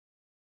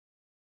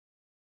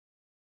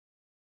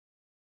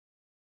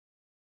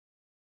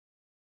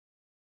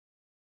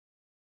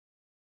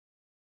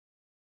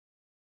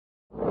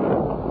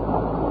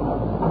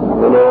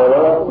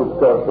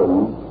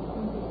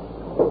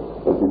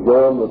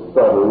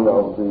discussion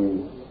of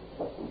the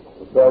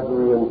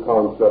Pythagorean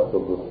concept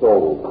of the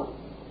soul.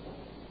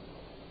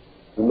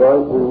 Tonight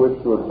we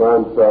wish to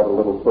advance that a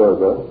little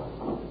further,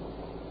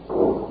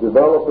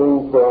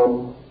 developing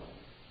from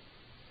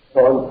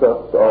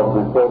concept of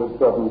the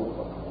 47th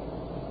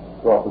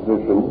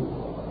proposition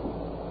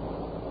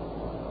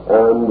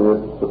and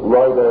its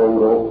right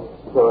angle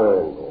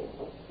triangle.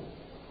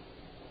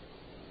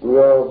 We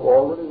have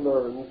already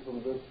learned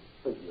from this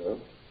figure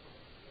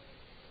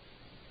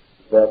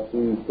that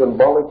the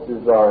symbolic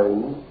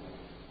design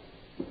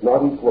is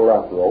not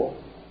equilateral,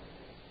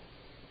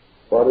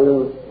 but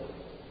is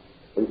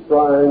a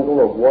triangle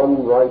of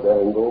one right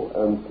angle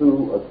and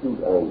two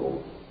acute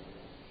angles,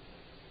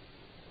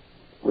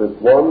 with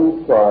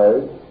one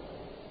side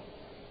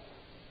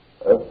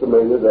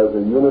estimated as a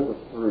unit of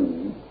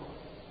 3,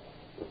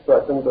 the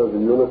second as a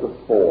unit of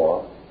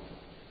 4,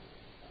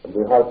 and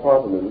the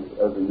hypotenuse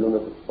as a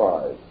unit of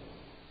 5.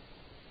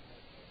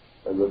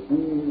 And that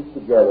these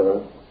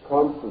together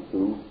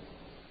constitute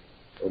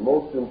a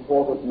most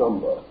important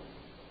number,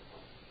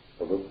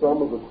 for the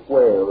sum of the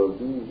square of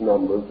these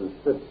numbers is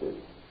 50,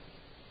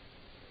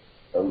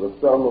 and the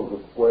sum of the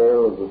square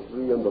of the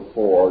 3 and the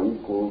 4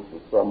 equals the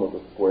sum of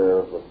the square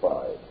of the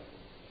 5.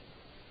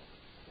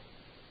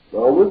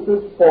 Now with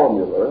this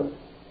formula,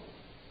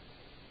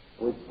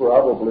 which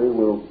probably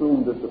will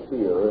soon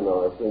disappear in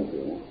our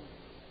thinking,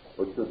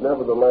 but should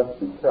nevertheless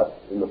be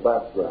kept in the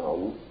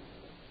background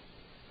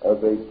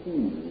as a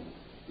key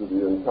to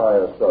the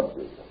entire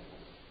subject,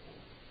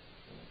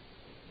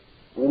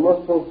 we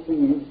must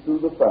proceed through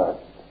the fact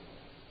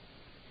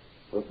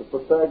that the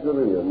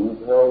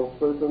Pythagoreans held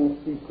certain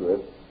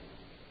secret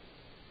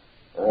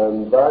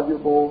and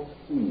valuable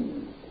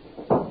keys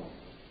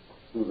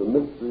to the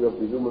mystery of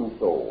the human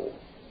soul.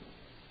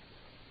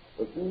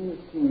 But these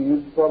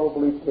keys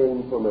probably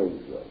came from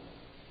Asia,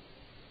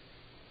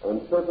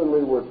 and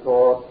certainly were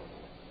taught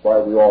by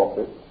the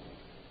Orphics,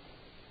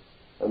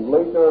 and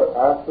later,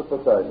 after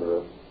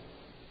Pythagoras,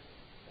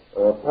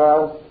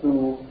 passed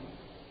to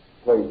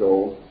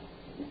Plato,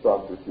 to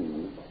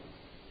Socrates,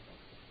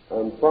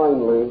 and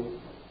finally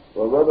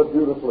were rather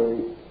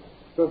beautifully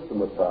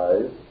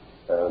systematized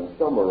and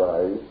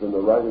summarized in the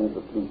writings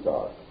of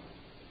Plutarch.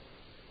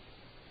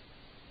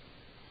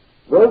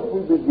 Thus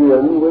we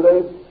begin with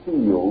a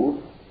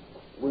field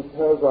which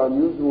has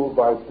unusual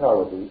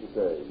vitality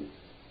today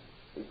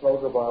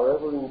because of our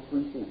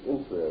ever-increasing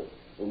interest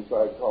in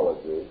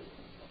psychology,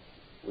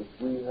 which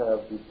we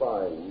have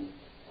defined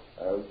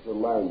as the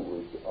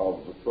language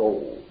of the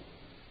soul.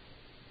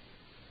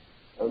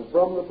 And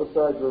from the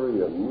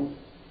Pythagoreans,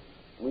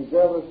 we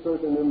gather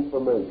certain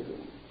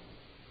information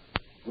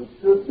which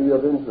should be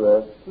of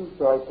interest to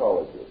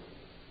psychologists.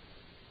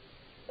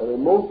 And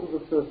in most of the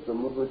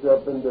systems which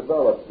have been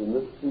developed in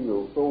this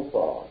field so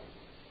far,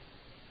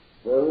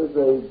 there is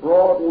a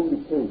broad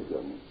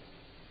indication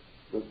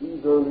that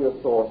these earlier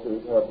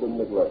sources have been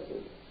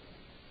neglected,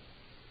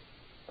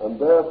 and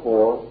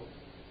therefore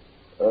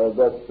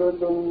that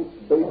certain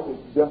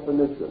basic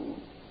definitions,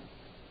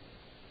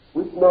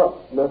 which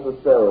not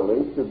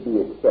necessarily should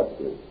be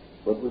accepted,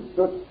 but which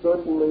should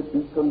certainly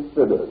be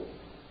considered,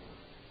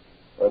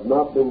 have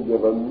not been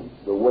given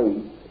the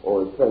weight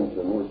or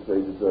attention which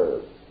they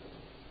deserve.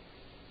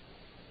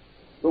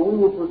 So we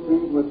will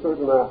proceed with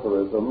certain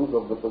aphorisms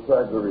of the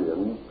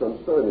Pythagoreans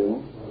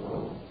concerning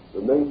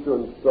the nature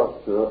and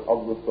structure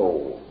of the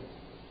soul.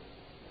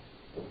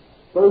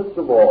 First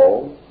of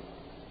all,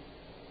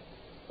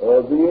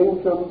 the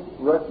ancients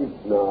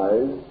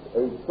recognized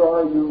a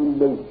triune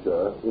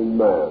nature in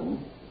man,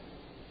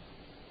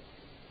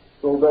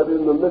 so that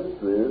in the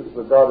mysteries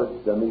the goddess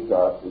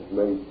Demeter is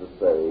made to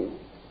say,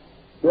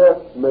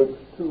 death makes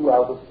 2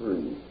 out of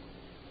 3.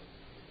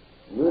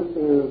 This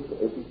is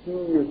a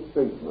peculiar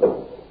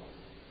statement,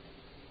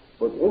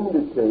 but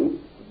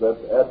indicates that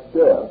at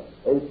death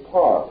a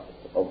part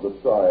of the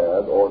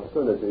triad or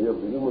trinity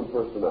of the human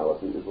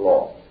personality is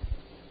lost,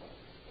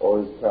 or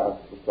is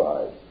cast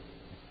aside,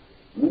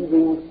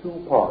 leaving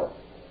 2 parts.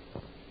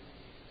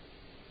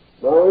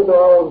 Now in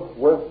our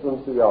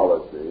Western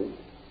theology,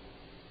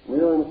 we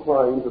are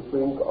inclined to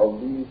think of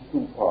these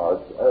 2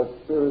 parts as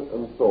spirit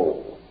and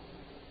soul,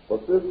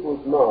 but this was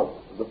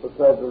not the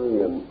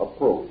Pythagorean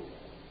approach,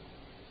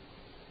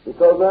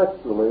 because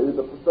actually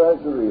the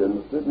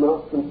Pythagoreans did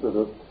not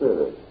consider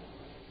spirit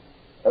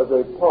as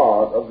a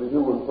part of the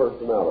human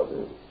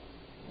personality.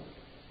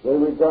 They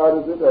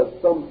regarded it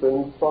as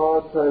something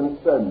far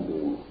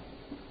transcending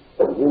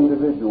the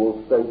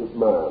individual state of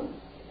man.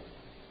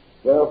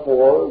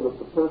 Therefore, that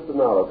the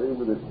personality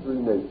with its 3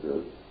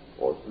 natures,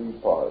 or 3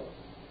 parts,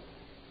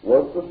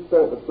 was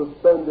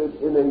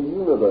suspended in a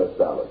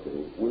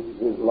universality, which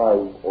is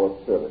life or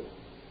spirit.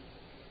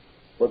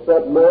 But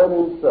that man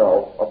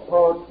himself,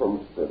 apart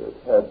from spirit,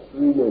 had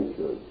 3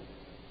 natures,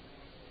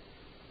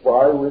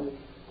 by which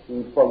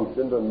he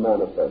functioned and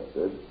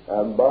manifested,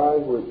 and by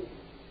which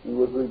he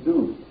was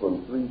reduced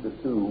from 3 to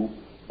 2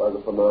 by the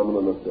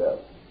phenomenon of death.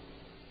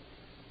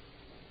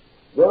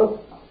 Thus,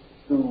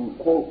 to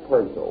quote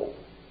Plato,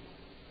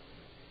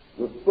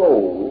 the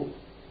soul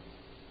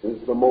is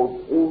the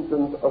most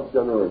ancient of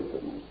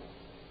generations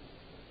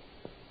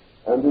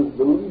and is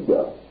the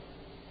leader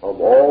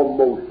of all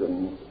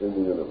motions in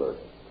the universe.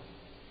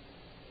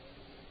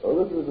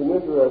 Now, this is an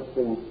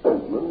interesting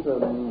statement,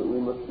 and we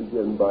must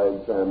begin by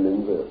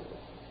examining this.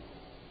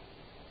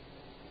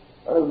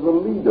 As the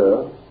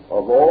leader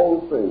of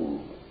all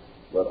things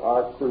that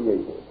are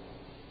created,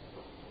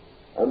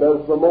 and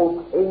as the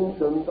most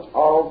ancient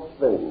of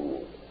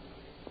things,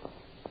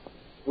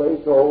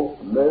 Plato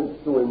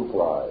meant to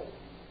imply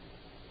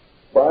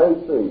by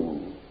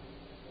things,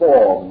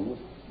 forms,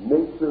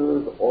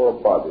 natures, or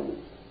bodies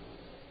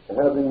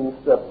having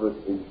separate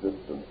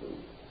existences.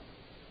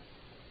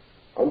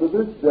 Under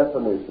this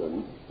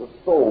definition, the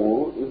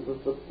soul is the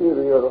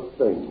superior of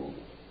things,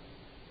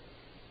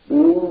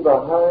 being the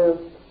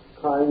highest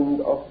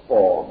kind of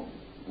form,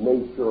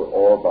 nature,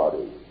 or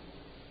body,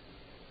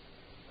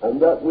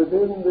 and that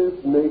within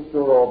this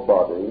nature or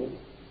body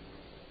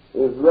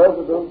is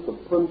resident the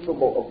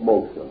principle of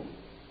motion,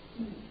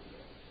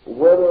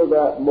 whether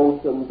that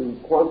motion be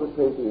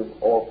quantitative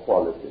or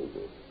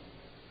qualitative.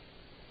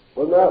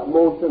 When that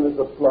motion is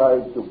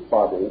applied to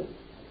body,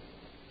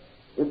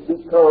 it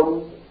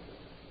becomes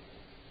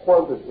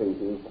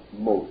quantitative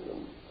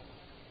motion.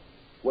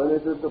 When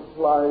it is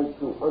applied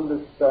to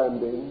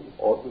understanding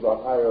or to the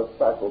higher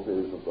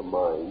faculties of the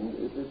mind,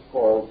 it is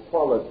called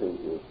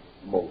qualitative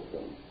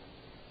motion.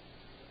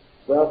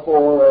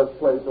 Therefore, as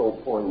Plato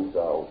points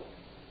out,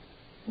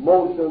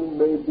 motion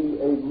may be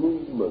a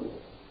movement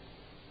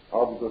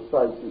of the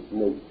psychic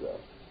nature,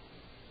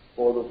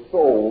 for the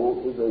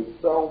soul is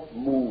a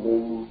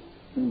self-moving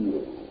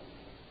being,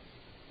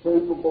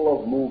 capable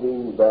of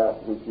moving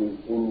that which is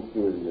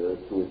inferior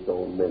to its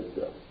own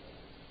nature.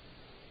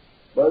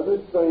 By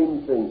this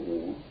same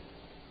thinking,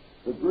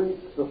 the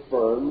Greeks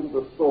affirmed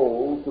the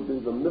soul to be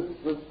the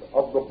mistress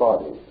of the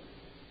body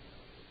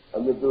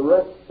and the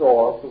direct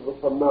source of the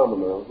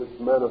phenomena which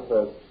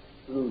manifest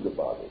through the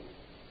body.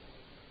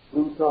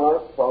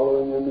 Plutarch,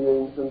 following in the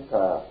ancient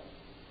path,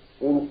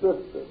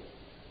 insisted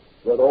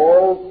that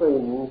all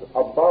things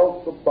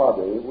about the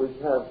body which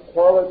have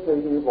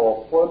qualitative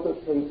or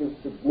quantitative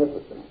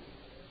significance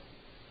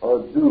are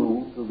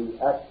due to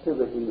the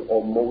activity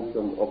or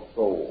motion of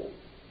soul.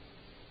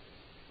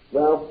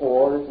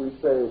 Therefore, if we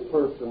say a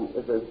person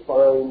is a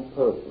fine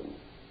person,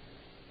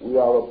 we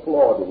are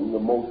applauding the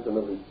motion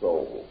of his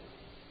soul.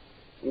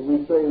 If we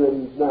say that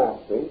he's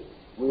nasty,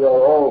 we are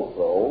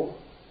also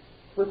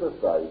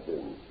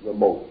criticizing the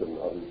motion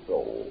of his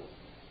soul.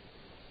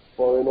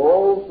 For in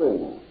all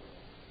things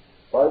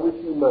by which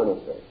he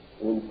manifests,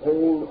 in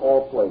pain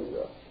or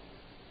pleasure,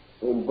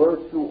 in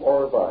virtue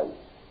or vice,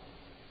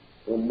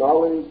 in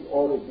knowledge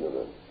or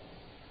ignorance,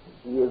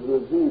 he is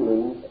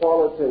revealing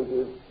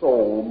qualitative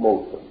soul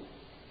motion.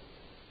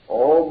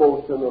 All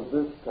motion of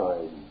this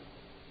kind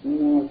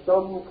being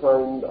some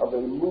kind of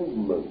a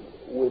movement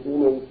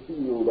within a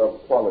field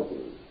of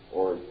quality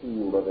or a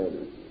field of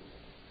energy.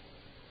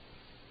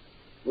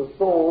 The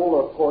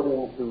soul,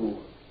 according to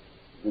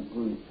the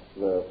Greeks,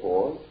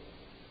 therefore,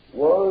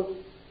 was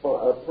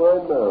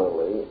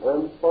primarily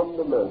and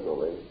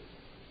fundamentally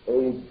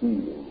a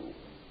being.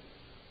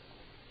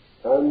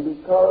 And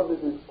because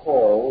it is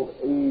called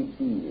a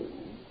being,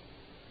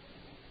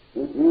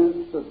 it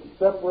is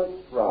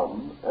separate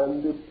from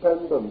and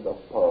dependent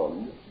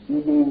upon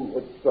being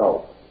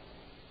itself.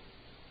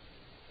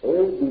 A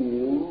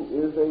being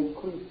is a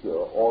creature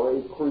or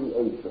a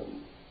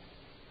creation,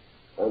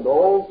 and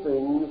all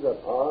things that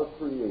are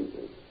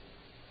created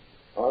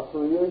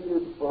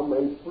from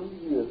a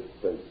previous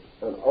state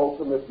and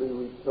ultimately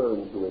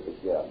return to it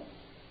again.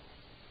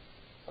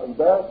 And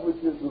that which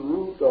is the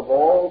root of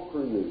all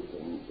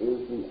creation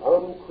is the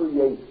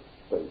uncreate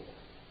state,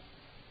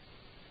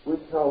 which,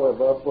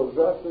 however,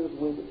 possesses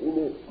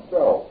within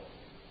itself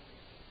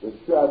the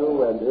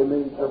shadow and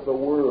image of the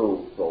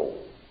world soul.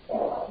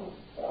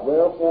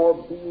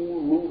 Therefore,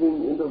 being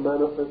moving into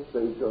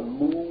manifestation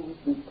moves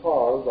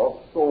because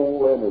of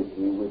soul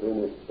energy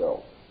within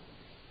itself.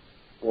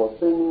 For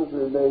things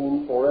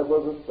remain forever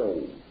the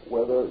same,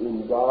 whether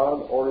in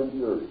God or in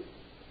the earth,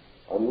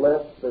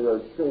 unless they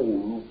are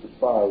changed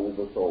by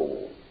the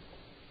soul.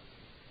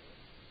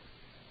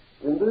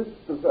 In this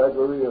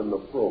Pythagorean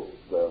approach,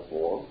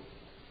 therefore,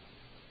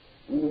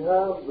 we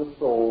have the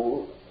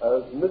soul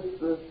as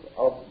mistress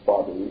of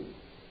body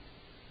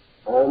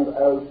and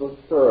as the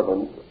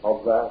servant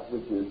of that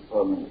which is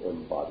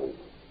unembodied,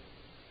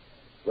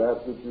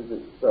 that which is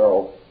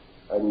itself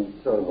an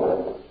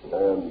eternal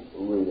and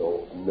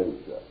real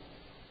nature.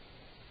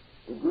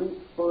 The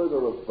Greeks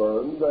further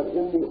affirm that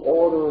in the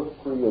order of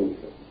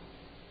creation,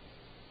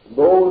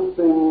 those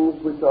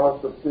things which are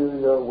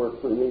superior were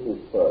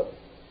created first,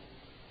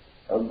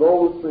 and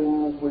those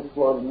things which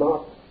were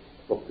not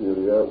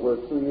superior were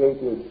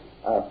created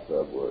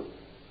afterwards.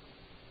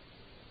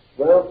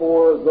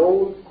 Therefore,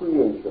 those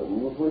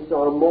creations which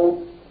are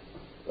most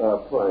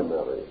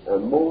primary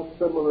and most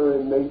similar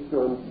in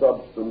nature and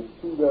substance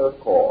to their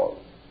cause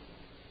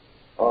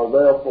are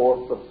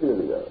therefore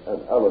superior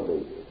and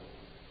elevated,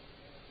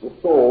 the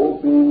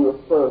soul being the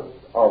first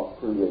of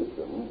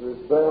creations is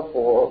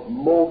therefore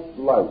most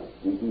like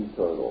the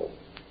eternal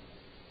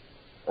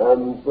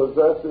and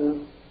possesses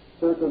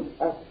certain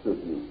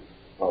attributes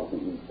of the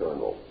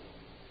eternal.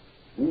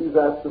 These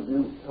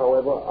attributes,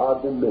 however,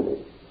 are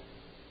diminished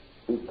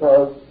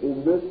because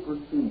in this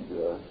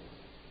procedure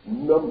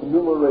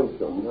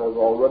numeration has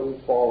already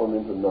fallen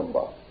into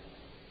number,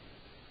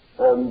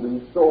 and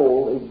the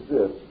soul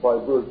exists by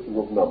virtue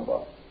of number.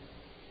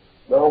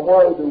 Now,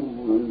 why do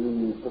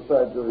the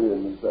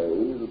Pythagoreans say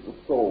that the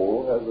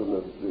soul has an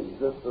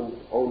existence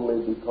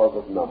only because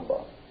of number?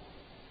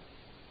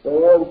 They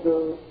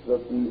answer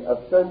that the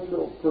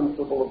essential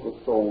principle of the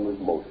soul is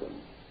motion.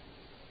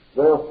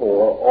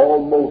 Therefore, all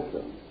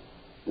motion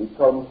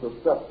becomes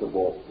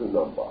susceptible to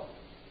number.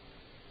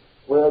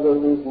 Where there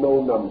is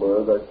no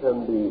number, there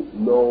can be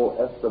no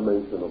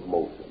estimation of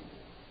motion.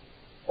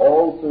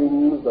 All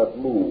things that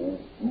move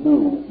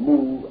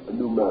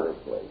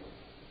numerically.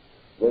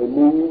 They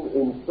move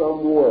in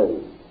some way,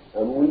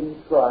 and we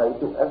try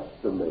to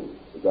estimate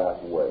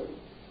that way.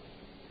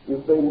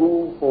 If they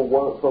move from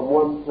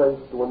one place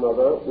to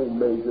another, we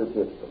measure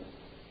distance.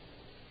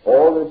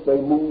 Or if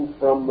they move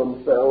from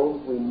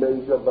themselves, we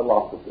measure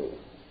velocity.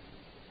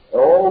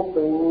 All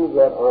things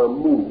that are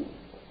moved,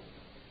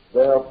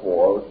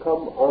 therefore,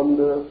 come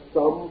under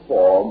some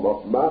form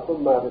of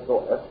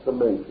mathematical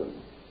estimation,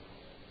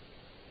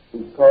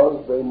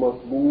 because they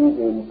must move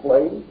in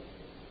place,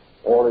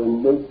 or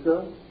in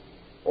nature,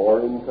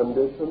 or in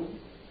condition.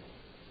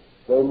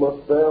 They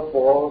must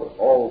therefore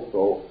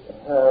also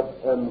have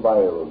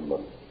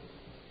environment.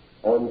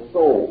 And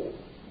so,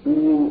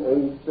 being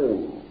a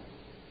thing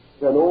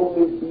can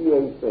only be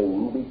a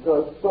thing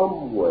because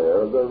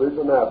somewhere there is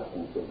an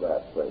absence of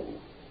that thing.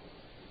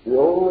 The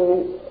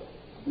only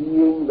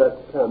being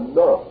that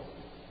cannot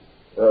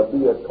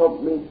be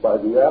accompanied by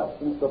the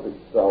absence of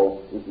itself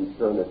is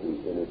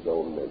eternity in its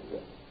own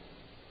nature.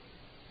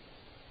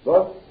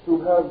 Thus,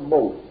 to have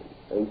motion,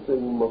 a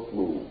thing must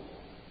move.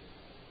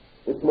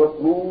 It must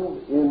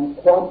move in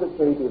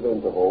quantitative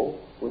interval,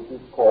 which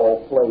is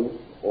called place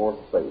or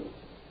space.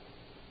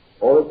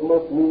 Or it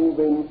must move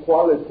in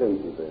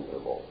qualitative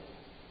interval,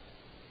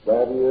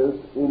 that is,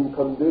 in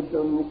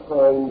condition,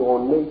 kind, or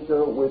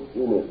nature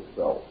within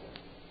itself.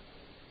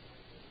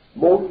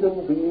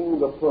 Motion being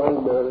the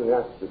primary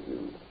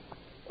attribute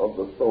of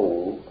the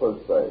soul per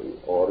se,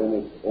 or in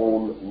its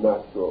own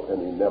natural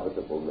and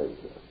inevitable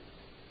nature.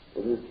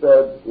 It is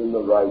said in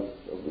the rites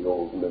of the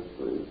old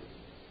mysteries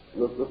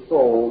that the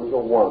soul is a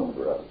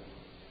wanderer,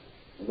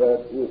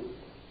 that it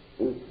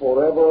is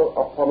forever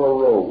upon a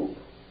road,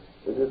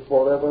 it is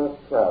forever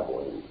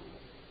traveling,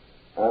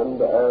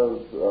 and as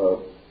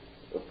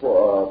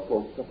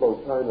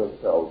Plotinus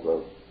tells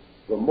us,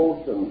 the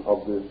motion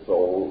of this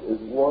soul is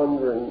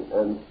wandering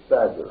and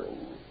staggering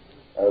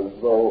as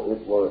though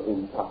it were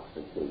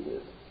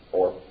intoxicated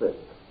or sick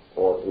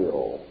or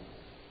ill.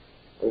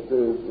 It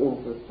is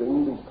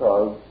interesting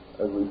because,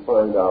 as we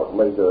find out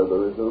later,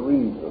 there is a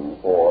reason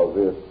for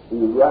this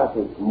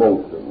erratic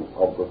motion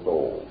of the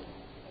soul.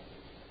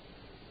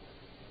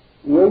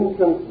 The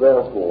ancients,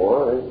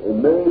 therefore,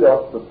 made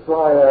up the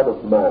triad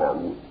of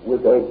man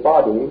with a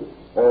body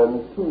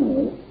and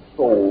two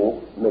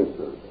soul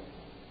natures.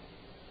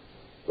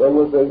 There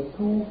was a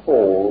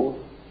twofold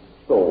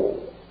soul,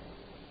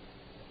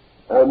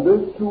 and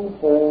this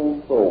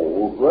twofold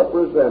soul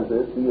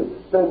represented the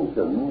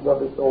extensions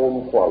of its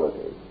own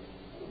qualities.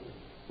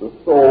 The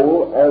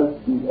soul, as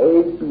the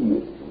a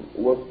being,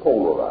 was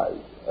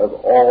polarized, as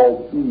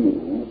all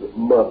beings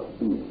must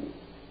be.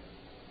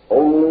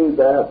 Only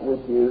that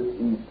which is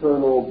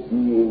eternal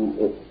being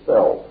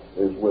itself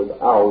is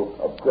without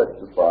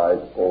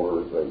objectified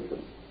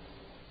polarization.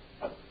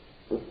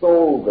 The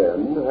soul,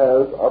 then,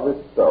 has of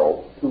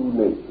itself two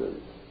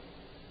natures,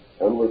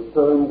 and was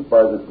termed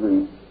by the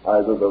Greeks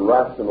either the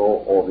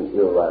rational or the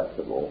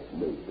irrational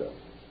nature.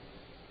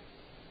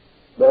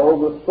 Now,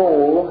 the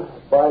soul,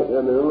 by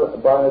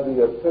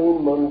the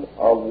attainment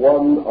of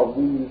one of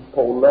these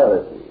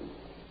polarities,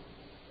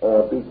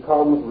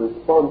 becomes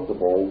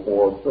responsible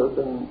for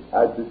certain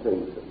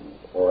agitations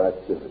or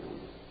activities.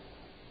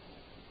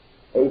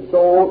 A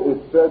soul is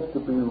said to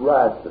be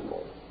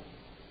rational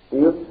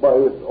if by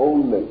its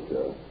own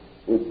nature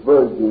it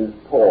verges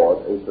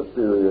toward a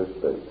superior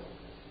state.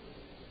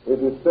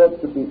 It is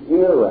said to be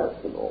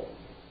irrational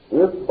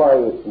if by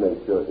its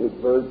nature it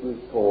verges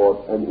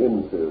toward an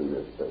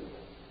inferior state.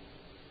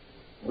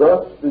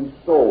 Thus the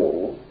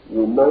soul,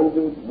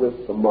 united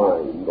with the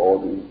mind or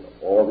the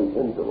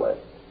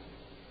intellect,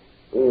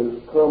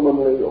 is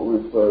commonly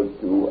referred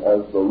to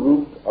as the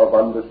root of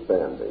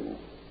understanding,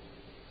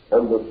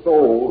 and the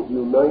soul,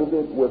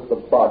 united with the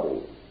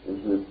body, is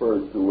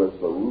referred to as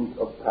the root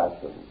of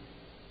passion.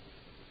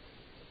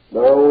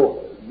 Now,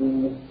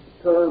 the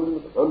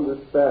terms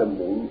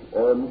understanding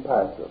and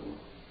passion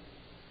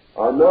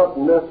are not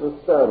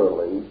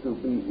necessarily to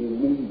be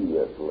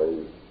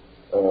immediately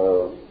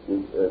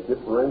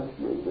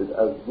differentiated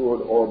as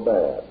good or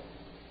bad.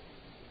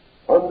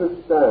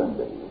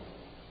 Understanding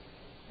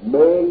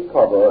may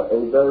cover a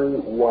very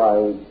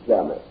wide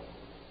gamut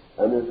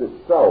and is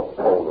itself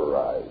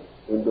polarized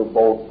into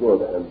both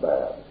good and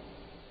bad.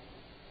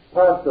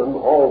 Passion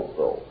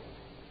also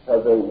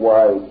has a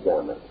wide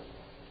gamut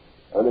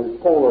and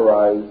is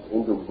polarized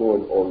into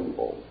good or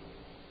evil.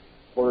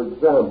 For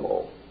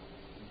example,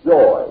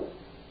 joy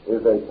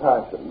is a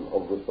passion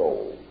of the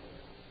soul,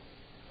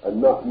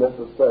 and not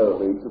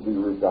necessarily to be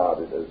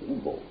regarded as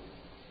evil.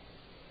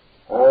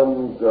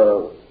 And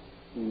the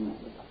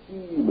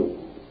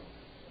feeling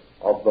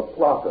of the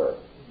plotter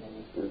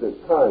is a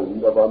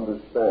kind of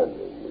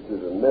understanding, which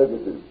is a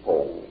negative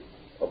pole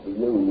of the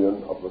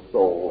union of the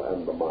soul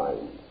and the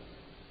mind.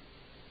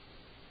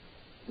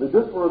 The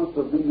difference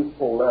of these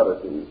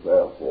polarities,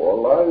 therefore,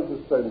 lies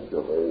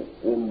essentially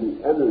in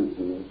the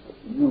energies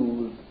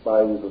used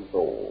by the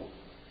soul.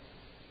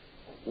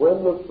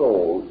 When the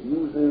soul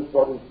uses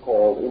what is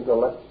called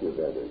intellective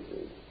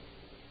energy,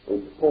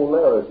 its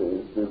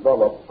polarities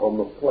develop on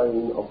the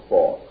plane of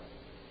thought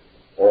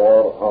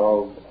or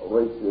of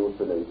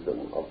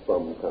ratiocination of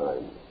some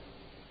kind.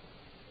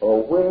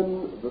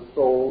 When the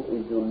soul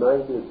is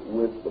united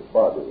with the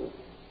body,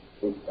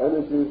 its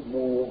energies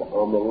move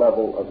on the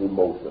level of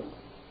emotion.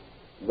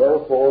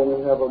 Therefore,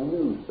 we have a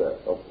new set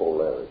of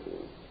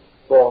polarities,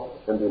 thought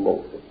and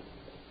emotion,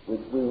 which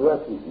we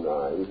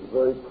recognize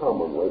very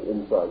commonly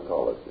in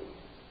psychology.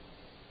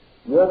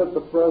 Yet at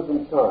the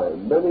present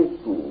time, many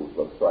schools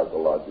of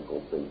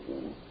psychological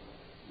thinking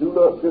do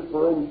not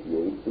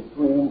differentiate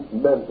between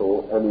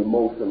mental and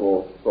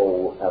emotional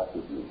soul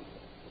attributes.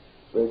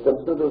 They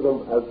consider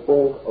them as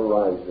both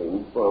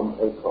arising from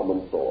a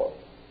common source.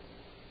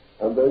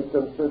 And they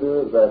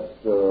consider that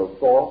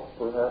thought,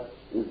 perhaps,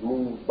 is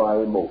moved by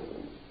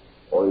emotion,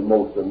 or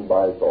emotion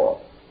by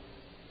thought.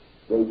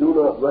 They do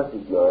not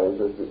recognize,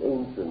 as the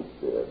ancients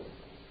did,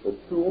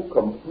 that two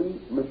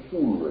complete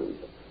machineries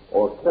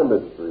or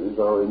chemistries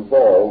are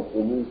involved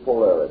in these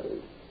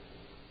polarities.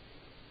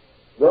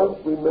 Thus,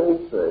 we may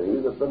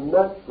say that the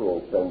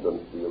natural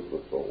tendency of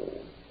the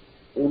soul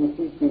in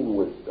seeking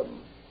wisdom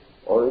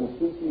or in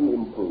seeking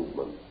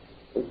improvement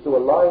is to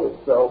ally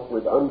itself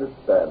with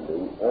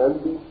understanding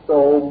and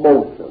bestow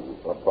motion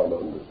upon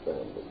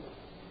understanding.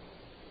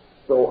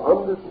 So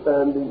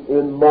understanding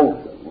in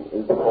motion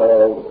is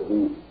called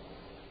the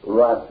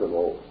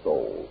rational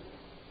soul.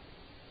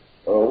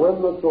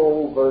 When the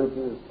soul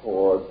verges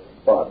towards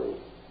body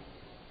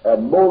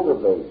and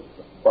motivates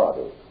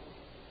body,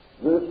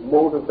 this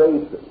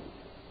motivation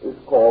is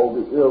called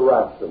the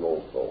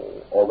irrational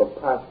soul, or the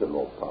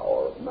passional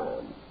power of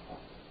man.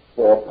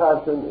 For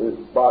passion is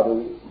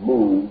body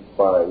moved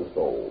by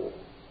soul.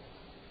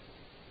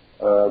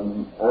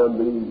 And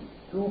the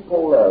two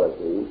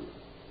polarities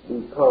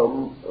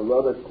become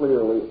rather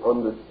clearly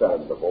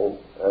understandable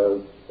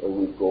as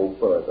we go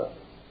further.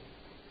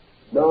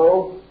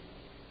 Now,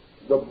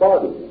 the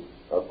body,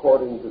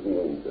 according to the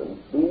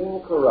ancients,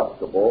 being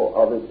corruptible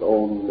of its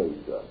own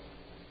nature,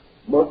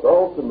 must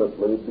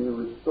ultimately be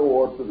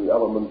restored to the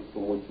elements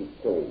from which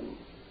it came,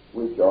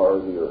 which are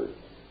the earth.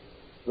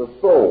 The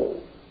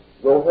soul,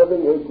 though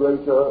having a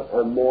greater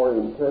and more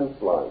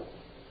intense life,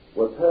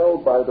 was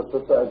held by the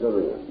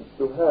Pythagoreans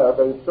to have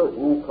a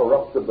certain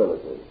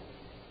corruptibility.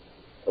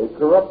 A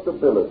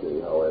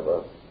corruptibility,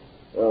 however,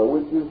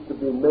 which is to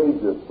be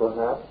measured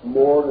perhaps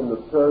more in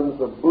the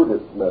terms of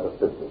Buddhist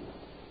metaphysics,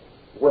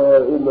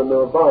 where in the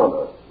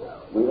nirvana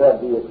we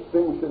have the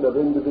extinction of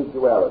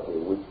individuality,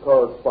 which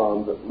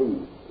corresponds at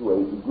least to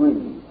a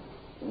degree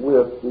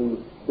with the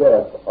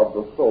death of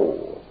the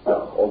soul,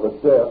 or the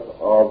death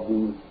of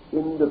the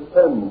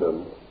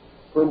independent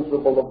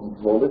principle of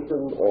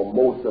volition or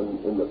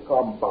motion in the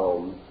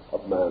compound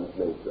of man's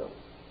nature.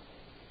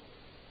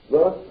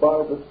 Thus,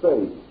 by the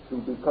sage who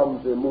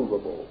becomes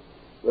immovable,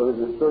 there is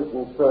a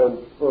certain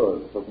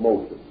transference of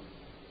motion,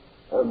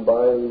 and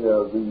by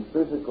the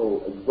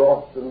physical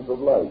exhaustions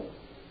of life,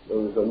 there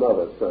is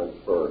another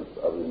transference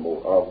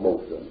of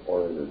motion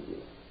or energy.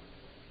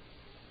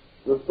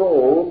 The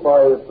soul,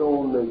 by its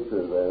own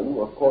nature then,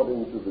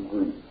 according to the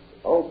Greeks,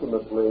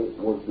 ultimately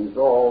was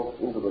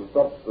dissolved into the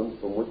substance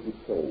from which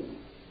it came.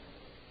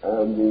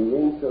 And the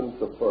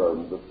ancients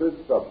affirmed that this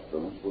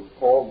substance was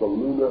called the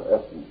lunar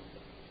essence,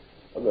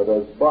 and that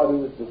as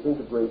bodies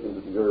disintegrate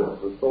into the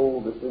earth, the soul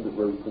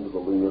disintegrates into the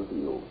lunar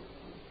field.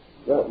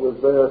 That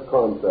was their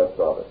concept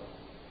of it.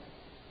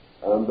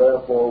 And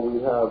therefore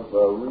we have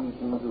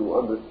reason to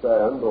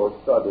understand or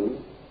study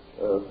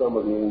some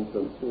of the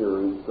ancient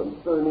theories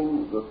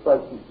concerning the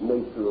psychic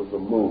nature of the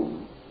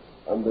moon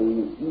and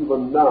the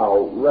even now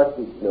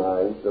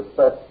recognized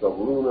effects of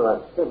lunar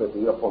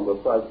activity upon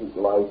the psychic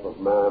life of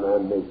man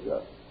and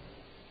nature.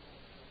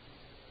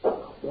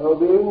 Now,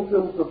 the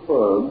ancients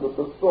affirmed that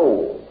the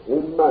soul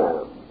in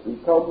man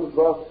becomes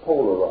thus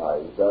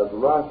polarized as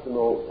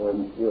rational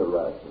and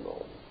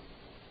irrational.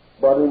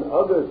 But in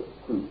other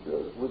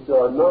creatures, which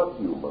are not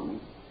human,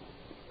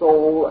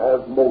 soul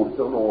as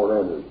motion or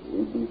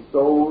energy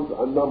bestows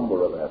a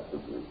number of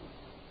attributes.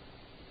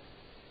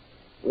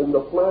 In the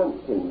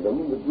plant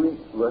kingdom, the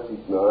Greeks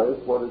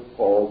recognized what is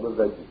called the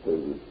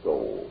vegetative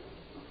soul.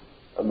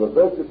 And the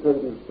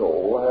vegetative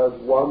soul has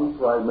one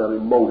primary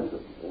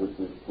motion, which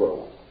is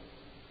growth.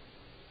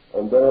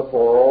 and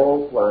therefore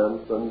all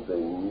plants and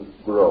things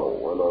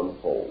grow and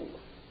unfold.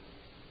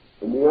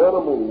 In the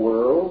animal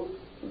world,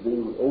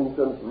 the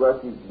ancients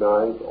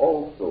recognized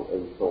also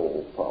a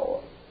soul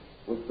power,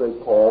 which they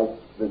called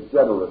the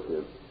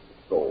generative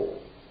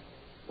soul.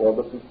 For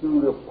the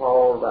peculiar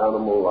power of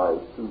animal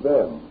life to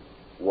them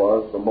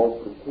was the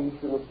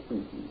multiplication of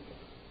species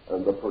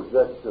and the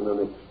projection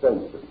and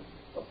extension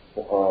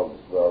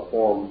of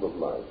forms of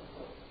life.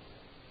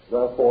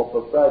 Therefore,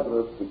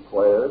 Pythagoras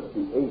declared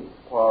the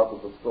eighth part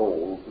of the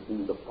soul to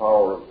be the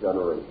power of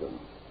generation.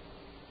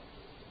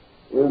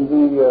 In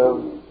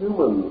the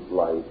human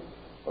life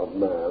of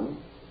man,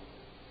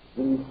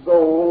 the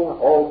soul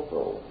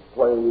also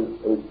plays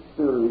a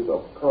series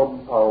of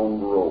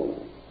compound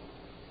roles.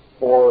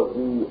 For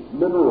the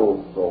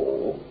mineral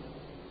soul,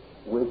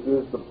 which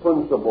is the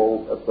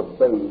principle at the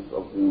base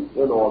of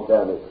the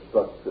inorganic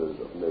structures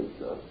of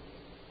nature,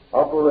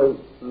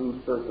 operates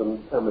through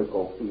certain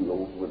chemical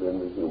fields within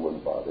the human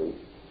body,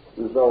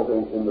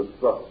 resulting in the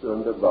structure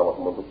and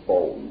development of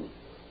bones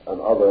and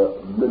other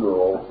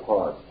mineral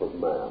parts of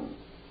man.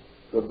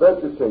 The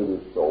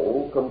vegetative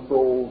soul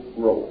controls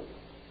growth,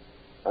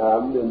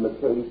 and in the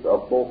case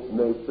of both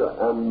nature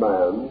and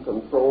man,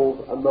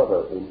 controls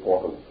another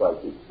important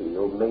psychic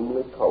field,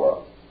 namely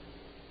color.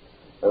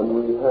 And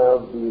we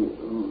have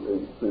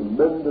the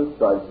tremendous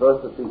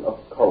diversity of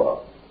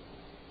color,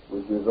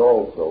 which is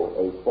also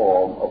a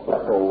form of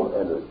the soul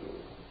energy.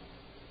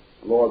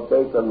 Lord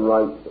Bacon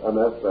writes an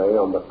essay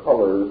on the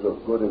colors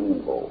of good and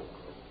evil,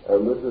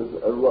 and this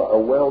is a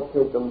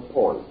well-taken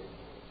point,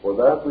 for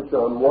that which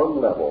on one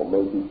level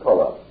may be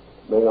color,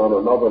 may on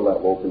another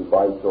level be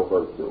vice or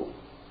virtue.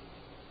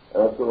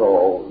 After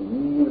all,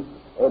 these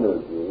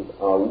energies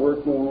are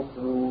working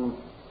through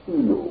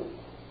fields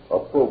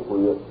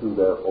appropriate to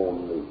their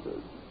own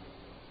natures.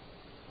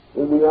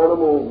 In the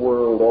animal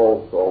world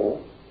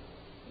also,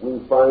 we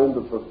find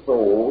that the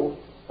soul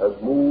has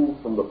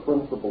moved from the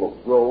principle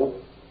of growth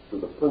to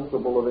the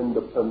principle of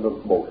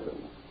independent motion.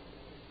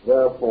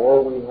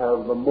 Therefore, we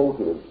have the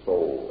motive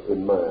soul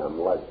in man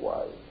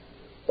likewise,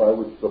 by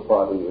which the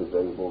body is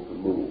able to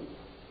move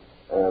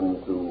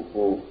and to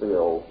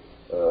fulfill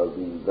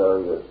the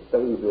various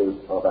phases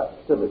of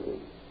activity,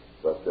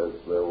 such as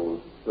those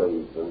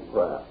trades and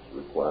crafts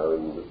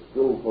requiring the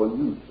skillful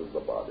use of the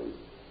body,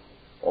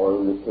 or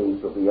in the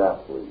case of the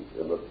athlete,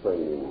 in the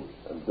training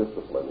and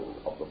disciplining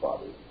of the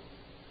body.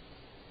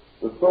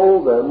 The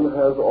soul then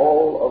has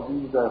all of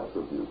these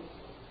attributes,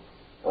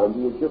 and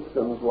the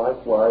Egyptians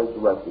likewise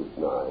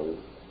recognized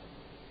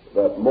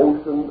that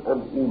motion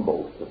and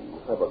emotion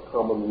have a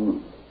common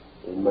root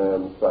in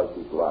man's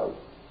psychic life.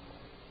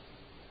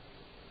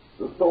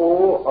 The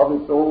soul of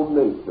its own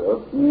nature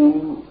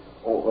being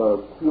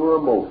pure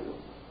motion,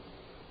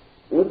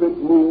 if it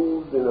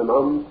moves in an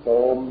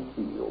unformed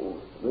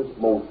field, this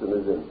motion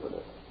is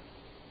infinite.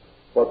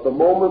 But the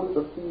moment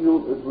the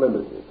field is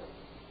limited,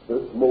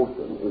 this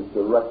motion is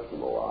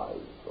directionalized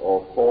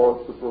or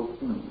caused to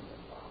proceed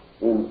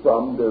in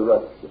some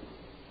direction,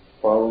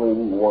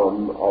 following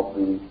one of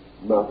the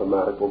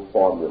mathematical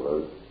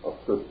formulas of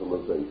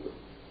crystallization.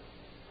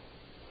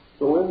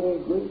 So in the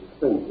Greek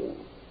thinking,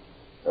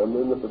 and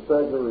in the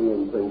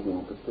Pythagorean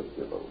thinking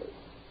particularly,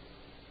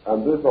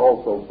 and this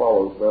also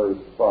follows very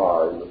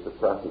far in the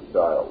Socratic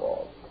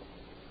dialogue,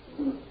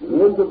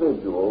 the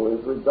individual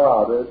is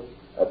regarded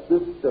at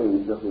this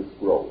stage of his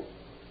growth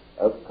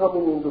as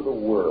coming into the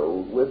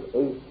world with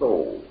a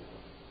soul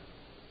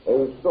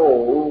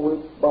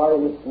which by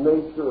its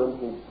nature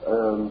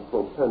and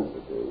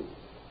propensity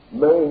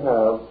may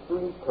have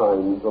three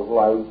kinds of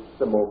life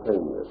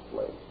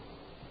simultaneously.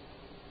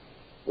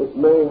 It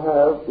may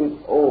have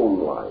its own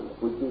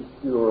life, which is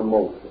pure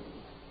motion.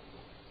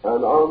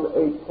 And on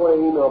a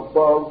plane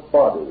above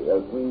body,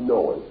 as we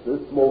know it,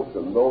 this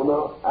motion, though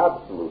not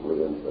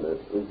absolutely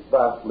infinite, is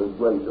vastly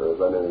greater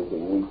than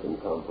anything we can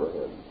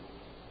comprehend.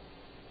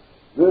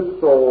 This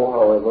soul,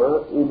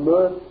 however,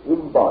 immersed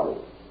in body,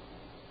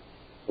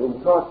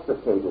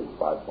 intoxicated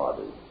by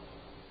body,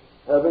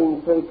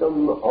 having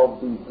taken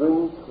of the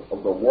drink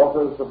of the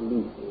waters of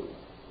Lethe,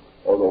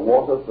 or the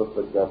waters of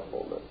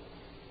forgetfulness,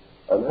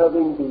 and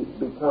having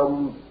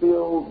become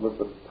filled with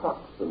the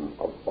toxin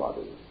of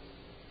body,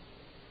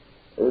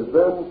 is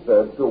then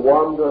said to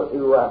wander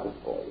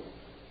erratically,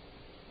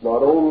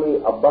 not only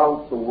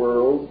about the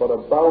world, but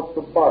about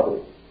the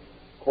body,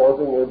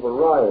 causing a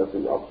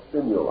variety of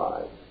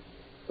stimuli,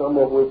 some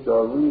of which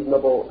are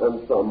reasonable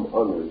and some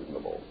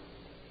unreasonable.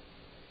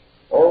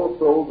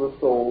 Also, the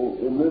soul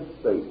in this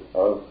state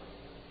of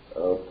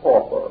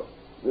torpor,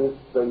 this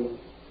state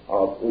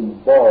of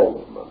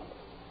involvement,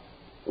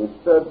 is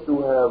said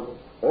to have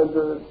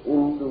entered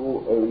into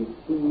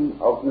a sea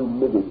of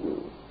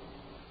humidity,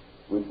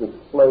 which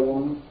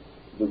explains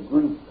the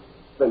Greek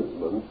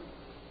statement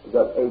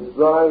that a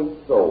dry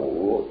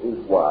soul is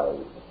wise.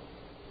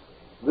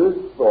 This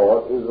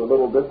thought is a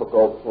little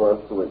difficult for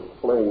us to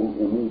explain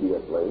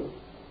immediately,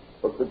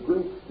 but the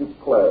Greeks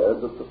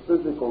declared that the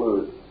physical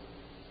earth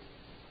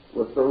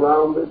was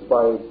surrounded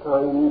by a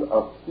kind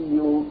of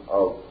field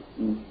of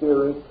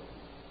etheric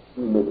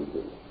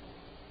humidity.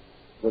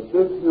 that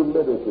this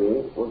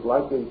humidity was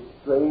like a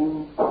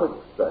strange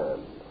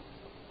quicksand,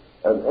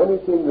 and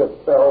anything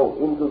that fell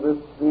into this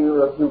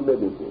sphere of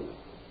humidity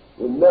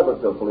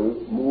inevitably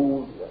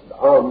moved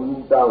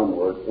on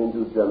downward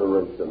into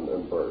generation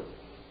and birth.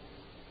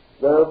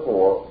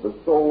 Therefore, the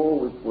soul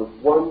which was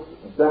once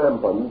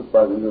dampened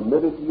by the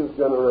humidity of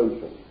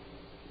generation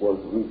was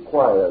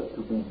required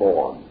to be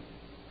born.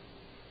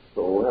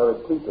 So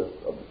Heraclitus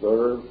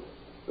observed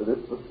that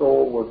if the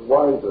soul was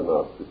wise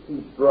enough to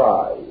keep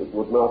dry, it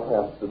would not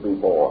have to be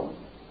born.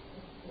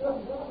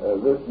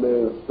 This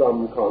may have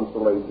some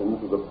consolation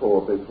to the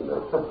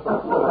prohibitionists.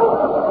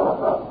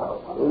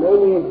 In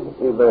any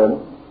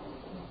event,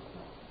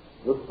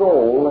 the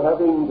soul,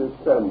 having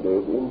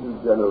descended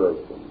into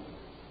generation,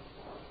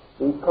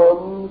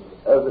 becomes,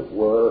 as it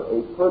were,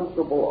 a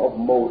principle of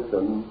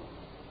motion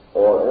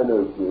or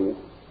energy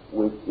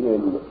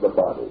within the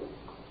body.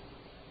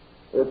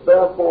 It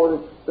therefore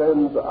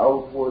extends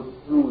outward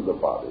through the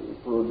body,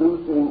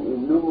 producing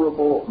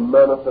innumerable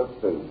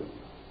manifestations.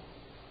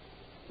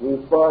 We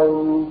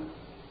find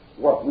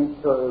what we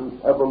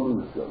term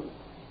evolution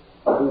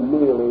to be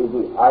merely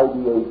the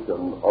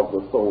ideation of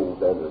the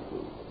soul's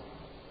energy.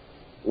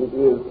 It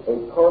is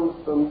a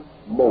constant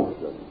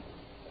motion,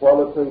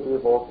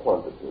 qualitative or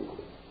quantitative.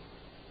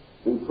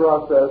 The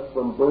process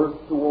from birth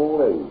to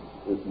old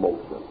age is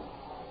motion.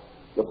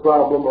 The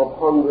problem of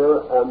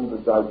hunger and the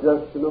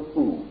digestion of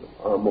food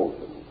are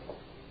motions.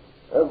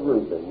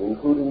 Everything,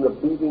 including the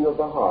beating of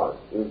the heart,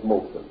 is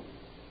motion.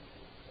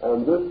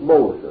 And this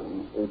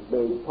motion is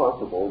made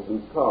possible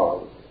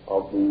because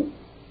of the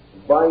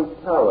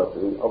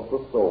vitality of the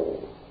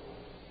soul.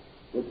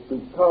 It's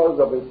because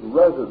of its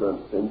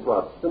residence in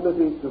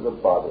proximity to the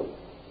body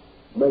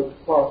makes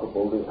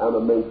possible the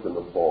animation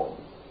of form.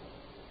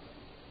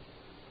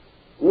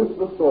 If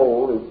the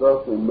soul is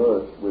thus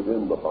immersed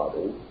within the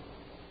body,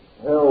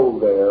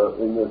 held there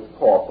in this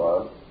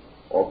torpor,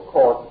 or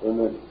caught in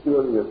this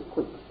curious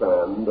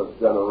quicksand of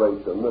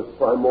generation, this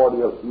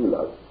primordial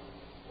ilus,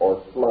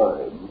 or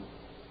slime,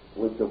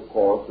 which of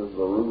course is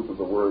the root of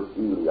the word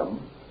ilium,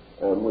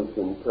 and which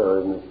in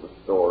turn is the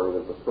story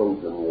of the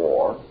Trojan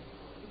War.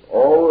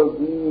 All of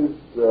these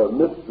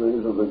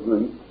mysteries of the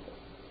Greeks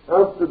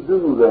have to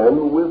do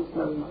then with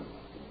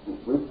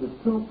the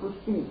two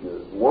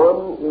procedures.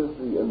 One is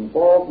the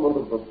involvement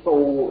of the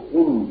soul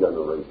in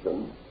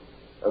generation,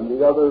 and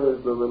the other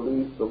is the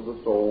release of the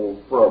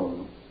soul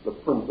from the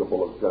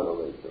principle of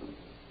generation.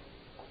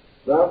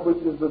 That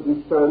which is the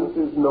descent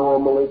is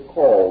normally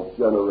called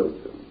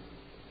generation.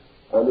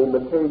 And in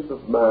the case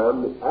of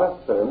man, the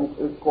ascent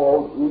is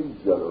called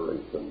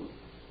regeneration,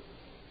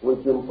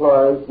 which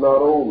implies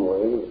not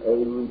only a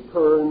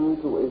return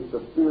to a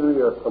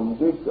superior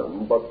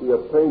condition, but the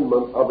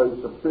attainment of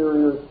a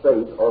superior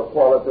state or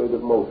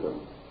qualitative motion.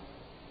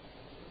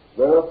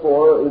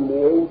 Therefore, in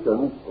the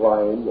ancient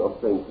line of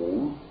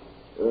thinking,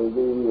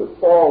 the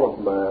fall of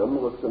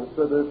man was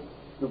considered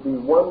to be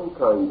one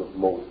kind of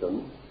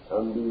motion,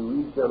 and the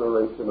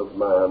regeneration of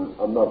man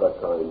another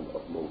kind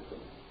of motion.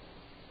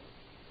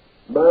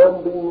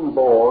 Man being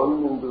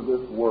born into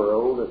this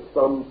world at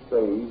some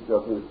stage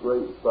of his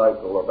great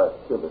cycle of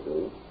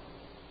activity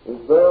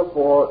is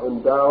therefore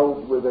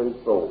endowed with a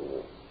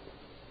soul,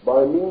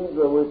 by means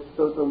of which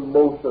certain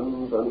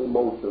motions and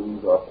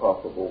emotions are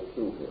possible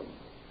to him.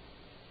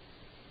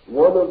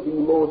 One of the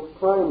most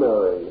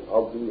primary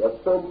of the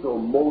essential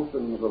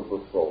motions of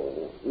the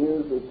soul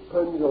is its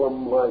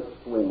pendulum-like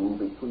swing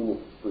between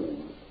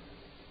extremes.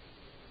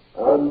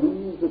 And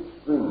these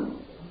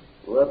extremes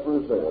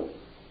represent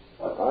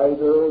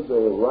either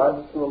the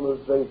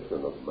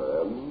rationalization of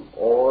man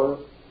or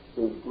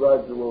his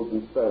gradual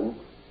descent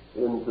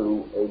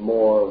into a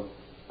more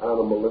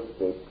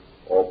animalistic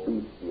or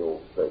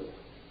bestial state.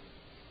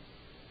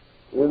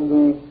 In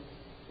the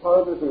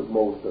positive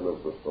motion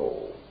of the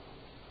soul,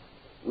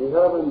 we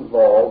have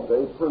involved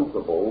a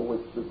principle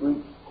which the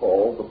Greeks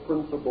call the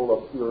principle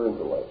of pure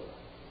intellect.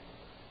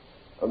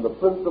 And the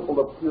principle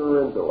of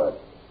pure intellect,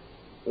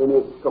 in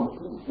its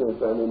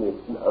completeness and in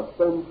its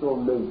essential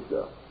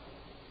nature,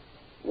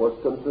 was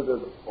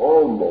considered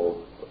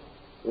almost,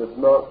 if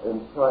not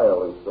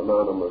entirely,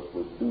 synonymous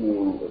with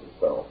being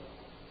itself,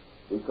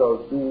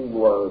 because being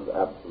was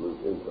absolute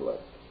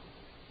intellect.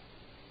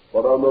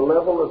 But on the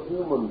level of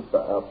human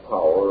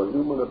power,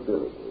 human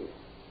ability,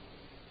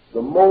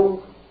 the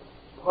most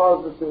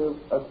positive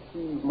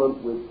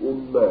achievement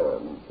within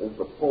man is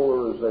the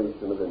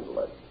polarization of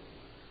intellect.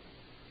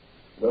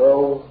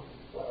 Now,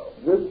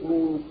 this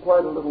means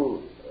quite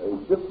a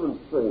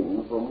different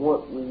thing from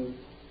what we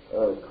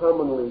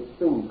commonly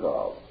think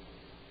of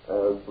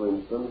as, for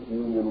instance,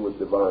 union with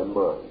divine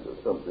mind or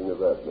something of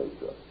that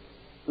nature.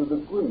 To the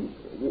Greeks,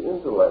 the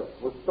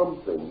intellect was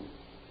something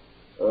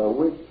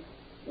which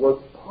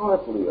was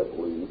partly, at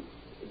least,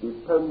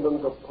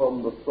 dependent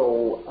upon the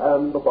soul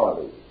and the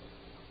body.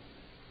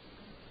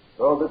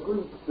 Now, the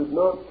Greeks did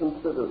not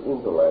consider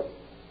intellect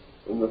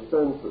in the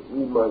sense that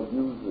we might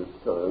use this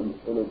term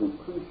in a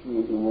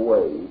depreciating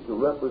way to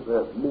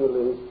represent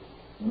merely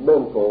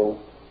mental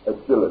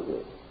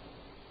agility.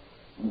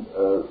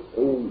 A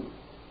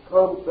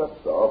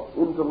concept of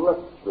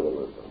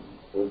intellectualism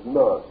is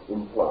not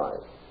implied.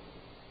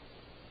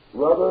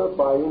 Rather,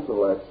 by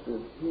intellect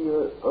is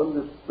here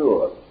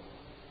understood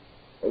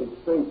a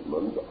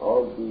statement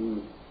of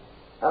the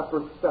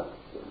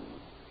apperception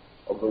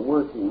of the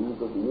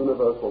workings of the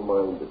universal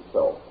mind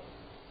itself.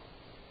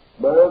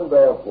 Man,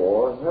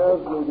 therefore, has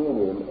within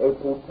him a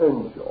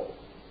potential,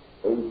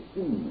 a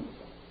seed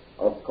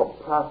of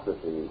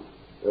capacity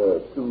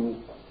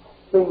to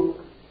think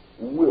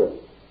with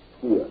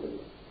deity,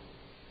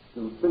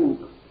 to think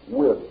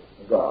with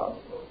God,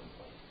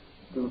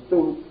 to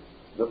think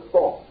the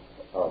thoughts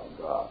of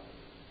God.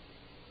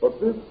 But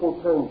this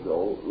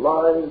potential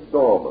lies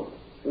dormant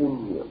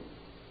in him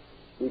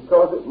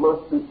because it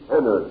must be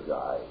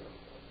energized.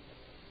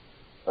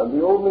 And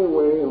the only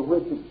way in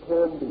which it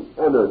can be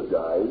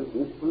energized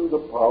is through the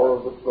power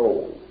of the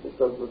soul,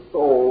 because the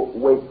soul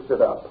wakes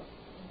it up,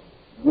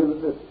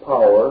 gives it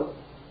power,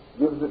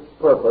 gives it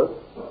purpose,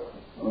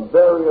 and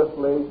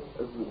variously,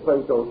 as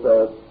Plato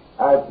says,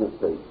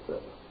 agitates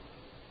it.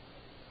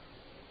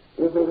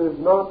 If it is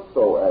not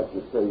so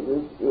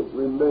agitated, it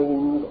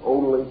remains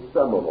only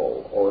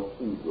seminal or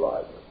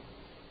seed-like.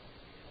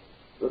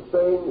 The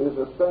same is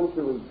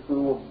essentially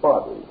true of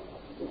body,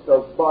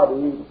 because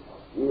body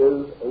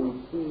is a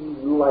seed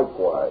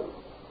likewise,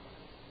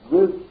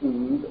 this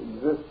seed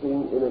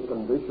existing in a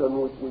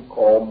condition which we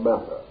call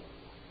matter.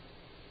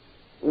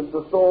 If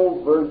the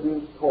soul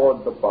verges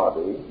toward the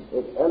body,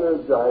 it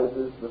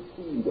energizes the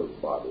seed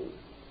of body,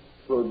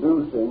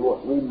 producing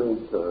what we may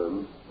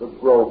term the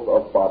growth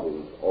of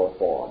bodies or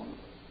forms.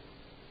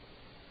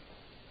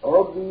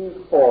 Of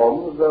these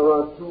forms there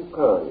are two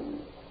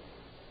kinds,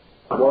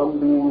 one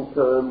being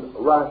termed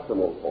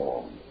rational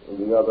forms and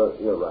the other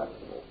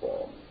irrational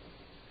forms.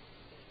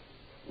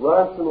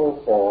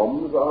 Rational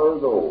forms are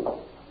those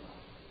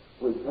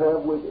which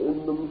have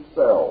within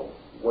themselves,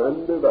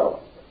 when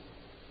developed,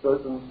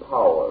 certain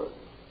powers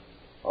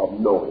of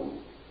knowing.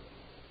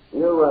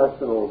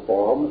 Irrational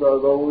forms are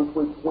those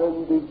which,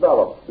 when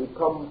developed,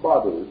 become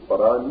bodies, but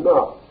are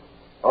not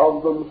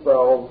of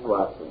themselves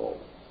rational.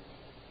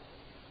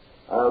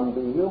 And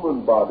the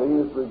human body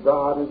is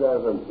regarded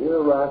as an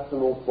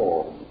irrational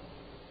form,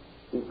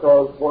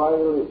 because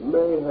while it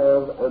may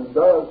have and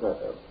does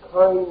have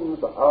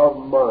kinds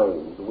of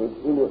mind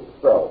within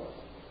itself,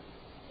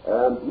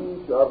 and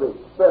each of its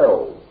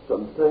cells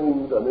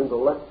contains an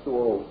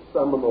intellectual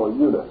seminal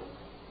unit,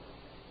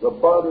 the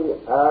body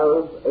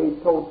as a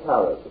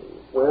totality,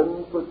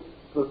 when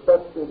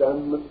perfected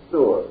and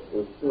mature,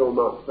 is still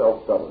not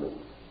self-governing.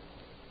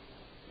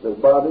 The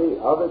body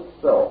of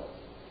itself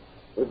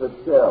is a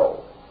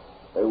shell,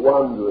 a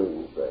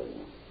wandering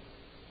thing,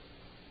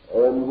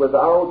 and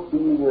without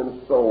being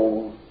in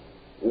soul,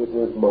 it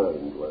is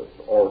mindless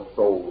or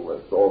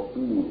soulless or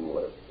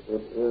beingless.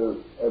 It is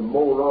a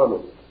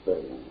moronic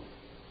thing.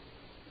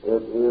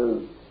 It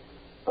is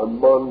a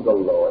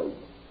mongoloid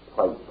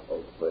type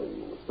of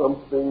thing,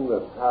 something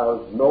that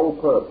has no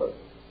purpose.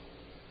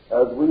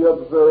 As we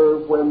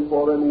observe when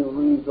for any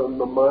reason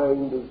the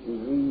mind is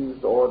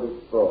diseased or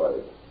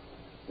destroyed,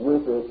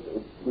 with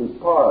it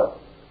departs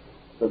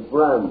the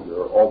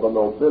grandeur or the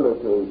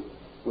nobility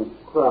which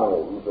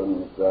crowns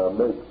and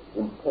makes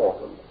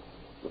important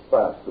the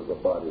fact of the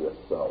body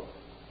itself.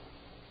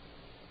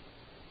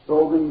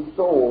 So the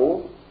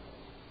soul,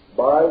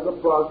 by the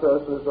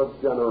processes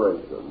of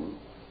generation,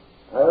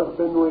 has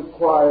been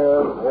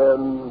required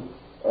and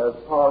as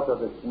part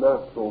of its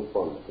natural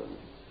function.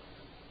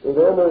 It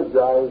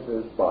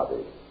energizes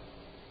body,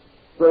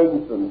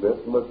 strengthens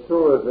it,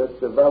 matures it,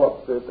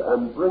 develops it,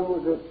 and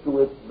brings it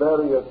to its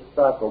various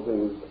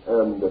faculties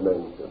and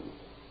dimensions,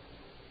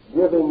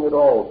 giving it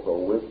also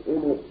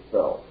within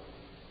itself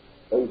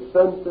a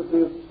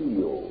sensitive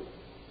field,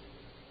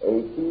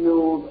 a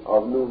field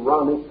of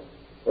neuronic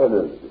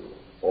energy,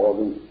 or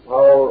the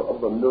power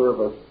of the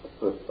nervous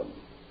system.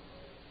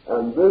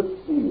 And this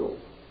field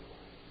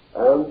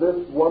and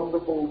this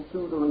wonderful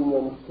tutoring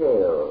and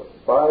care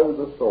by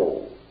the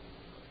soul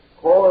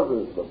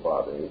causes the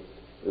body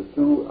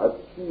to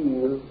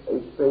achieve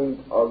a state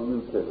of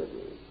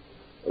utility,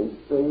 a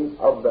state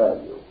of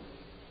value,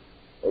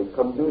 a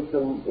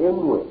condition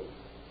in which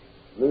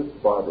this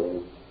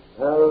body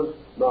has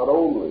not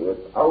only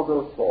its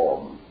outer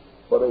form,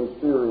 but a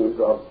series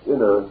of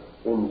inner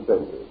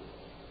incentives.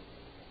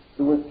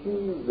 To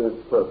achieve this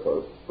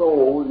purpose,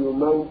 soul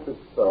unites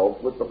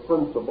itself with the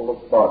principle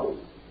of body,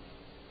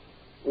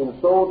 in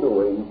so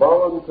doing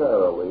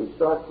voluntarily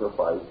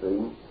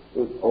sacrificing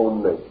its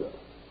own nature.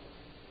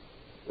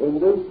 In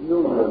this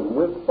union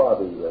with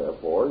body,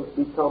 therefore, it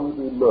becomes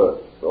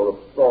immersed or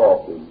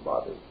absorbed in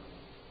body,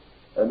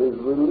 and is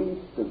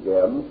released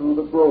again through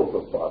the growth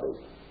of body.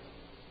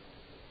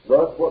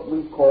 Thus, what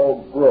we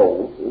call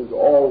growth is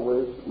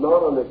always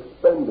not an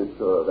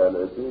expenditure of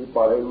energy,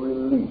 but a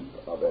release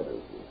of energy.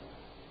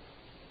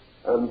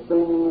 And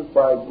things,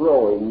 by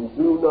growing,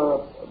 do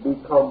not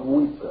become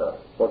weaker,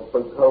 but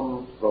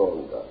become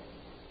stronger.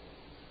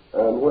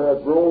 And where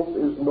growth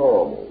is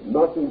normal,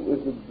 nothing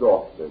is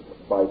exhausted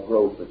by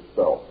growth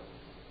itself.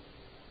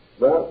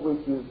 that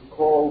which is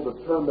called the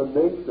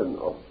termination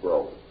of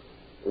growth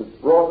is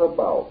brought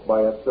about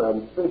by a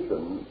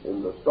transition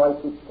in the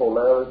psychic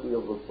polarity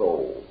of the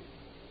soul.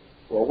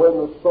 For when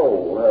the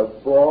soul has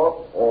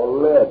brought or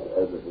led,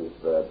 as it is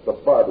said, the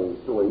body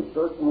to a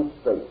certain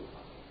state,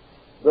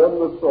 then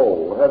the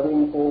soul,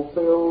 having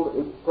fulfilled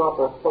its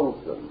proper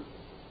function,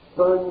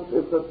 turns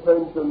its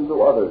attention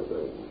to other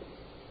things,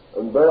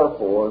 and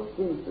therefore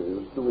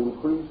ceases to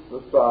increase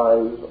the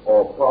size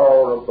or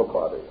power of the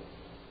body.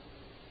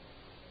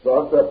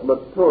 Thus, at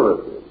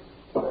maturity,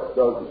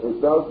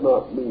 it does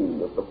not mean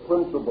that the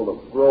principle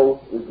of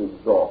growth is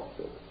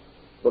exhausted,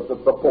 but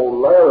that the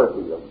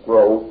polarity of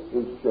growth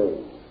is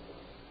changed,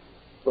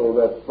 so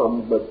that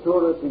from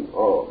maturity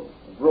on,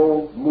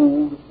 growth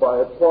moves by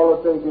a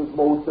qualitative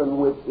motion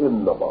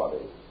within the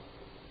body,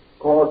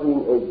 causing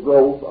a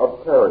growth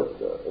of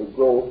character, a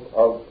growth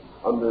of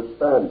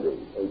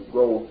understanding, a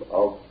growth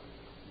of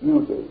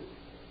beauty,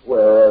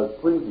 whereas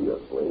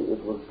previously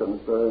it was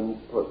concerned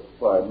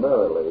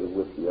primarily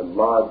with the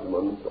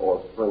enlargement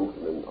or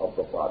strengthening of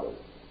the body.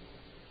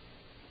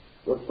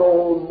 The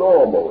soul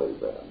normally,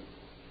 then,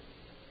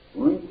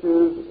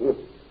 reaches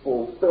its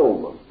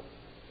fulfillment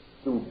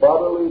through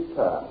bodily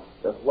tasks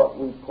at what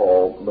we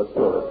call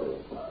maturity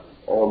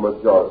or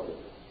majority.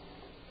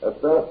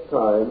 At that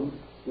time,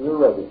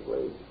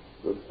 theoretically,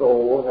 the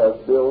soul has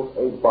built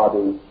a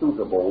body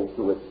suitable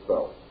to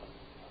itself.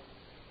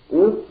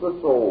 If the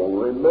soul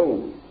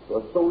remains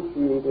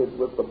associated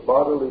with the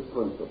bodily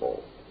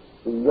principle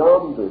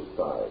beyond this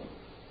time,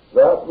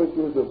 that which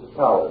is its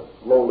palace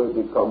slowly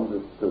becomes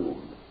its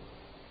tomb.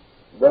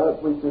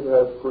 That which it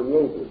has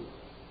created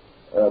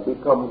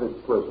becomes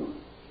its prison,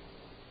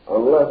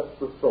 unless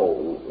the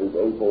soul is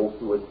able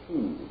to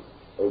achieve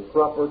a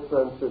proper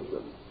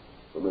transition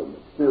from a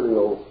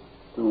material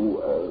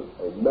to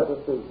a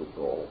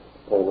metaphysical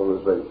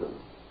polarization.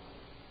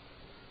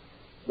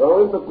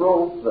 Now, in the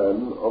growth,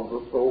 then, of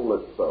the soul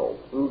itself,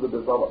 through the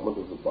development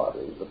of the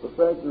body, the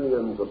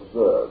Pythagoreans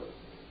observed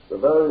the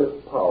various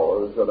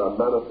powers that are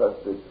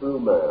manifested through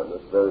man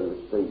at various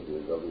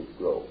stages of his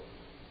growth.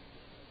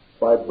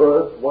 By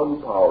birth,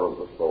 one power of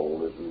the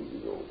soul is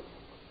revealed,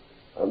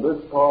 and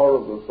this power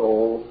of the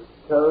soul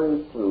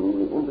carries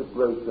through the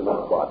integration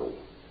of body.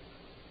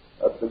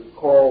 At the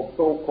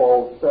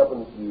so-called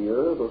seventh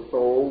year, the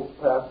soul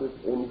passes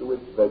into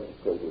its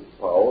vegetative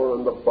power,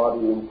 and the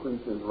body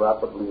increases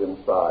rapidly in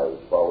size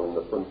following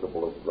the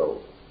principle of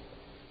growth.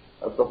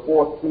 At the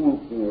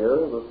 14th year,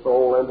 the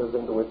soul enters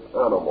into its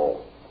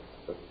animal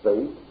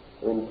state,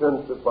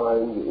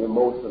 intensifying the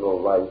emotional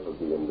life of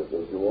the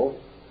individual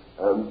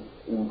and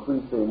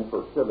increasing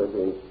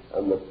fertility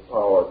and the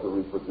power to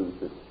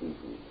reproduce its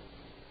species.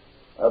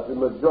 At the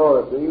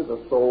majority, the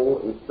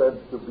soul is said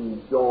to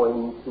be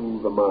joined to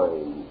the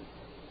mind,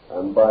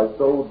 and by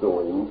so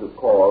doing to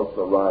cause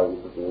the rise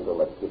of the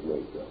intellective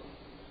nature.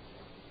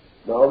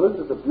 Now, this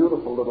is a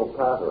beautiful little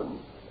pattern,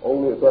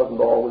 only it doesn't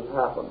always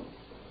happen.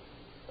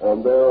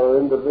 And there are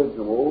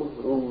individuals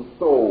whose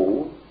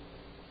souls,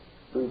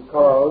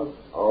 because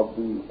of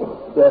the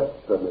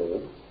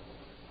destiny,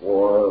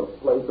 for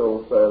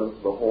Plato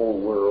says the whole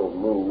world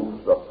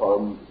moves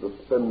upon the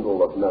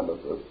spindle of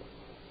Nemesis,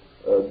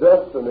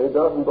 destiny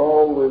doesn't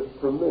always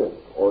permit,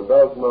 or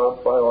does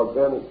not by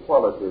organic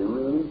quality,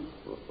 release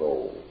the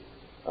soul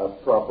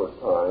at proper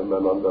time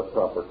and under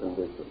proper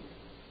conditions.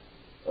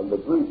 And the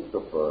Greeks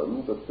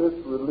affirmed that this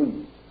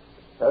release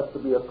has to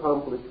be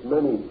accomplished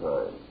many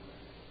times,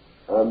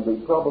 and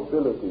the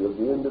probability of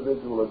the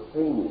individual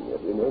attaining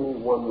it in any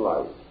one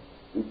life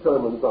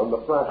determines on the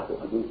practice.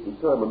 It is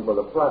determined by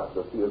the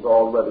practice he has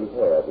already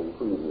had in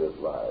previous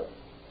lives.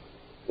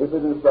 If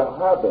it is the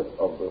habit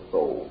of the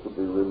soul to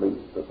be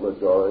released at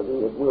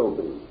majority, it will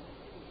be.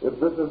 If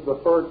this is the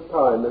first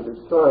time it is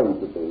trying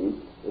to be,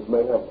 it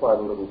may have quite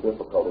a little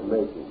difficulty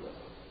making it.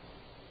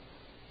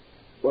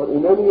 But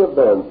in any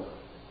event,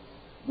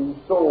 the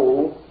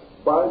soul,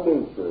 by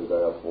nature,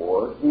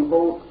 therefore,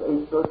 devotes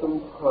a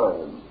certain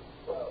time,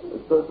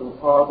 a certain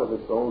part of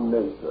its own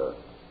nature,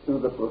 to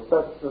the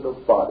perfection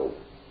of body.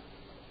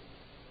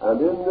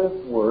 And in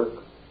this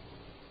work,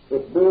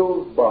 it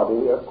builds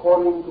body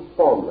according to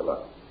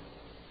formula.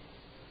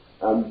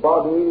 And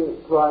body,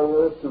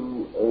 prior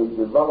to a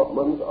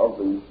development of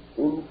the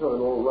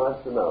internal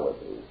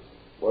rationality,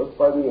 was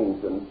by the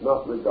ancients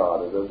not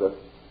regarded as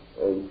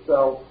a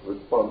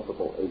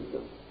self-responsible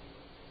agent.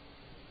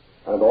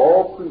 And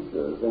all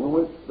creatures in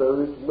which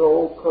there is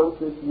no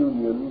conscious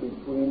union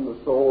between the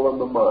soul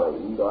and the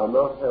mind are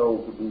not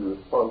held to be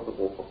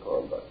responsible for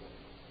conduct.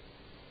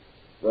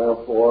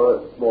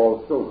 Therefore,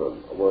 small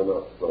children were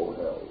not so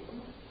held,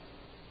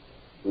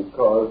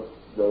 because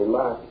they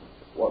lacked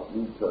what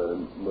we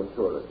term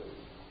maturity.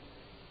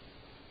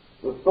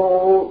 The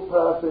soul,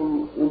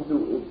 passing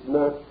into its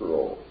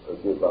natural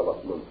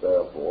development,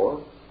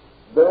 therefore,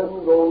 then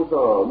goes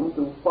on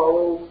to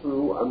follow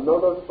through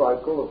another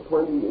cycle of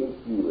 28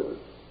 years,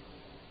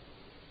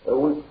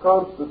 which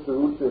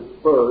constitutes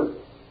its birth,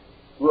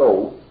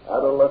 growth,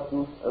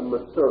 adolescence, and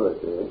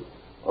maturity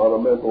on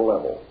a mental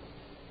level,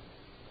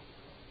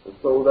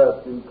 so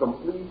that the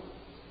complete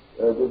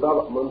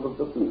development of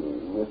the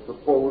being is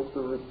supposed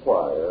to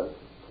require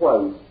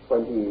twice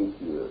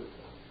 28 years.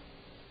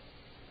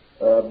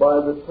 By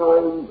the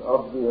time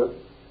of this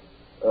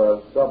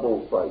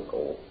double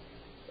cycle,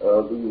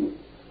 the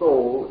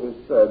soul is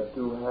said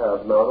to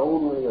have not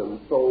only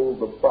ensouled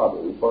the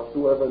body, but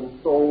to have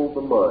ensouled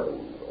the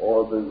mind,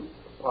 or the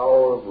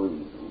power of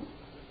reason,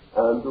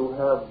 and to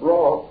have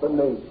brought the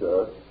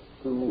nature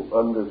to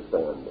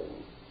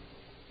understanding.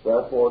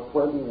 Therefore,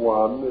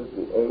 21 is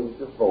the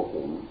age of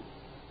voting,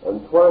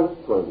 and twice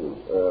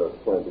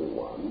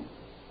 21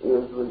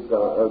 is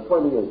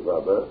 28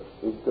 rather,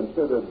 is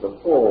considered the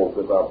full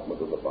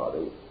development of the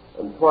body,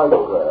 and twice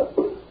that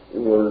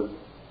is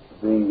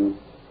the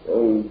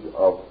age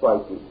of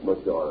psychic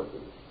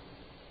majority.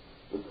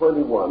 The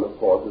 21, of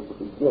course, is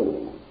the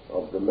beginning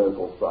of the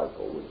mental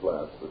cycle, which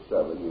lasts for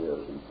 7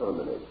 years and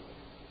terminates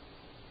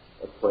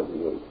at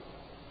 28.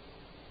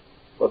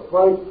 But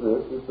twice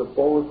this is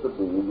supposed to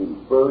be the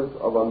birth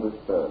of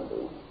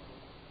understanding,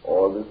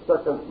 or the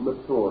second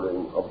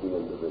maturing of the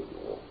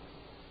individual.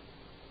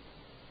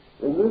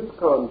 In this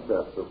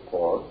concept, of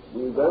course,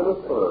 we then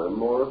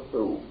affirm or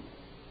assume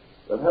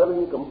that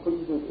having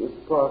completed its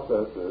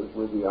processes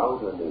with the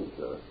outer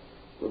nature,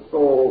 the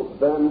soul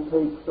then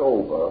takes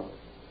over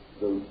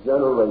the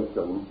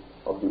generation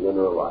of the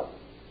inner life.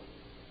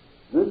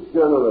 This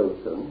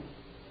generation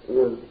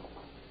is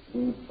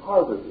the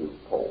positive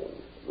pole.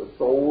 The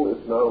soul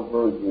is now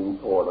verging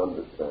toward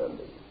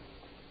understanding.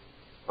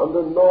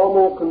 Under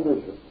normal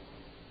conditions,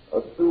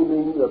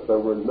 assuming that there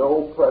were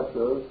no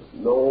pressures,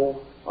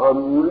 no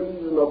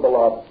unreasonable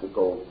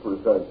obstacles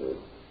presented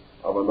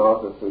of an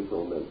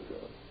artificial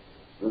nature,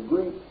 the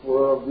Greeks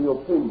were of the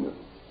opinion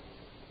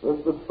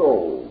that the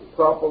soul,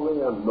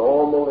 properly and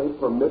normally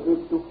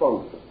permitted to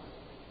function,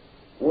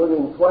 would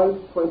in twice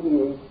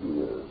 28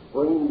 years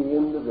bring the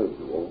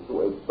individual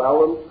to a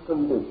balanced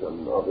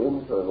condition of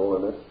internal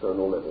and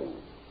external living.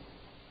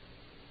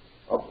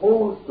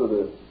 Opposed to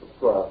this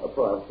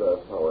process,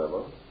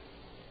 however,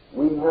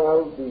 we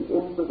have the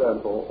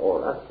incidental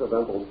or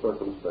accidental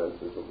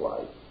circumstances of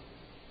life.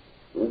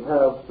 We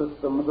have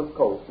systems of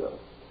culture.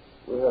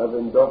 We have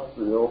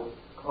industrial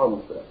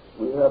concepts.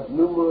 We have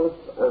numerous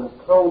and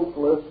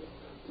countless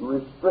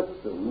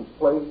restrictions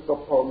placed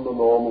upon the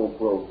normal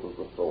growth of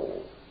the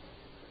soul.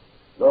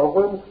 Now,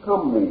 whence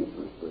come these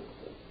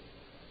restrictions?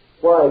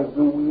 Why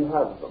do we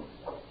have them?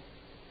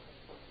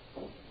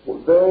 Well,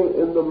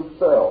 they in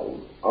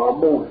themselves are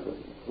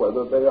motions,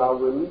 whether they are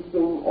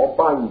releasing or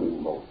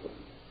binding motions.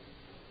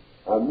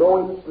 And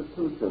no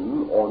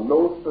institution or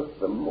no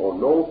system or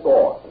no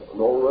thought,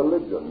 no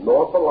religion,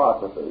 nor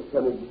philosophy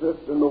can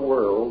exist in the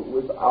world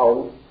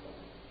without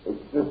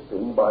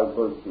existing by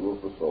virtue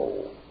of the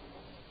soul.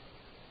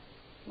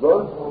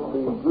 Thus,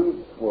 the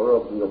Greeks were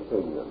of the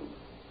opinion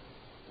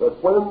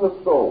that when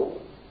the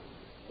soul,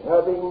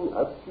 having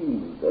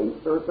achieved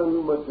a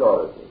certain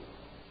majority,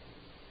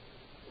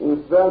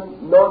 is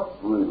then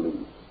not released,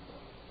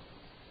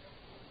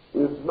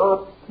 is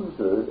not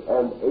tutored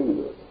and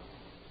aided,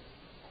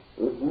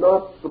 is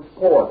not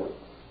supported,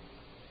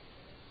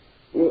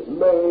 it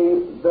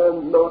may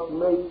then not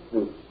make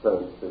this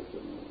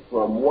transition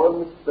from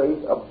one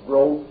state of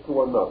growth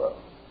to another,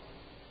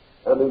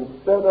 and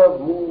instead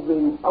of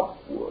moving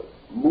upward,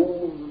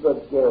 moves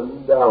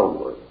again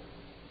downward,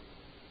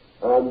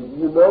 and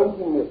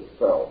uniting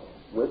itself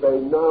with a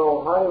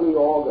now highly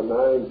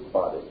organized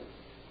body,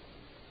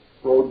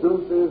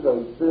 produces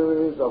a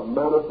series of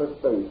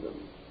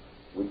manifestations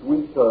which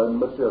we term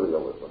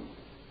materialism.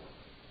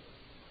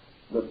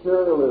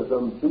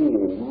 Materialism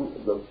being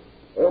the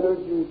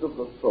energies of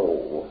the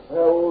soul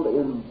held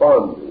in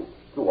bondage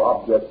to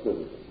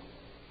objectivity,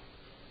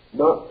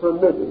 not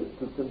permitted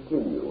to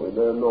continue in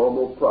their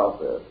normal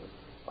process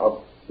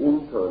of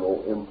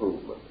internal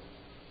improvement.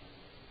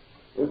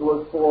 It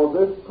was for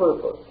this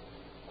purpose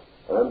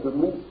and to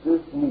meet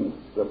this need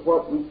that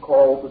what we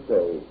call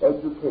today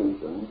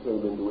education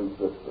came into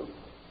existence.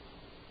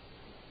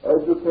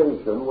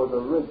 Education was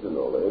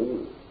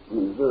originally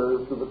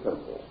reserved to the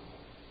temple.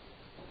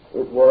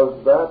 It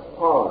was that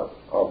part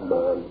of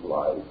man's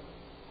life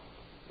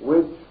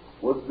which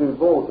was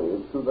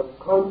devoted to the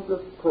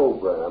conscious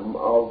program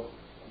of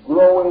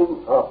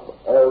growing up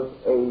as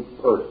a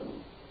person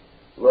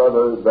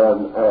rather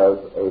than as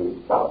a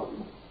body.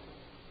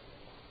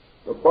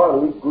 The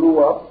body grew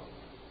up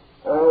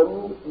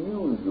and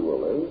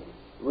usually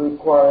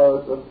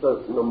requires a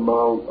certain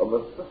amount of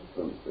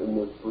assistance in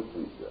this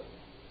procedure.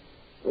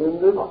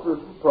 In this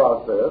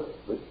process,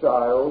 the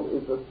child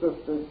is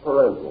assisted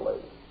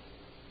parentally.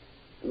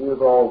 He is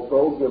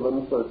also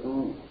given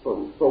certain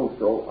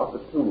social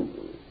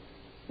opportunities.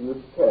 He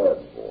is cared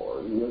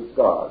for, he is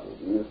guarded,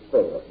 he is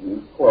fed, he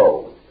is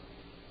clothed.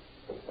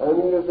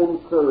 And he is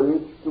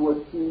encouraged to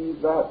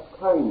achieve that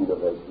kind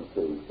of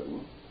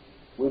education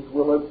which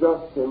will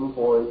adjust him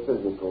for a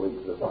physical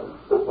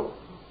existence.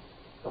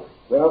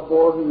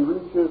 Therefore, he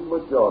reaches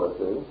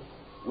majority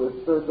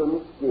with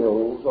certain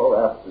skills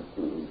or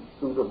aptitudes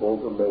suitable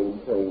to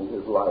maintain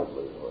his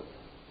livelihood.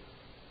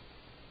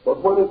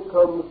 But when it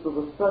comes to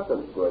the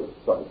second great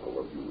cycle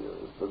of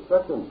years, the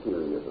second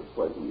period of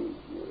 28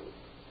 years,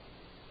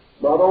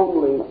 not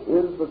only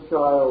is the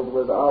child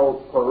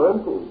without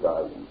parental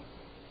guidance,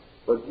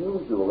 but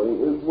usually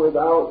is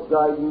without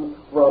guidance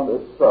from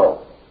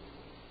itself.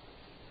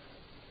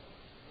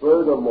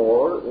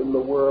 Furthermore, in the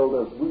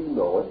world as we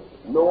know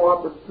it, no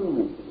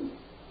opportunity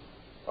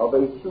of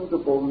a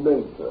suitable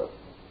nature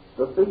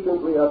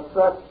sufficiently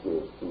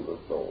attractive to the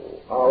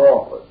soul are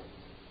offered,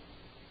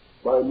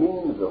 by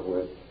means of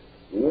which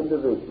the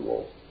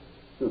individual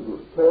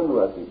can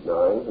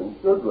recognize and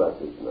should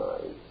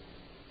recognize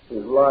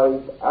his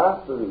life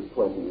after his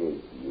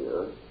 28th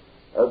year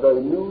as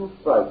a new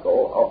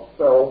cycle of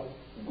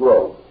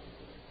self-growth.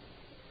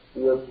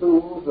 He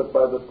assumes that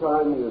by the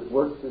time he has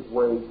worked his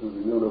way through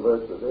the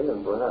university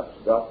and perhaps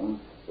gotten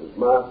his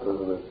master's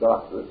and his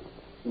doctorate,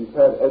 he's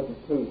had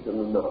education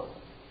enough.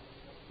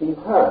 He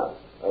has,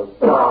 as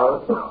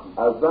far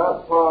as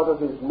that part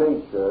of his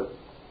nature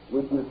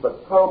which is the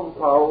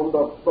compound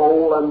of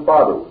soul and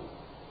body.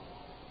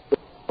 The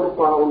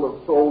compound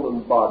of soul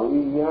and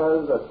body, he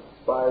has,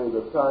 by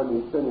the time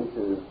he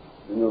finishes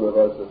the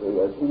university,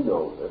 as he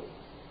knows it,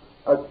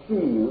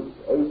 achieved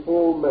a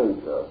full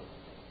measure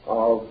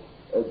of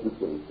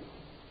education.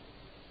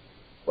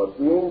 But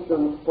the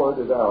ancients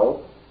pointed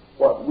out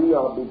what we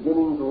are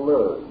beginning to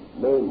learn,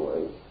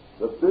 namely,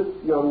 that this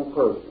young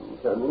person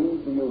can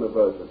leave the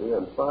university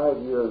and 5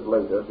 years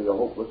later be a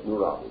hopeless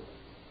neurotic.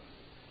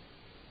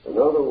 In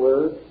other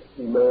words,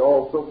 he may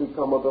also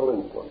become a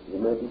delinquent. He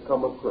may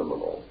become a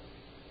criminal.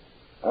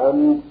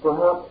 And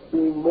perhaps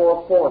being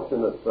more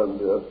fortunate than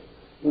this,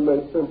 he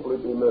may simply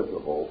be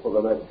miserable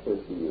for the next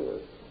 50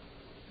 years.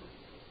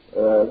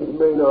 He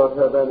may not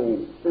have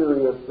any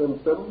serious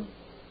symptoms,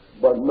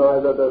 but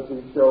neither does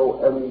he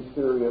show any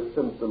serious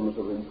symptoms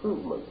of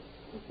improvement.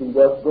 He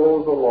just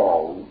goes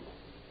along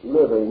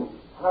living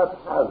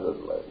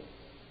haphazardly,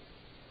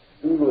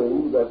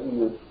 feeling that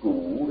he is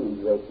schooled,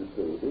 he is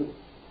educated,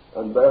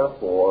 and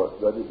therefore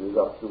that it is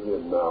up to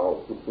him now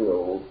to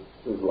build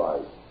his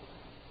life.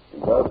 He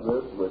does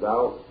this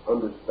without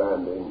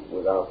understanding,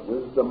 without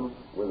wisdom,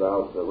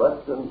 without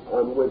direction,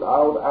 and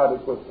without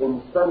adequate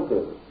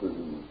incentives to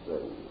these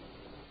things,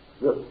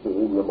 this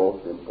being the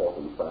most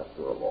important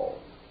factor of all.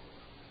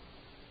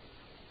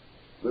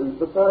 The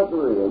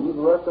Pythagoreans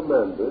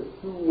recommended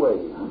 2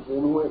 ways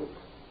in which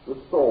the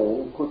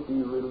soul could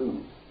be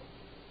released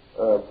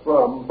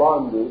from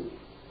bondage,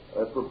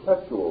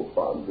 perpetual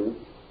bondage,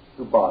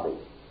 to body.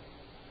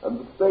 And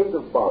the state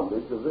of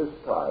bondage of this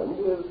kind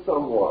is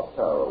somewhat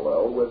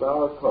parallel with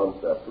our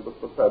concept of the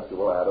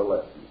perpetual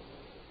adolescent,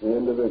 the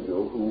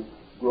individual who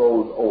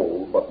grows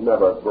old but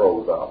never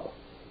grows up,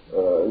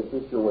 a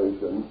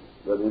situation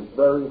that is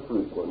very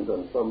frequent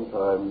and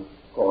sometimes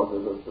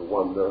causes us to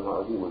wonder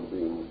how human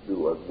beings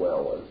do as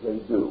well as they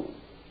do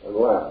and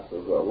last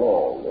as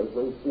long as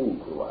they seem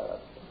to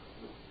last.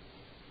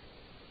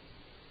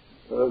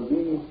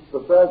 The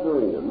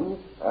Pythagoreans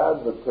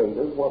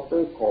advocated what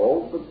they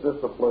called the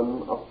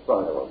discipline of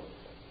silence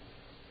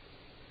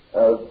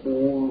as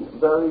being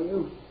very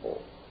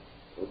useful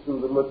to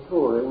the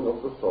maturing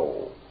of the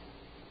soul.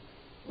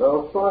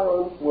 Now,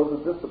 silence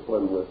was a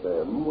discipline with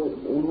them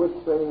in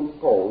which they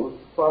imposed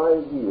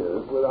 5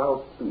 years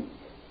without speech.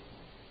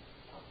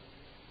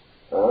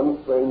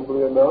 And,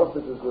 strangely enough,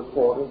 it is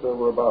reported there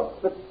were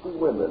about 60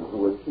 women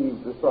who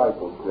achieved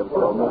discipleship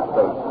on this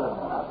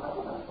basis.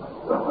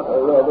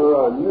 A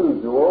rather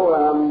unusual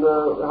and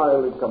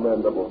highly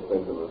commendable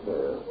state of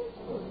affairs.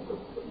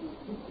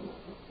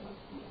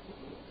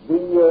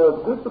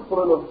 The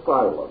discipline of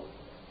silence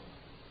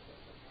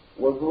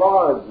was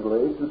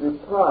largely to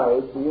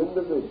deprive the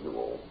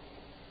individual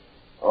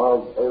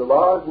of a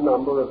large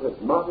number of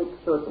hypnotic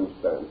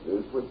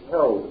circumstances which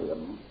held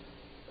him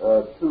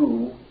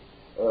to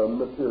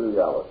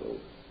materiality.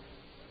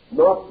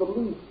 Not the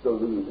least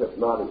of these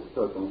hypnotic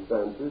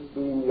circumstances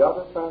being the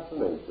utter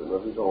fascination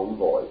of his own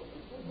voice.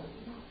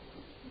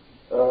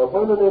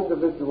 When an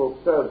individual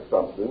says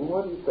something,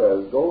 what he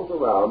says goes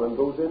around and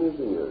goes in his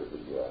ears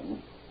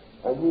again,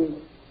 and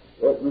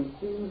it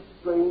receives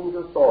strange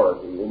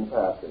authority in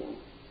passing.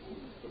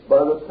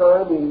 By the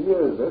time he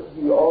hears it,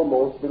 he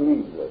almost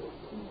believes it.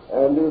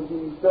 And if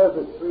he says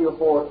it 3 or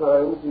 4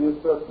 times, he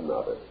is certain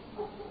of it.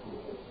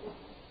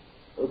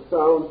 It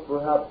sounds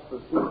perhaps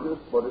facetious,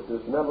 but it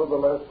is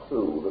nevertheless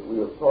true that we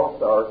have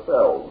talked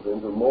ourselves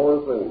into more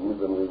things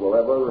than we will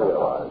ever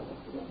realize.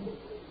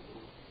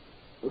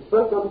 The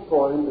second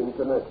point in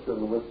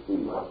connection with the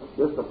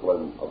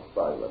discipline of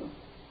silence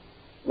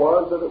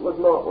was that it was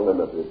not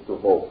limited to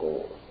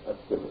vocal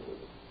activity.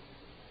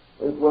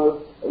 It was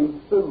a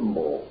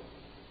symbol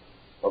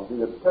of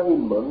the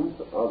attainment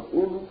of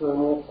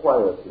internal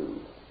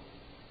quietude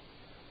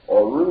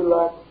or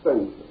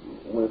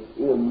relaxation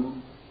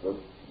within the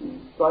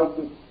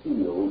psychic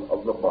field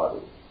of the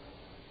body.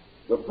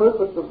 The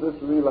purpose of this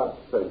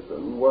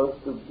relaxation was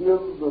to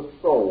give the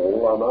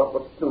soul an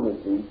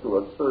opportunity to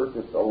assert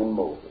its own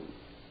motion,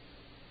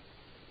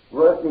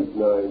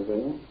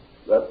 recognizing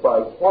that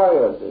by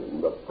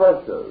quieting the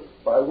pressures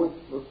by which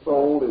the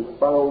soul is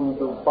bound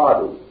to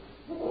body,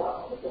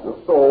 the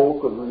soul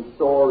could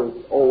restore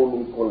its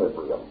own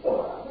equilibrium.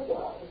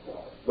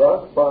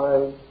 Thus,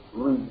 by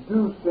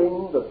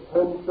reducing the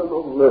tension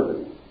of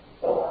living,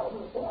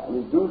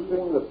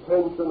 reducing the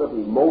tension of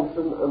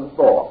emotion and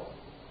thought,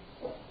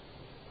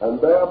 and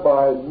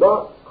thereby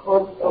not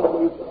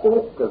constantly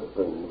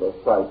focusing the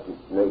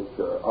psychic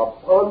nature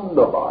upon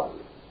the body,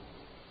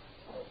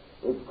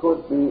 it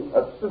could be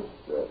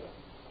assisted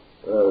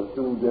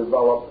to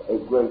develop a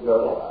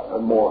greater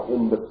and more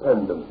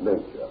independent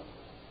nature.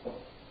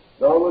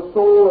 Now, the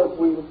soul, as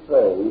we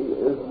say,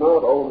 is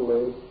not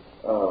only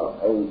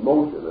a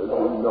motion as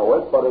we know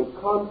it, but a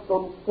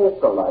constant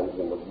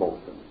focalizing of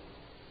motion.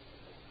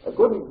 A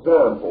good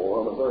example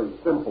on a very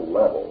simple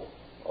level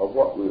of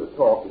what we are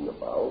talking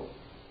about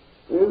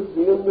is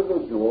the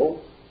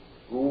individual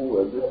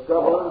who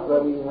discovers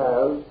that he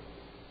has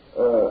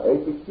a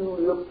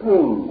peculiar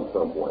pain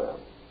somewhere.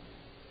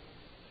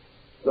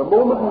 The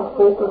moment he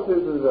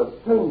focuses his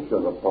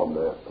attention upon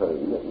that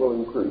pain, it will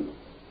increase,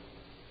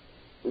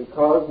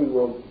 because he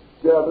will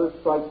gather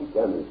psychic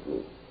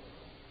energy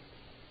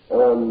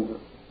and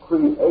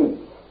create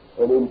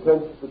an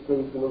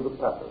intensification of the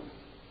pattern.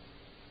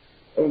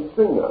 A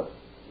singer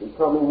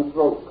becoming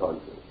throat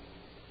conscious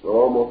will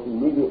almost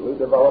immediately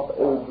develop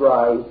a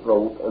dry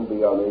throat and be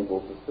unable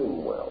to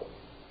sing well.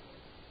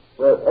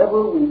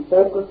 Wherever we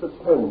focus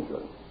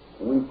attention,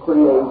 we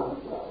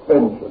create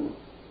tension.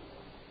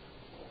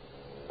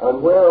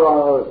 And where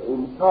our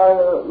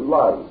entire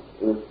life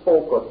is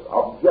focused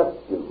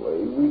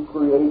objectively, we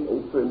create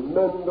a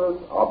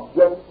tremendous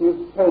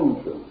objective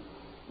tension.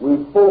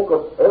 We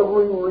focus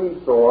every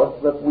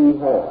resource that we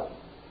have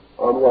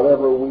on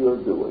whatever we are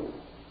doing.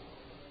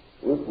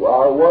 If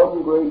our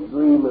one great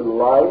dream in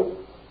life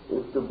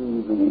is to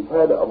be the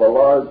head of a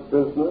large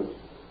business,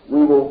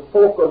 we will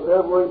focus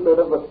every bit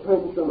of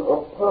attention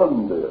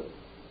upon this.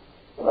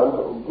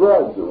 And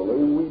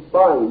gradually we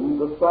bind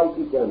the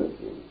psychic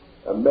energy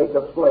and make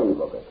a slave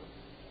of it.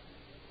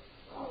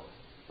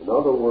 In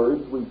other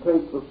words, we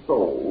take the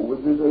soul,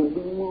 which is a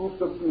being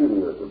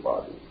superior to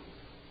body,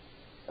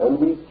 and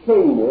we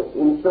chain it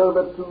in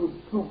servitude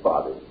to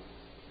body,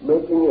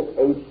 making it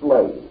a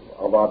slave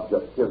of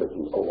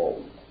objectivity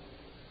alone.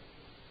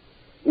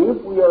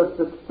 If we are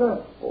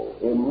successful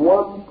in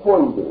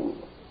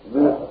one-pointing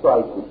this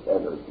psychic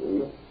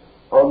energy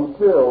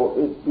until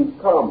it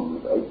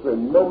becomes a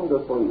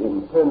tremendously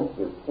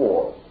intensive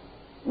force,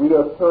 we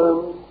are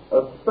termed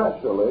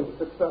especially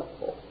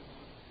successful.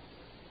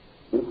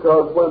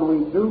 Because when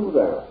we do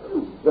that,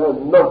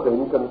 then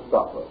nothing can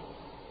stop us.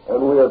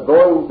 And we are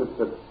going to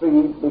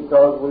succeed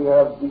because we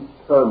have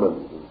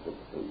determined to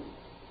succeed.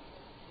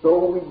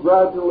 So we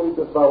gradually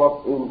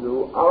develop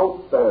into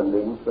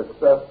outstanding,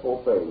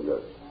 successful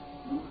failures.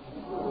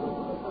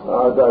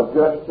 Our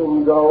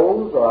digestion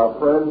goes, our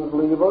friends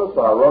leave us,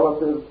 our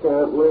relatives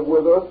can't live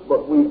with us,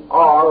 but we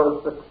are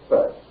a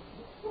success.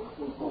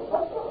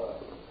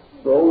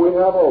 So we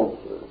have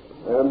ulcers,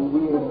 and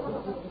we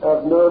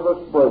have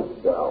nervous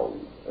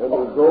breakdowns, and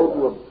we go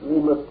to a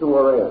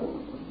premature end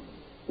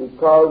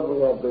because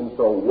we have been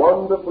so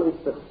wonderfully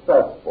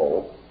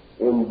successful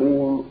in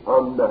being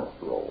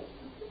unnatural,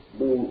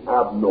 being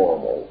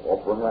abnormal, or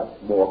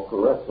perhaps more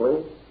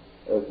correctly,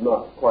 as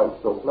not quite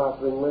so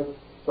flatteringly,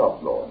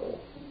 subnormal.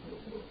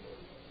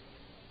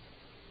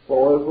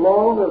 For as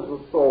long as the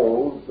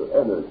soul's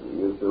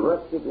energy is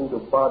directed into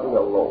body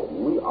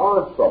alone, we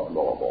are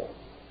subnormal.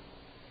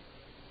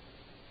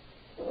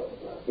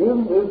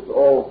 In this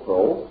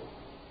also,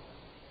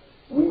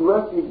 we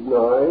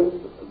recognize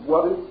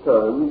what is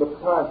termed the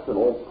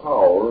passional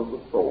power of the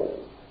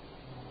soul.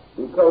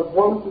 Because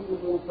once it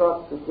is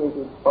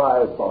intoxicated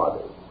by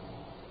body,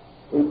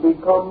 it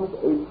becomes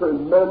a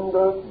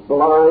tremendous,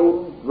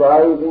 blind,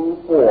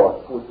 driving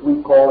force, which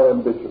we call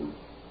ambition.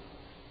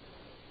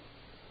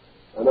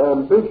 And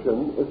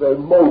ambition is a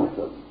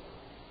motion.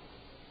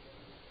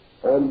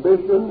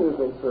 Ambition is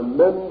a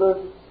tremendous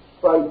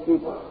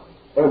psychic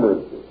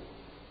energy.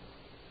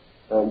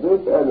 And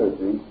this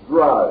energy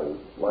drives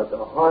like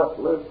a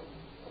heartless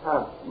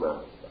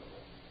taskmaster.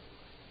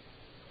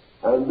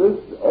 And this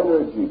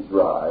energy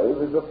drive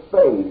is a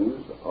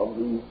phase of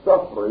the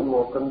suffering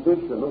or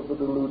condition of the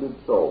deluded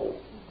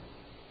soul.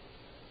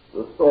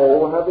 The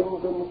soul, having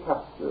been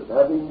captured,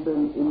 having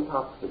been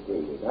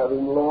intoxicated,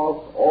 having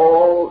lost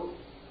all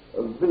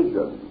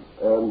vision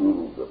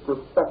and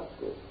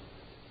perspective,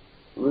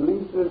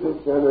 releases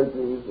its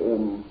energies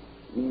in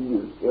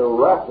these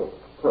erratic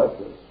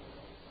pressures.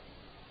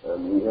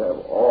 And we have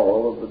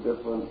all of the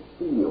different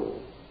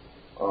fields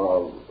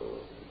of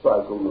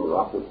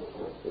psychoneurotic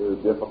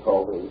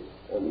difficulty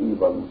and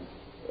even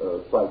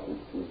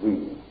psychic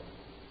disease.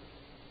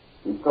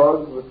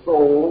 Because the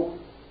soul,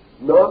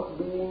 not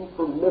being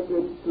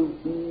permitted to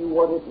be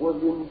what it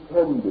was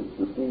intended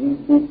to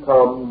be,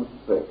 becomes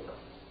sick.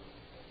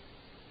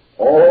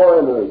 All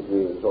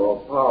energies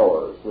or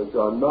powers which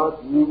are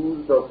not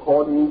used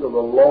according to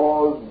the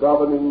laws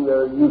governing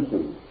their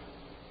usage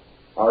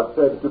are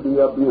said to be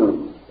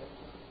abused.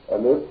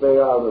 And if they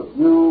are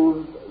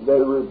abused, they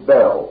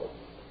rebel.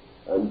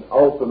 And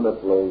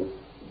ultimately,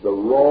 the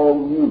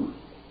wrong use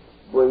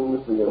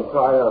brings the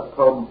entire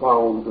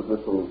compound to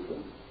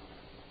dissolution.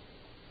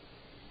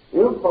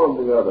 If,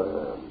 on the other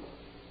hand,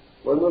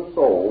 when the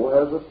soul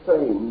has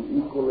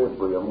attained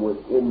equilibrium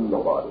within the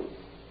body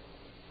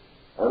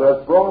and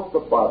has brought the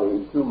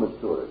body to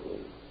maturity,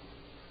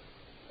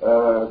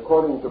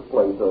 according to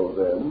Plato,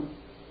 then,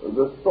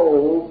 the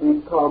soul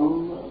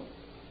becomes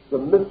the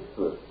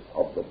mistress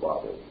of the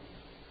body,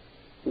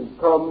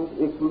 becomes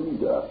its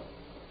leader,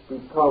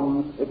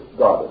 becomes its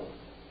goddess,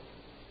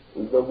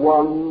 is the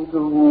one to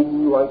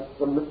whom, like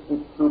the mystic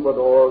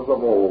troubadours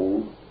of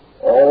old,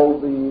 all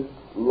these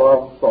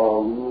love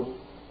songs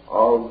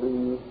of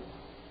the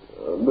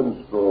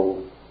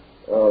minstrels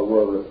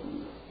were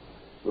written.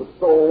 The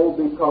soul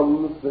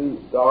becomes the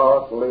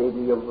dark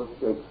lady of the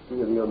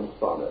Shakespearean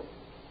sonnet,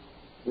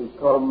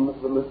 becomes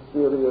the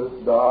mysterious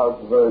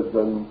dark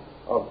virgin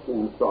of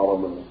King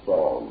Solomon's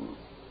song.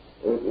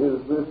 It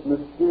is this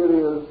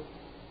mysterious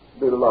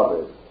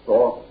beloved,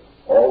 sought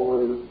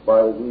always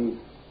by the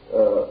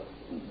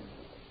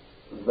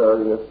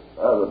various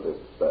Arabic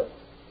sects,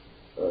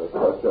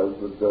 such as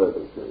the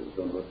dervishes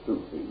and the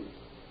Sufis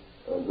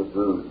and the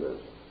Druses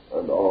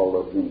and all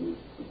of these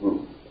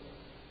groups.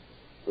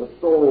 The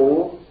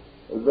soul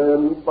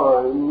then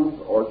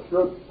finds, or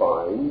should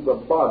find, the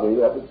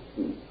body at its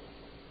feet,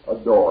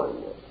 adoring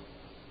it,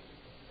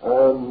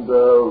 and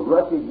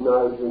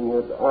recognizing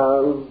it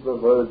as the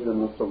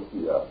Virgin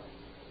Sophia,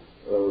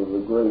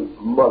 the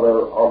great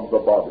mother of the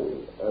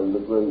body and the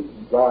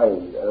great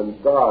guide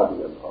and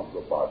guardian of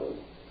the body.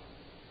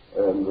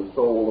 And the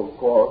soul, of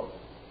course,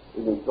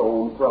 in its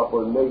own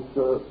proper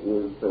nature,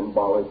 is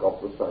symbolic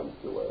of the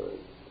sanctuary,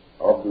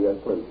 of the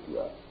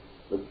ecclesia,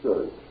 the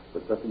church,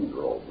 the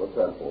cathedral, the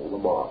temple, the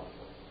mosque.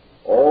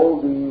 All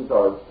these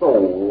are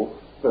soul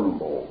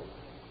symbols,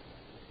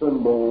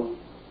 symbols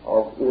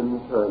of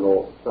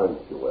internal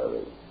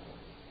sanctuary.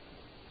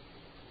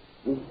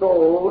 The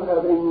soul,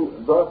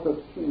 having thus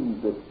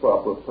achieved its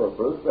proper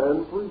purpose,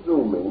 and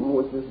presuming,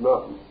 which is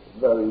not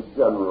very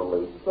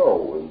generally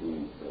so in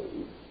these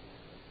days,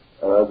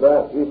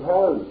 that it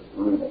has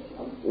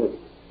reached its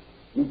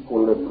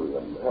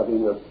equilibrium,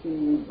 having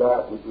achieved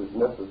that which is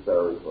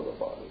necessary for the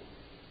body,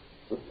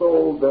 the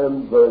soul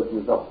then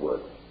verges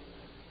upward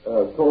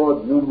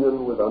toward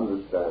union with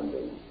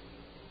understanding,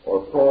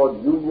 or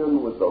toward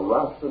union with the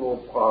rational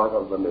part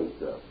of the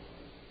nature,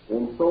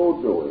 in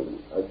so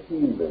doing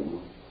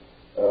achieving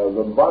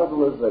the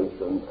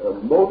vitalization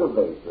and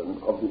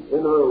motivation of the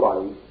inner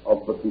life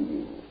of the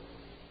being.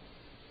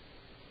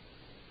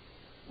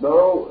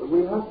 Now,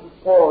 we have to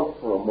pause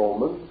for a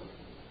moment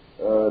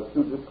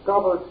to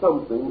discover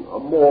something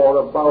more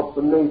about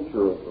the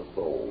nature of the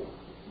soul,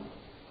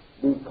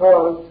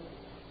 because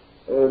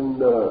in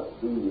the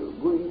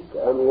Greek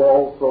and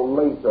also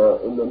later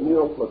in the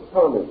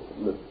Neoplatonic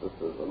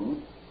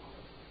mysticism,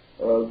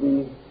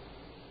 the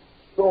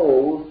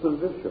soul's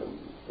position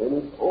in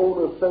its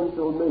own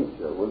essential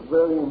nature was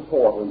very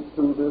important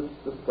to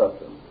this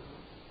discussion.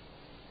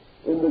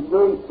 In the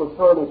great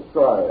Platonic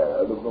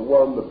triad of the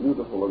one, the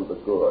beautiful, and the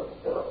good,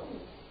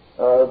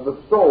 the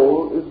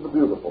soul is the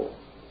beautiful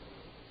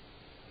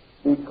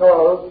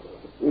because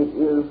it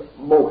is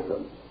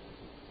motion.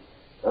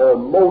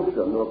 And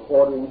motion,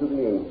 according to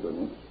the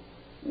ancients,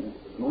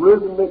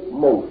 rhythmic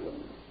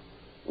motion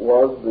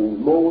was the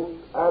most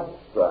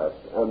abstract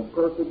and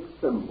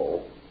perfect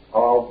symbol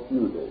of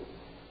beauty.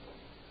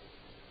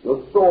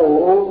 The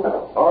soul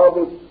of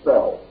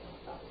itself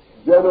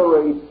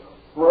generates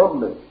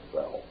from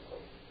itself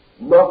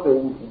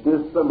nothing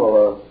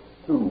dissimilar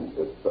to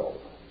itself.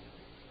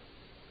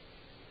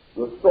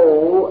 The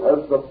soul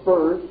as the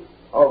first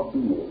of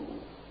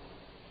beings,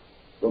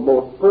 the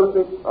most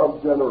perfect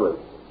of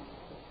generations,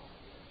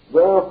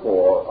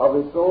 therefore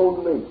of its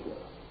own nature,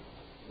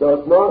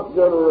 does not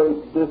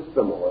generate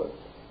dissimilars,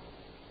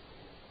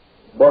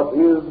 but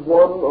is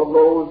one of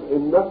those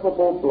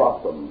ineffable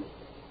blossoms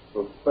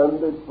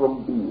suspended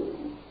from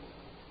being,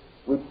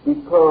 which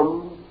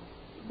become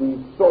the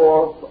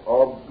source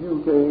of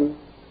beauty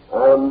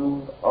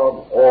and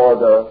of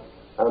order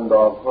and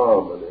of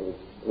harmony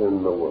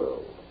in the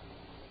world.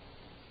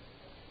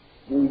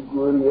 The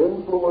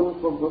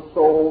influence of the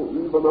soul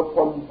even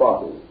upon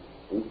body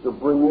is to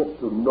bring it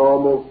to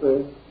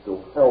normalcy,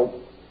 to health,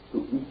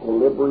 to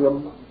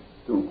equilibrium,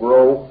 to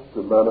growth,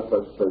 to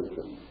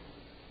manifestation,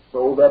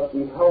 so that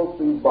the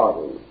healthy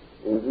body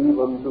is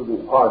even to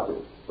the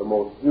artist the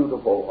most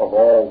beautiful of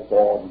all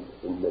forms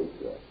in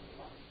nature,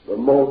 the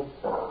most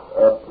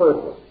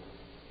perfect,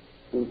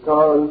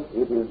 because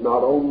it is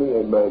not only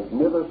a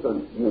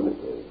magnificent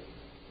unity,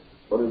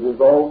 but it is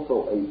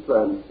also a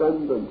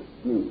transcendent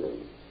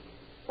beauty.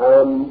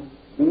 And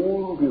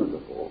being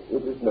beautiful,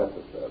 it is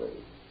necessary.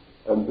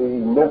 And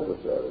being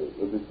necessary,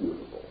 it is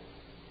beautiful.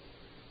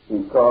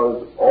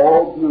 Because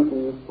all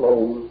beauty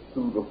flows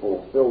to the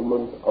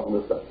fulfillment of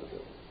necessity.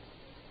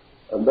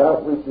 And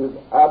that which is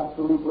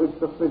absolutely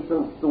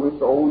sufficient to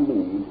its own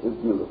need is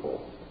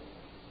beautiful.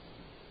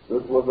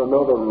 This was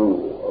another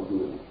rule of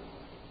beauty.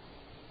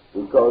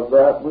 because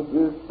that which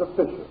is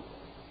sufficient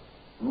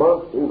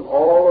must in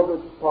all of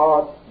its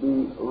parts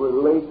be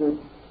related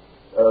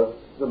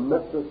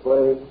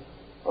symmetrically,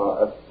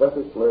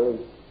 aesthetically,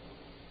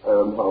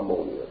 and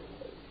harmoniously.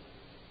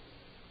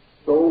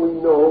 So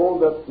we know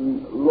that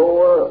the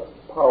lower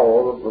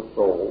power of the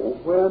soul,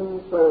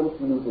 when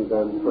transmuted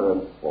and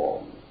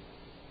transformed,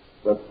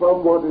 that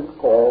from what is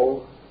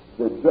called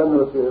the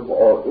generative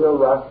or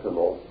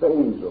irrational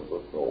phase of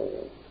the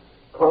soul,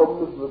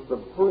 comes the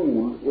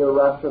supreme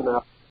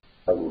irrationality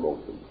and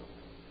emotion.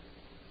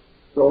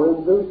 So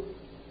in this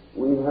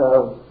we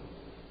have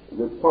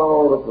the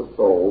power of the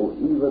soul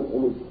even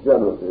in its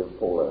generative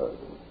polarity.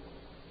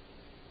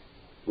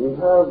 We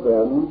have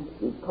then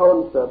the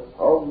concept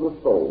of the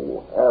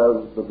soul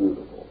as the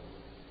beautiful.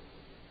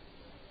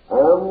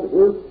 And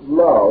if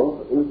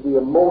love is the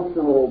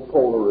emotional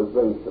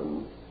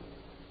polarization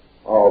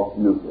of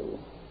beauty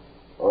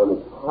on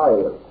its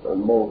highest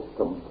and most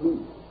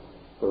complete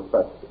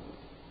perfection,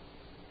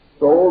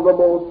 so the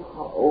most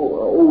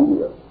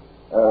odious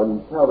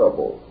and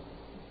terrible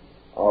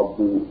of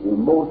the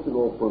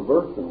emotional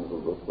perversions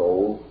of the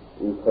soul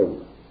is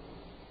hate.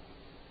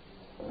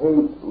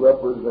 Hate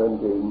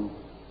representing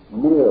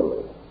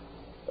merely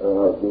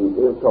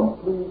the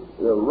complete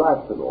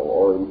irrational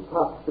or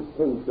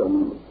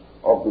intoxication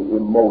of the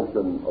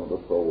emotion of the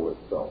soul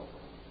itself.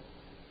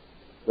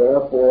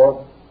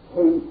 Therefore,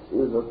 hate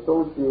is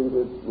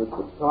associated with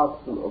the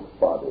toxin of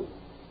body,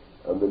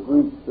 and the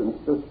Greeks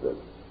insisted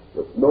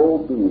that no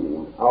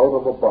being out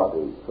of a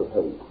body could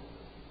hate.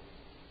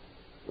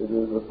 It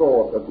is a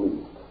thought, at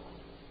least,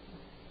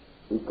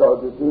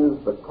 because it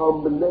is the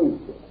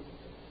combination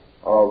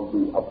of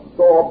the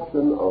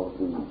absorption of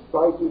the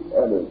psychic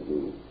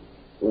energy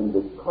in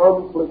the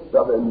conflict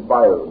of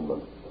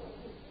environment,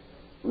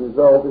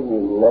 resulting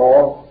in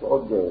loss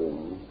or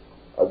gain,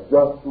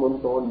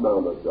 adjustment or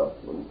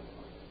non-adjustment,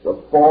 the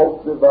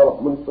false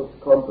developments of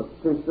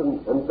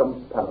competition and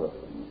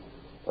comparison,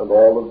 and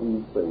all of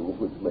these things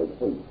which make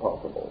hate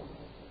possible.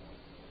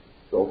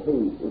 So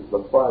hate is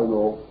the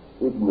final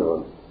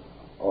ignorance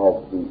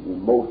of the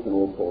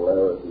emotional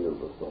polarity of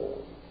the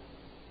soul.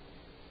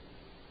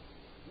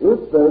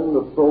 If then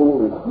the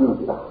soul is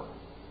beauty,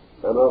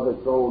 and of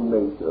its own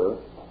nature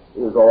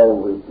is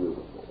always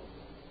beautiful,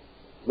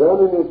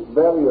 then in its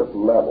various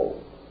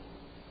levels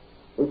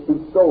it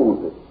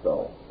bestows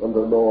itself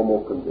under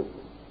normal conditions.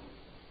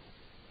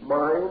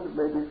 Mind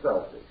may be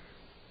selfish.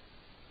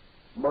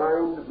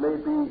 Mind may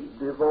be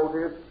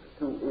devoted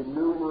to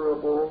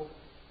innumerable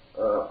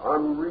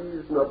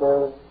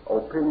unreasonable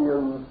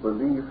opinions,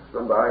 beliefs,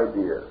 and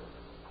ideas.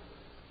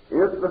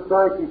 If the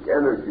psychic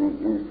energy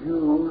is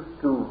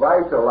used to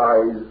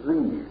vitalize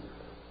these,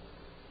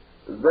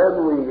 then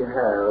we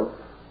have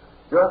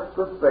just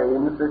the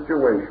same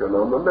situation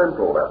on the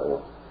mental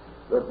level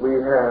that we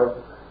have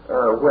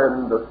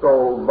when the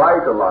soul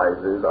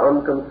vitalizes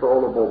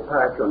uncontrollable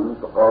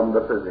passions on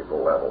the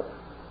physical level.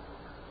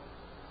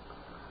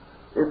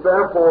 It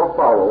therefore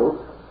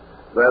follows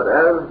that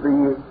as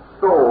the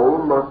soul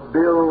must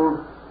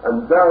build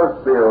and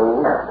does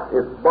build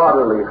its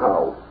bodily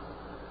house,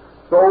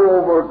 so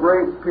over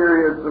great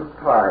periods of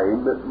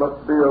time it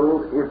must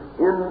build its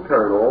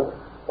internal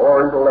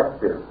or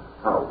intellective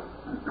house.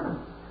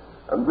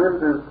 And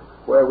this is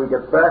where we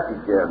get back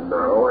again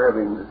now,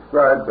 having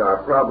described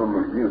our problem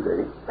of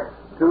beauty,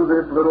 to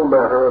this little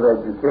matter of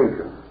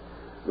education,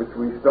 which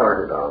we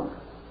started on.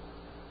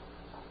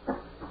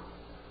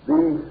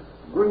 The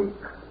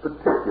Greeks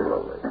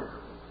particularly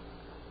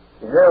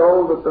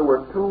held that there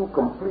were two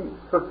complete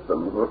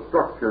systems or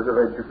structures of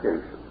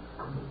education.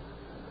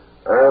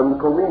 And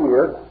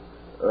Comenius,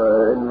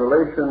 in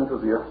relation to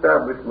the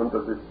establishment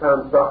of this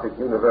Pan-Sophic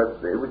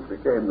University, which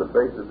became the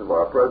basis of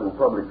our present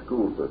public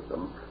school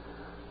system,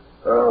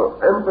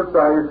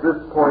 emphasized this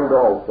point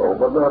also,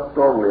 but not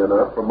strongly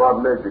enough for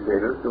modern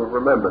educators to have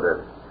remembered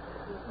it.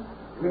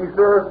 He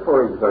says,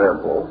 for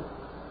example,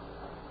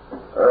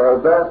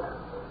 that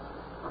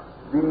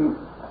the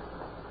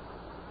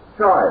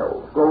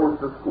child goes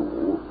to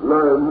school,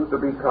 learns to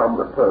become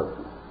a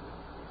person.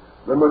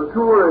 The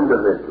mature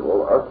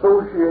individual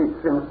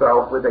associates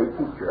himself with a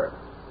teacher,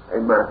 a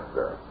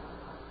master,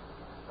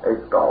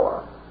 a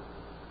scholar,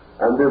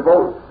 and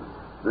devotes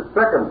the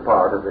second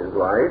part of his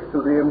life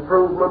to the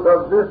improvement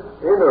of this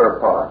inner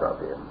part of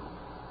him.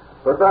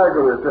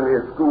 Pythagoras in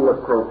his school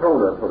at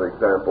Crotona, for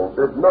example,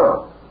 did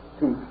not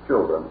teach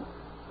children.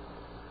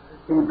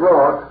 He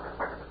brought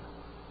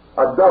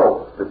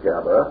adults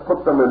together,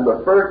 put them in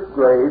the first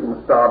grade,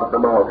 and started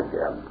them out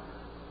again.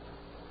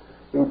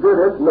 He did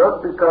it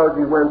not because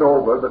he went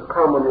over the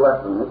common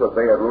lessons that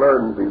they had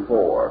learned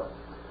before,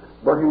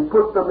 but he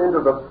put them into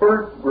the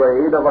first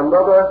grade of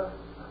another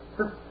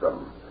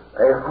system,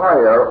 a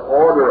higher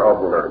order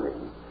of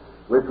learning,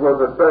 which was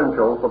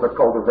essential for the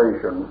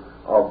cultivation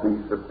of the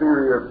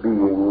superior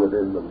being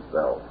within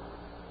themselves.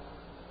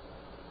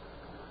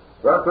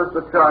 Thus, as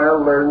the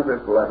child learns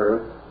its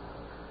letters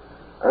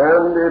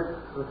and its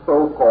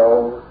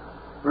so-called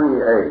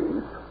 3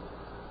 A's,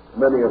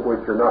 many of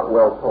which are not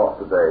well taught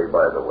today,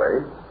 by the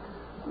way,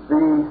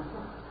 the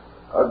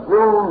A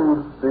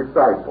grown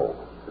disciple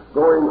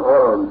going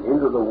on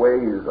into the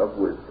ways of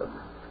wisdom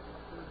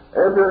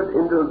entered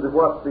into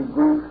what the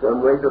Greeks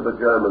and later the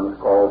Germans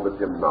called the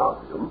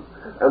gymnasium,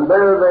 and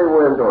there they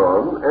went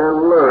on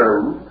and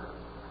learned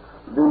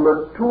the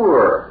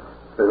mature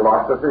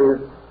philosophies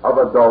of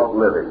adult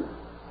living.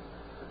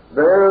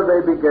 There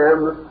they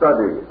began the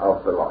study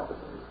of philosophy.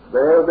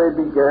 There they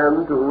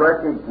began to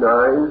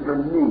recognize the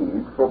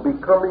need for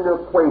becoming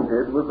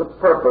acquainted with the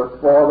purpose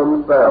for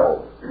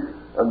themselves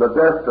and the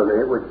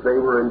destiny which they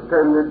were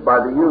intended by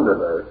the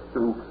universe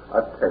to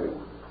attain.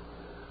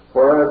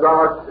 For as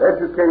our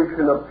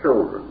education of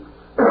children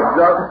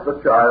adjusts the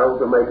child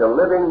to make a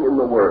living in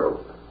the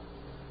world,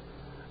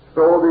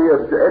 so the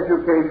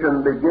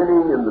education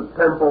beginning in the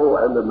temple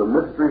and in the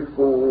mystery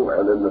school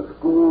and in the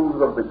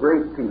schools of the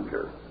great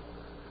teachers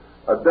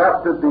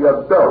adapted the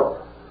adult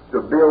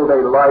to build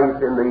a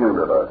life in the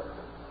universe,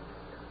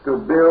 to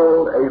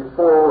build a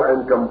full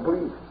and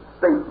complete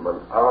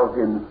statement of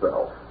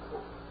himself.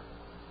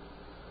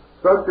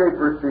 Such a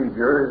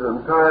procedure is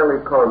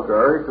entirely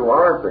contrary to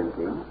our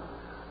thinking,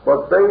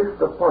 but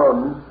based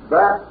upon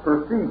that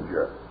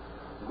procedure,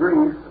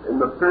 Greece, in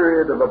the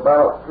period of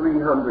about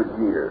 300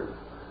 years,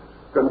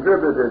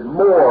 contributed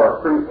more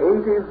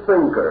creative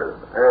thinkers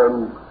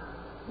and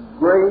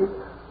great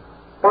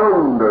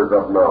founders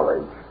of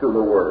knowledge to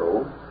the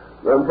world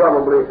than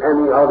probably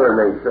any other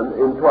nation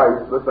in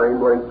twice the same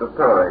length of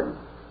time.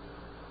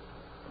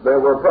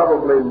 There were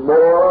probably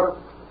more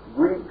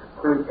Greek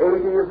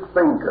creative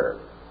thinkers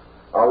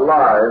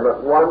alive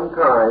at one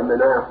time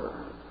in Athens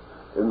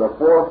in the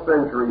 4th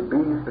century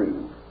B.C.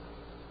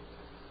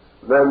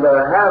 than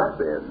there have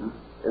been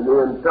in the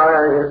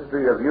entire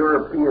history of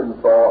European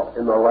thought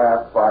in the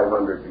last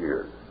 500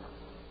 years.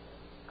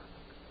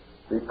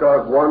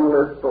 Because one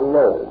list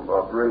alone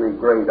of really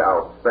great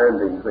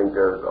outstanding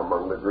thinkers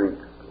among the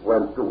Greeks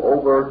went to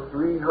over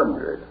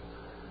 300.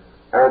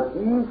 And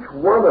each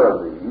one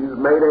of these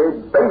made a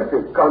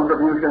basic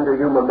contribution to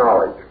human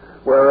knowledge,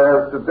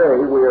 whereas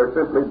today we are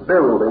simply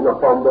building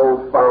upon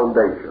those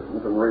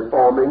foundations and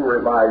reforming,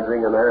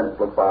 revising, and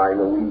amplifying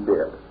a wee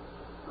bit.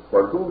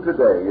 But who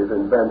today is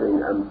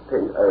inventing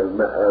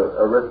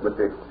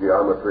arithmetic,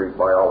 geometry,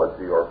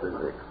 biology, or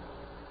physics?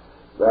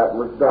 That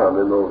was done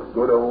in those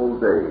good old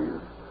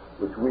days,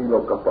 which we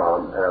look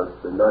upon as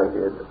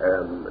benighted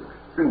and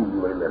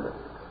extremely limited.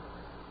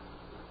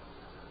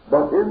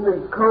 But in the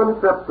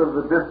concept of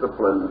the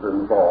disciplines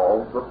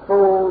involved, the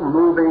soul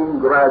moving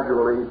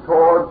gradually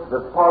towards the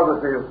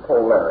positive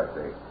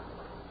polarity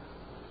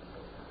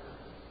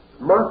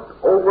must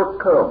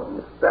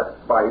overcome step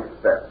by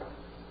step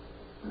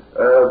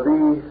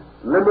the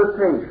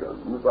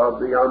limitations of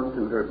the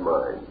untutored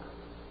mind.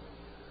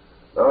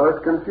 Now, as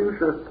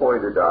Confucius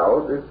pointed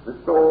out, if the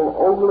soul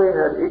only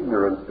had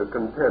ignorance to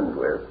contend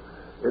with,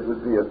 it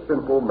would be a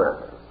simple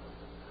matter.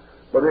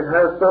 But it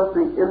has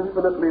something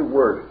infinitely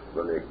worse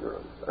than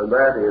ignorance, and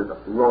that is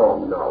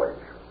wrong knowledge.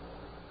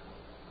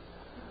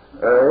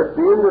 If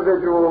the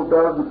individual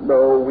doesn't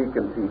know, we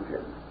can teach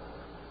him.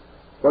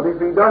 But if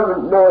he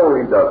doesn't know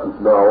he doesn't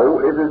know,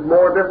 it is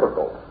more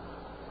difficult.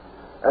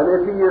 And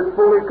if he is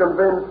fully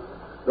convinced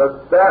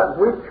that that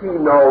which he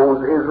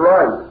knows is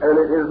right and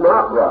it is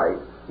not right,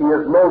 he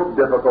is most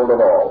difficult of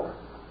all.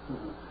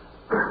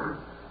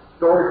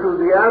 So to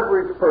the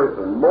average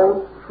person,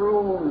 most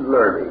true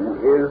learning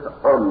is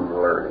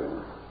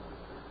unlearning,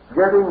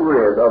 getting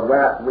rid of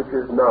that which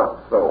is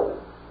not so.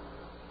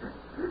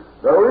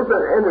 Now, if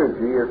an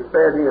energy is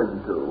fed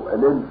into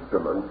an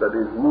instrument that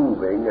is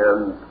moving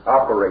and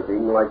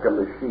operating like a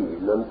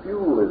machine, and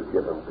fuel is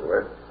given to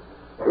it,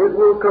 it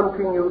will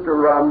continue to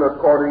run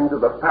according to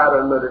the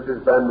pattern that it has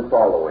been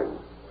following.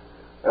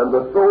 And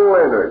the soul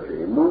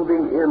energy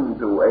moving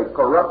into a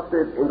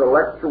corrupted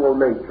intellectual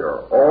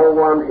nature, all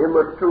one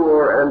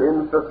immature and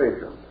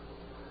insufficient,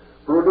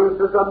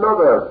 produces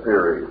another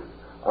series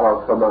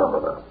of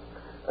phenomena.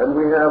 And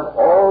we have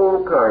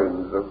all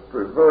kinds of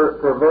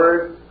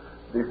perverse,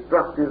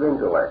 destructive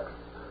intellects,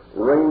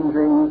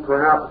 ranging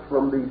perhaps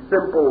from the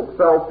simple,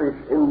 selfish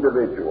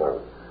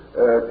individual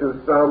to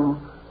some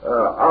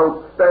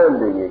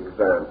outstanding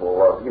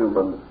example of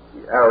human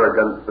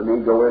arrogance and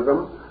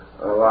egoism,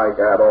 like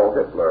Adolf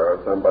Hitler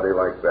or somebody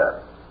like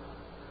that.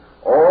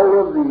 All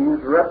of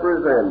these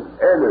represent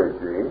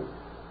energy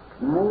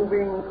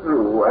moving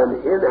through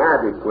an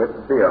inadequate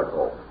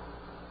vehicle,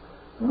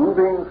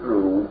 moving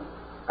through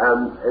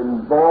and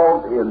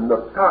involved in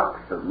the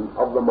toxin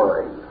of the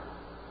mind.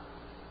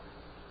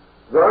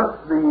 Thus,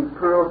 the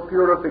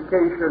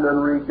purification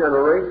and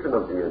regeneration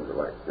of the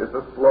intellect is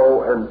a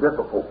slow and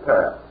difficult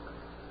task,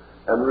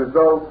 and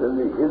results in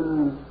the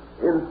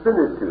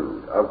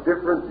infinitude of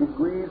different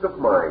degrees of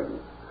mind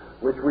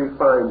which we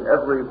find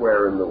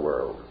everywhere in the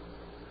world.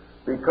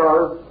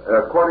 Because,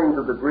 according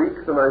to the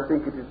Greeks, and I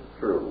think it is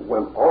true,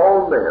 when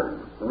all men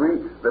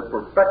reach the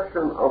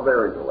perfection of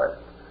their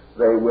intellect,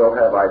 they will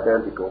have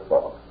identical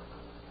thoughts.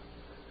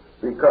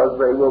 Because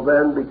they will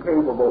then be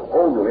capable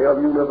only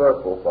of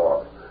universal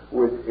thought,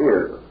 which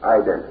is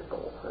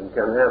identical and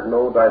can have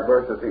no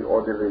diversity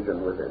or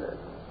division within it.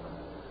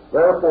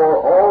 Therefore,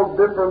 all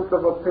difference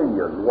of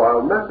opinion,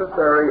 while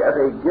necessary at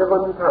a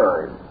given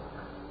time,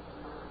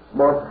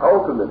 must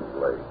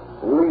ultimately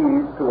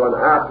lead to an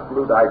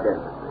absolute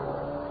identity.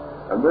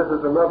 And this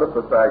is another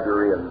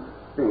Pythagorean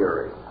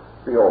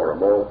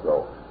theorem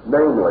also,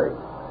 namely,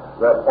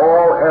 that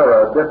all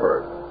error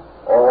differs,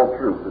 all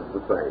truth is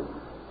the same.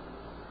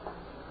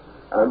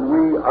 And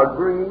we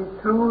agree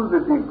to the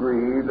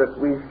degree that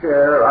we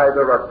share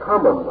either a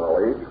common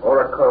knowledge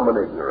or a common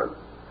ignorance.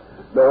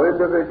 Now,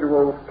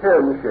 individuals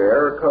can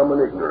share a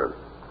common ignorance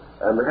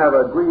and have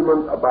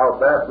agreement about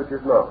that which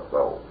is not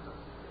so.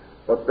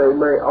 But they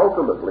may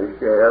ultimately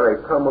share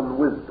a common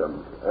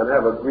wisdom and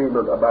have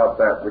agreement about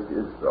that which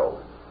is so.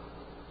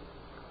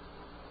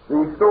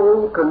 The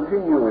soul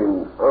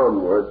continuing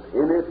onwards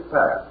in its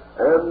path,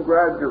 and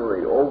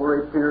gradually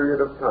over a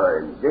period of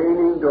time,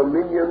 gaining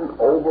dominion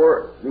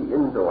over the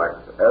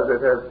intellect as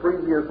it has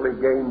previously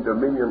gained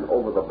dominion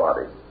over the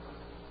body,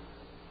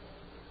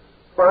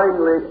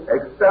 finally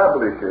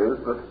establishes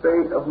the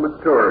state of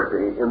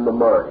maturity in the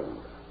mind,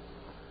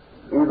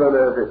 even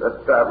as it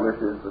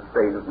establishes the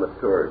state of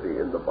maturity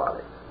in the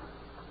body.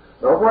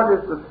 Now, what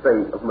is the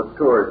state of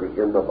maturity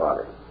in the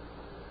body?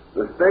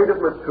 The state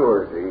of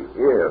maturity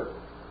is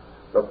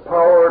the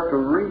power to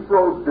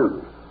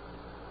reproduce,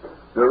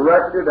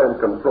 directed and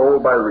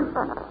controlled by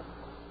reason.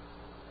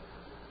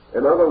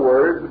 In other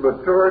words,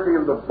 maturity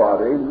of the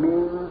body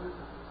means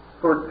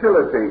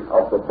fertility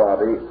of the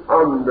body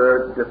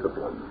under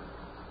discipline.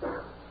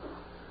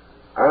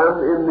 And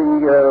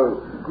in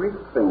the Greek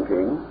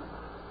thinking,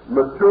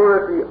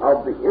 maturity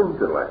of the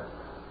intellect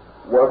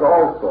was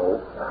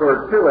also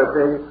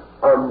fertility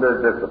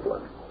under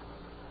discipline.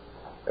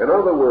 In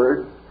other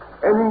words,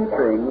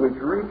 anything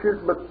which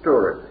reaches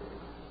maturity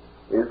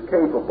is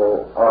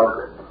capable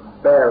of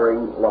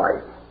bearing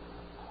life.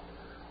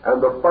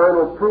 And the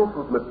final proof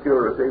of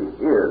maturity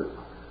is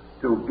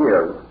to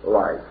give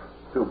life,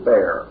 to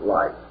bear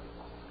life.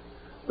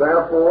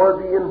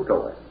 Therefore, the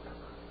intellect,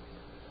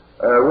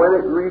 when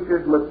it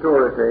reaches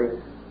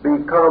maturity,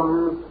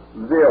 becomes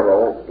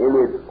zero in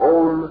its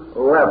own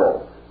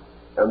level,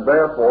 and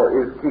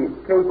therefore is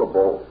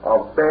capable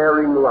of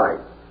bearing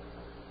life.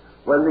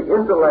 When the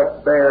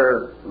intellect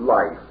bears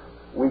life,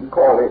 we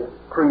call it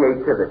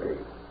creativity.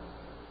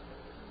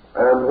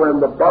 And when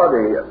the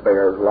body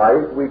bears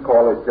life, we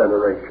call it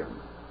generation.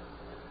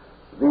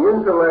 The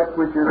intellect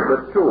which is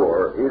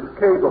mature is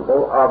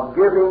capable of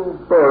giving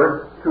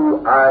birth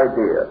to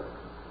ideas.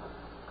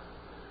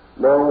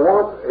 Now,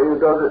 what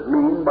does it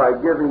mean by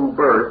giving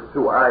birth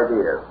to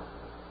ideas?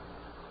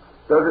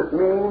 Does it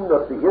mean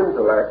that the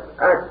intellect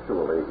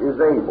actually is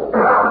able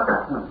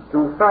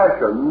to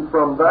fashion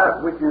from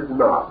that which is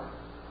not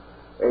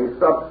a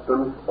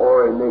substance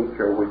or a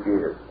nature which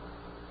is?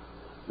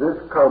 This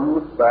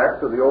comes back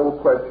to the old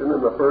question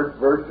in the first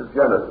verse of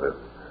Genesis.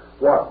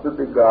 What did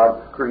the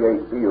gods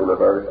create the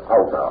universe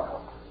out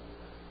of?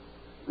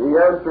 The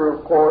answer,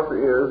 of course,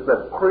 is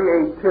that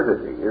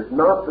creativity is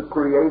not the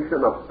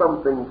creation of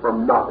something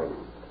from nothing,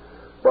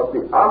 but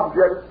the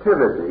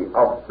objectivity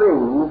of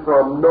thing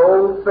from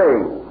no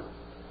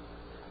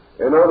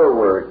thing. In other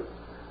words,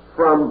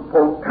 from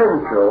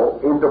potential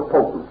into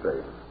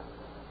potency.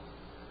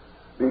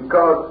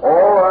 Because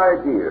all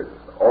ideas,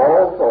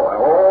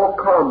 all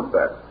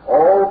concepts,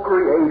 all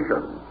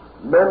creations,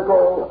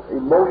 mental,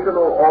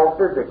 emotional, or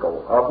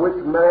physical, of which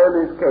man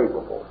is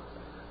capable,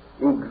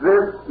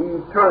 exist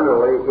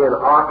eternally in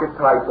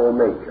archetypal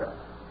nature.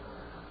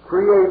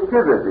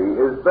 Creativity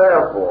is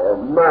therefore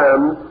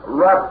man's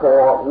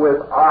rapport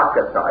with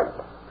archetype,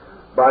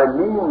 by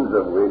means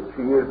of which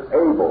he is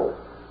able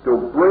to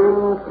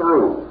bring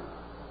through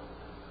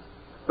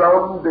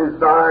some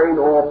design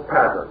or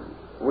pattern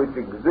which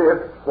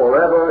exists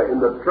forever in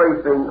the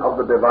tracing of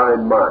the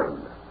divine mind.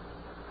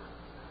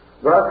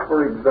 Thus,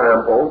 for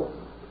example,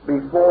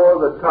 before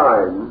the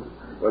time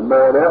when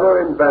man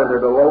ever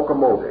invented a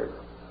locomotive,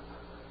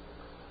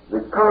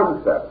 the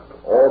concept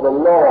or the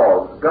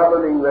laws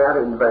governing that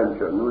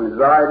invention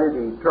resided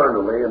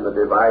eternally in the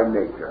divine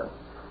nature,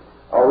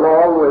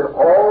 along with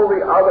all the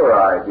other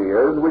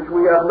ideas which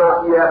we have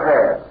not yet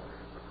had,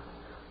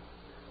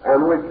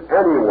 and which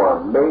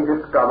anyone may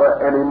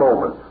discover any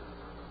moment.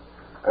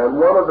 And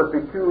one of the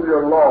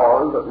peculiar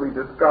laws that we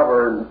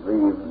discover in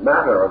the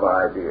matter of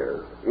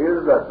ideas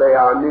is that they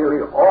are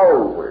nearly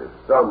always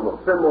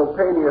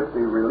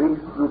simultaneously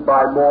released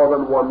by more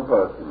than one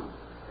person.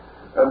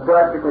 And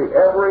practically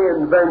every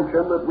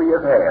invention that we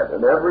have had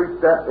and every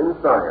step in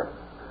science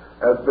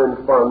has been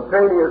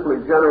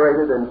spontaneously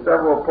generated in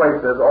several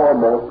places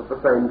almost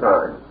at the same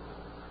time.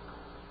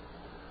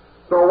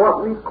 So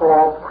what we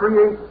call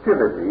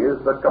creativity is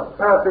the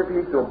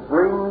capacity to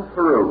bring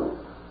through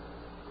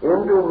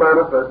into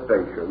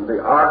manifestation the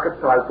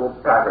archetypal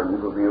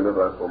patterns of the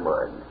universal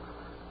mind.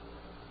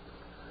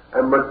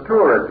 And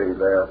maturity,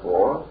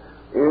 therefore,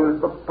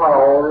 is the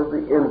power of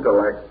the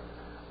intellect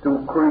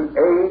to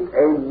create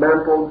a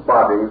mental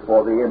body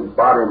for the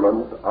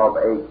embodiment of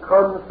a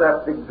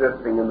concept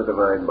existing in the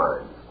divine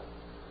mind.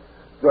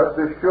 Just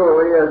as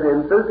surely as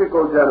in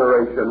physical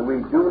generation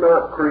we do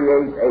not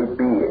create a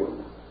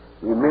being,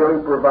 We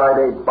merely provide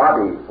a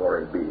body for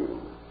a being.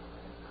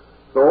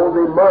 So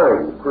the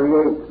mind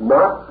creates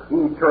not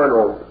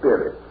eternal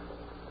spirits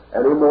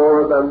any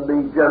more than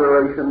the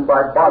generation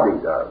by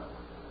body does,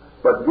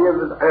 but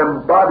gives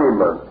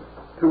embodiment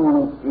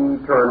to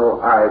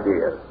eternal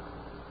ideas.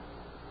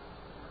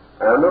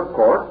 And of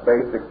course,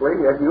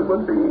 basically, a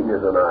human being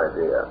is an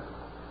idea.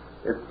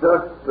 It's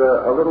just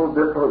a little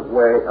different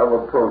way of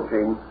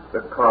approaching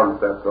the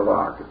concept of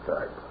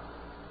archetype.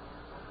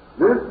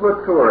 This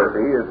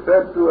maturity is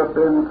said to have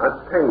been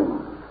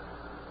attained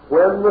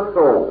when the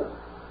soul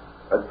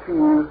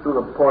achieves to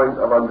the point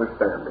of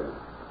understanding.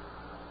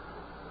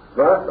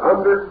 Thus,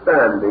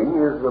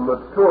 understanding is the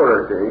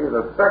maturity,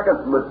 the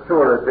second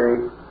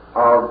maturity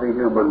of the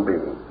human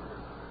being.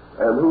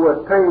 And who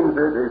attains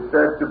it is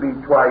said to be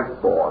twice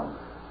born,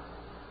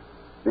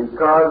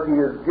 because he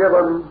is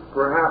given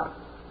perhaps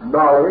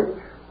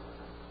knowledge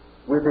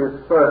with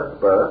his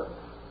first birth,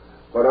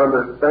 but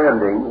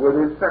understanding with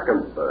his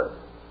second birth.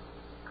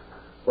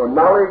 For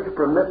knowledge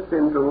permits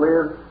him to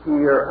live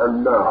here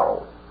and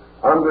now.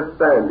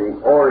 Understanding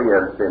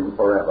orients him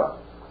forever,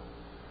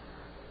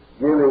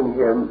 giving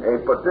him a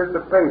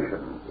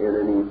participation in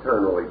an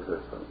eternal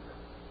existence.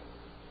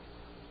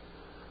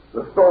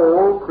 The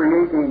soul,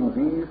 creating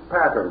these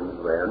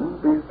patterns, then,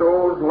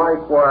 bestows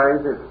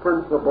likewise its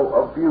principle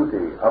of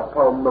beauty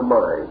upon the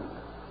mind.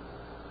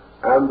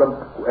 And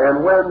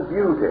when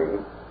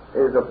beauty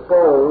is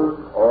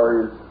opposed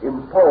or is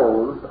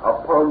imposed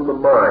upon the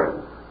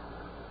mind,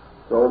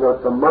 so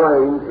that the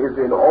mind is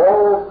in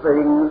all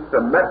things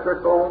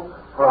symmetrical,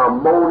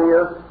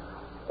 harmonious,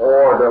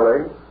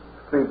 orderly,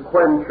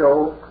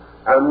 sequential,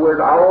 and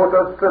without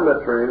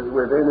asymmetries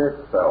within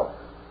itself,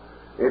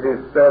 it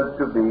is said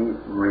to be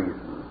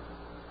reason.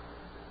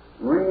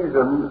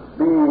 Reason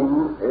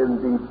being in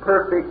the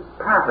perfect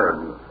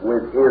pattern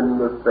within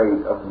the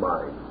state of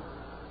mind.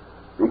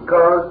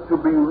 Because to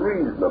be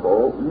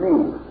reasonable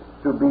means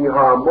to be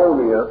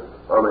harmonious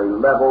on a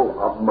level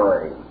of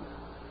mind.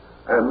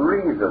 And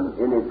reason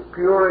in its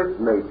purest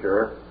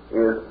nature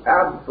is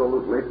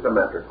absolutely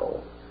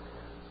symmetrical,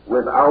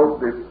 without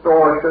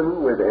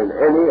distortion within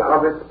any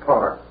of its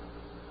parts.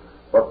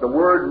 But the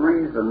word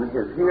reason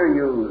is here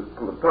used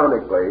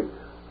platonically,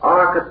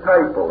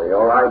 archetypally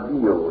or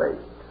ideally,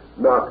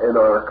 not in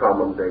our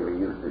common daily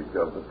usage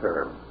of the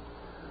term.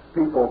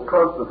 People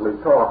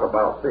constantly talk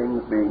about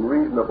things being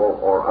reasonable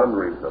or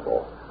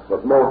unreasonable,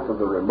 but most of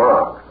the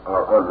remarks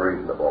are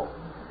unreasonable.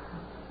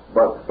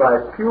 But by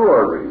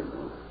pure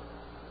reason,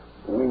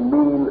 we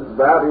mean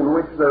that in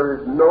which there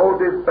is no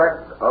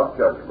defect of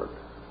judgment.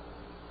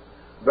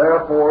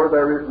 Therefore,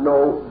 there is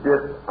no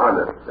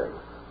dishonesty.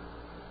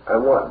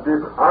 And what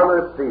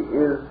dishonesty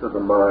is to the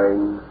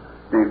mind,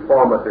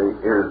 deformity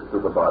is to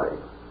the body.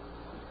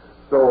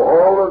 So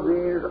all of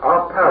these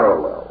are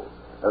parallel,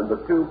 and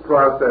the two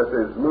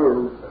processes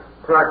move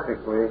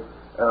practically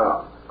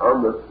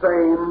on the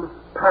same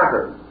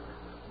pattern,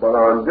 but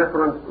on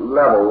different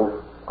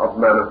levels of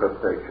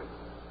manifestation.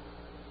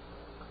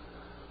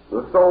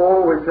 The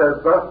soul, which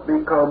has thus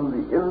become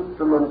the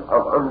instrument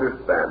of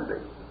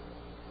understanding,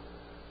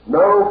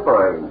 now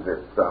finds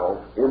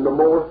itself in the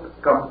most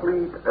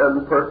complete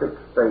and perfect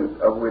state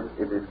of which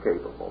it is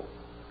capable.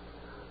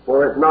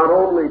 For it not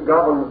only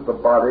governs the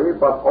body,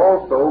 but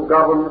also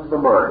governs the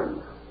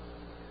mind.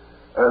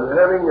 And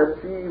having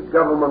achieved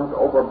government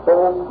over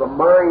both the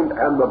mind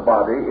and the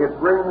body, it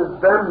brings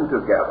them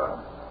together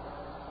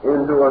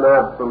into an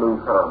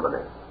absolute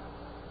harmony.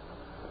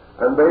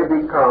 And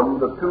they become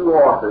the two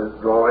horses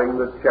drawing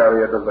the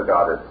chariot of the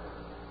goddess,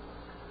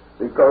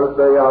 because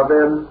they are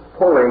then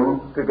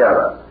pulling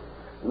together,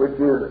 which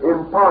is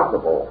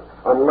impossible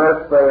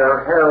unless they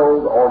are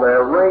held or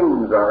their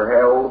reins are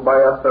held by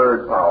a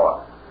third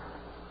power.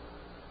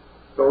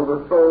 So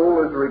the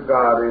soul is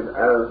regarded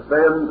as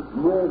then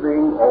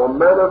moving or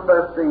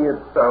manifesting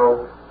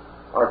itself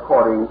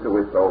according to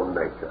its own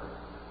nature.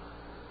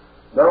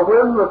 Now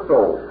when the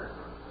soul,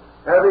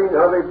 having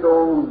of its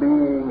own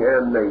being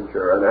and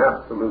nature an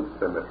absolute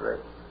symmetry,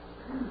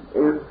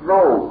 is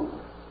thrown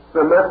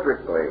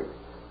symmetrically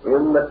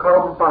in the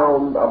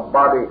compound of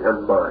body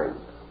and mind,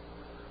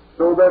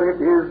 so that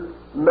it is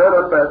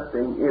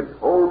manifesting its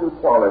own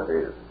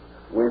qualities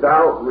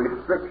without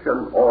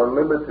restriction or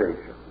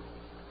limitation,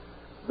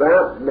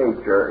 that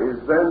nature is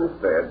then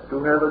said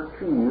to have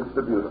achieved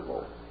the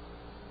beautiful,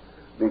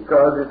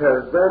 because it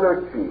has then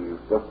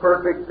achieved the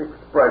perfect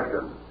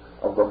expression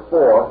of the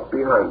force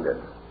behind it,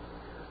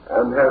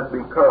 and has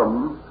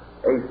become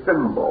a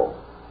symbol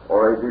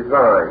or a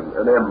design,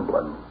 an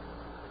emblem.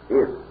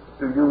 It,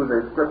 to use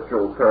a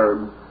scriptural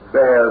term,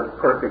 bears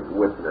perfect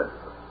witness.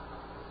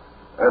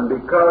 And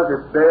because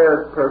it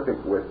bears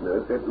perfect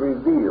witness, it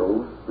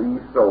reveals the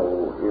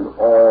soul in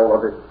all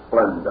of its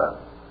splendor.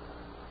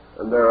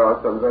 And there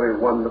are some very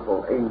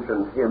wonderful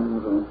ancient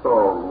hymns and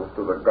songs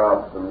to the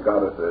gods and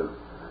goddesses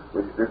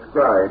which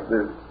describe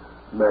this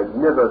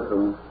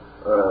magnificent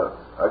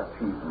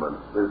achievement,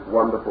 this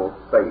wonderful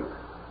state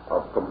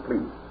of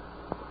complete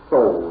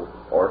soul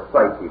or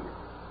psychic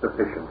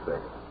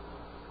sufficiency.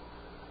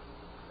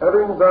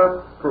 Having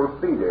thus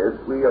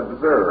proceeded, we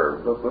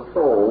observe that the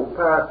soul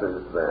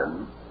passes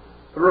then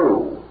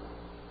through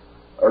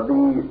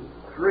the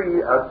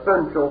three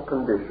essential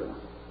conditions.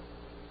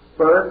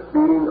 First,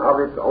 being of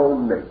its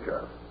own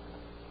nature,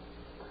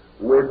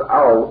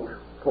 without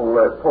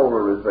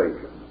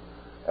polarization,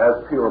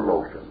 as pure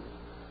motion.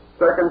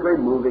 Secondly,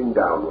 moving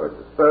downward.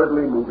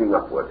 Thirdly, moving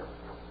upward.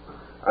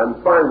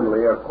 And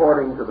finally,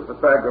 according to the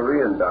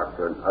Pythagorean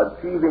doctrine,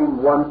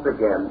 achieving once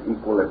again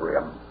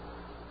equilibrium.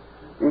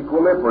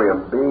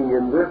 Equilibrium being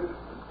in this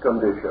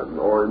condition,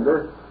 or in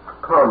this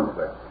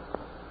concept,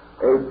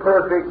 a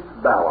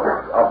perfect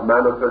balance of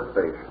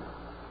manifestation,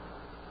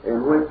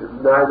 in which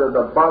neither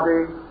the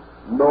body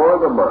nor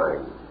the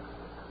mind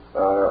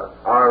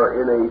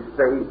are in a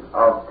state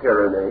of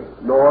tyranny,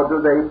 nor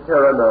do they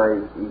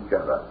tyrannize each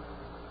other.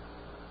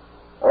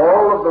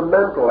 All of the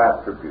mental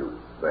attributes,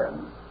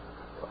 then,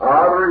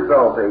 are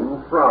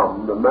resulting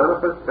from the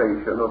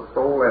manifestation of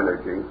soul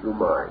energy through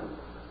mind,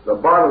 the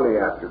bodily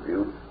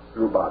attributes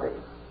through body.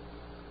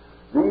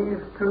 These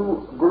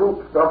two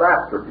groups of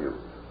attributes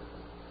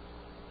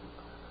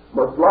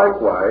must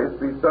likewise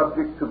be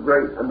subject to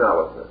great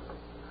analysis,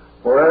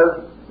 for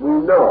as we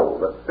know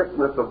that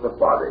sickness of the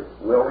body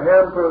will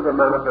hamper the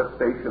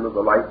manifestation of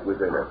the life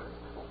within it,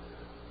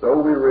 so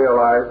we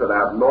realize that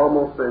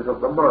abnormal-sies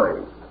of the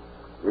mind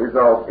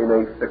result in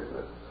a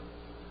sickness,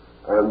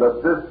 and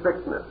that this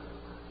sickness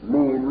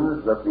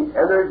means that the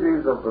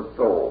energies of the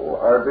soul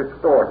are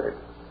distorted,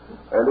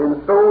 and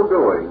in so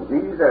doing,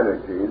 these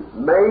energies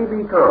may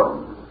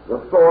become the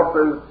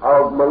sources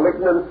of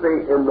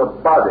malignancy in the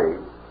body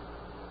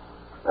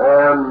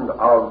and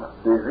of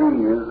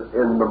disease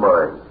in the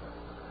mind,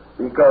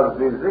 because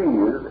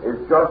disease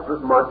is just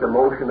as much a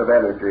motion of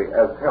energy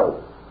as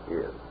health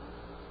is.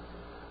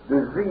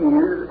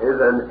 Disease is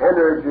an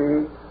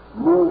energy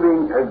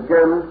moving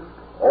against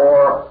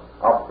or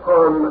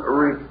upon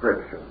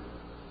restriction.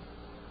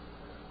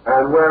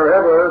 And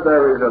wherever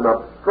there is an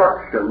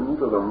obstruction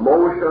to the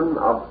motion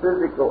of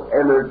physical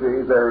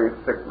energy, there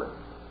is sickness.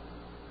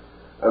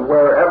 And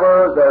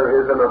wherever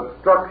there is an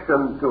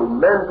obstruction to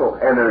mental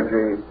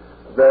energy,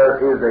 there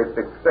is a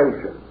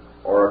fixation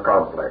or a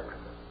complex.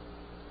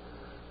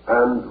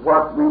 And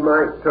what we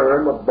might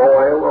term a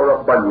boil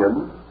or a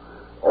bunion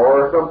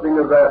or something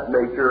of that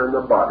nature in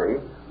the body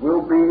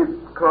will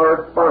be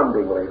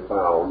correspondingly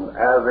found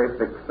as a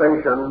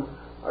fixation,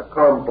 a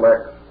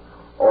complex,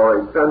 or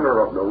a center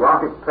of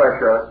neurotic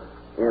pressure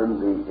in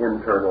the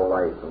internal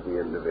life of the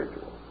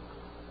individual.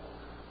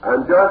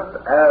 And just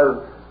as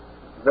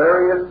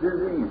various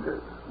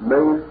diseases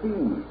may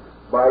feed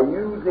by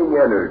using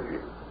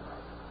energy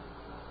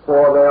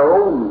for their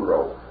own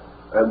growth,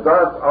 and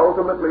thus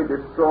ultimately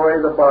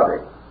destroy the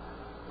body,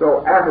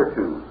 so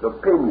attitudes,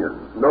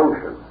 opinions,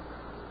 notions,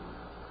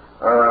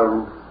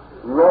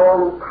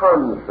 wrong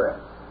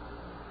concepts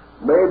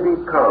may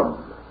become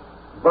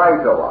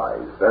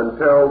vitalized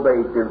until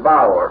they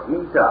devour,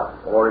 eat up,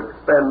 or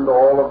expend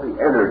all of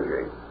the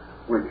energy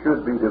which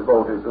should be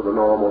devoted to the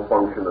normal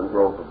function and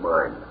growth of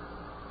mind.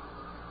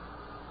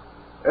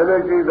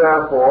 Energy,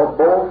 therefore,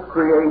 both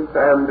creates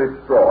and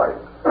destroys.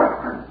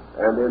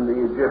 And in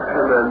the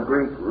Egyptian and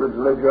Greek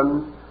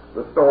religion,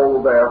 the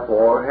soul,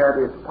 therefore, had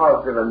its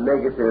positive and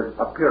negative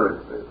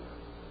appearances.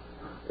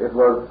 It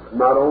was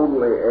not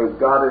only a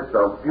goddess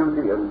of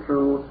beauty and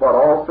truth, but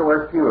also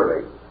a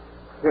fury,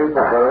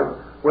 capable,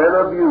 when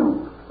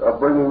abused, of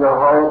bringing a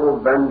horrible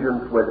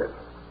vengeance with it.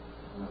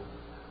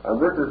 And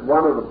this is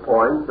one of the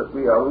points that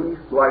we are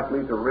least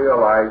likely to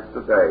realize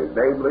today,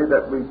 namely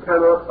that we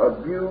cannot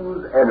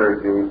abuse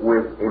energy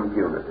with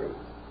impunity.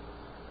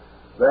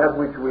 That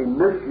which we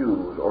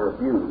misuse or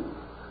abuse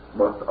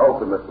must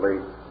ultimately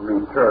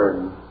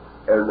return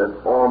in the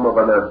form of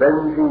an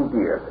avenging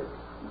deity,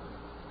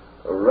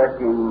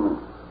 wrecking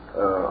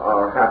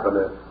our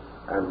happiness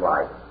and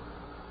life.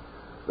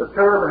 The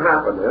term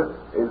happiness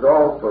is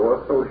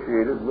also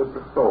associated with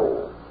the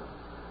soul,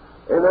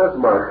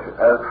 inasmuch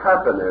as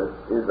happiness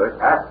is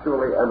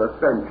actually and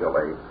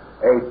essentially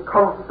a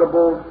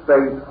comfortable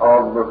state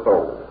of the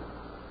soul.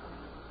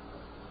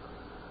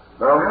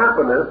 Now,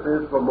 happiness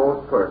is for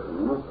most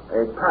persons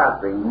a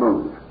passing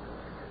mood.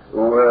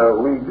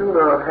 We do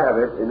not have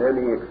it in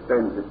any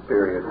extended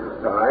period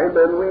of time,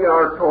 and we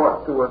are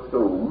taught to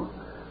assume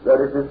that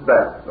it is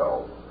best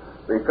so,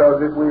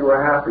 because if we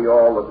were happy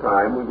all the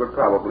time, we would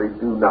probably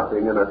do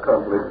nothing and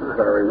accomplish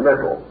very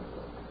little.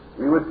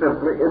 We would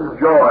simply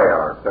enjoy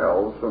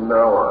ourselves from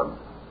now on.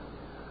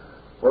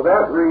 For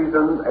that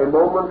reason, a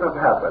moment of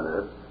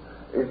happiness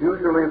is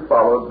usually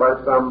followed by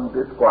some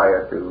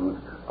disquietude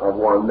of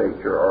one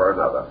nature or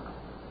another.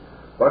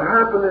 But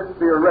happiness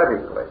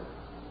theoretically,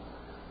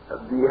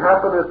 the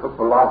happiness of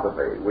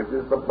philosophy, which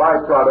is the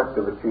byproduct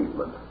of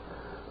achievement,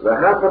 the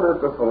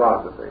happiness of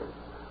philosophy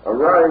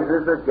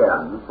arises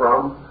again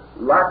from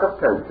lack of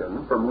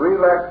tension, from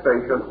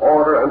relaxation,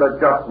 order, and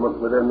adjustment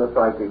within the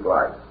psychic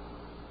life.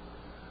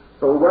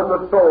 So when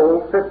the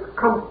soul fits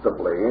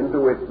comfortably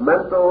into its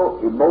mental,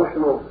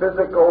 emotional,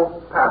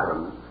 physical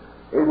pattern,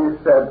 it is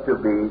said to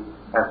be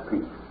at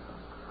peace.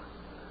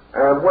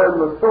 And when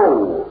the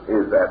soul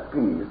is at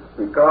peace,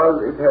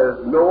 because it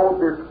has no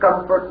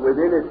discomfort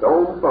within its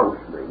own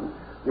functioning,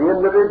 the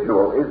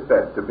individual is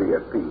said to be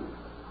at peace.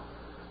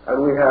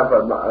 And we have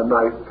a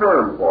nice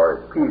term for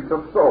it, peace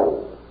of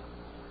soul.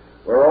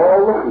 We're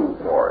all looking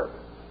for it.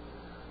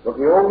 But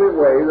the only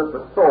way that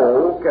the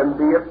soul can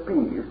be at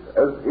peace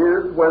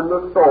is when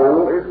the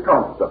soul is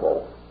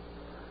comfortable.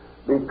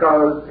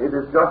 Because it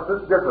is just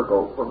as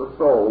difficult for the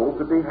soul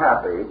to be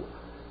happy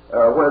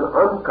when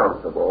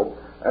uncomfortable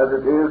as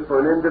it is for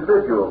an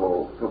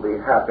individual to be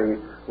happy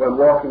when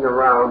walking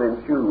around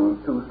in shoes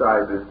 2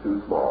 sizes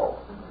too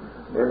small.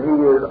 And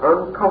he is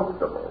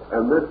uncomfortable,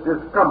 and this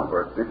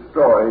discomfort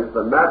destroys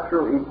the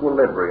natural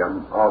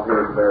equilibrium of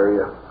his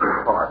various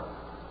parts.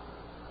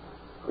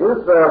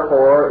 If,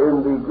 therefore,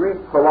 in the Greek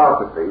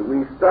philosophy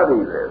we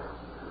study this,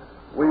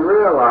 we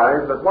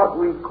realize that what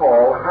we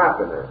call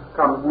happiness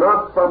comes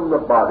not from the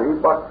body,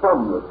 but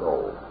from the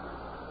soul.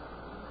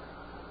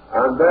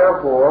 And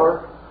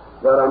therefore,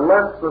 that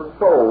unless the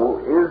soul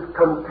is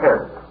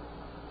content,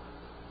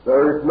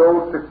 there is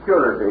no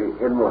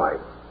security in life.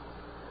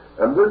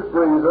 And this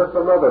brings us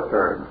another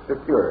term,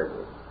 security.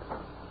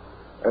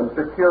 And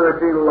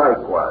security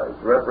likewise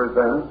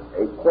represents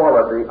a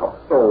quality of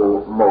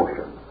soul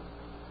motion.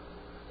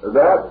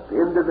 That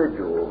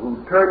individual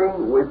who,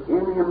 turning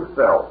within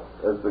himself,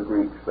 as the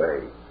Greeks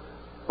say,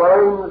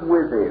 finds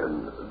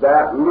within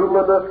that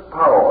luminous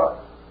power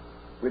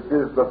which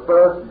is the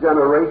first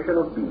generation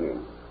of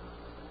being,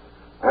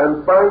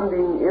 and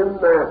finding in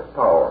that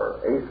power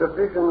a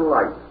sufficient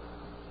light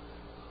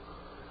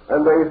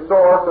and a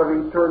source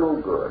of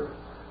eternal good,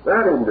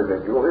 that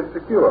individual is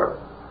secure.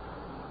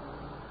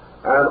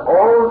 And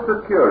all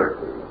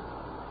security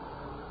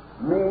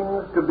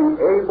means to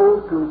be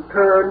able to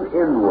turn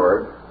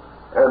inward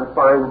and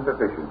find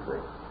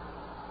sufficiency.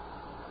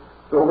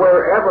 So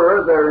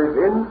wherever there is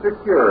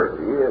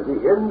insecurity,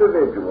 the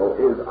individual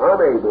is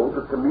unable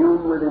to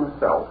commune with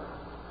himself.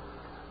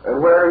 And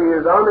where he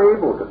is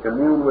unable to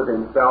commune with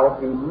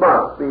himself, he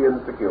must be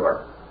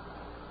insecure.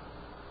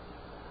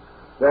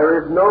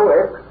 There is no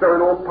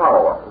external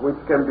power which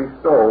can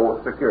bestow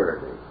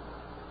security.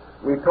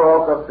 We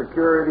talk of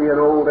security in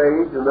old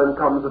age, and then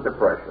comes a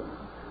depression.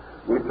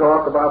 We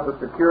talk about the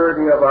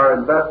security of our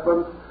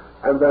investments,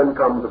 and then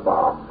comes a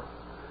bomb.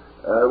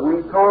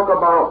 We talk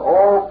about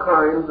all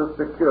kinds of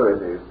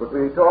securities, but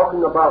we're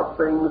talking about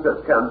things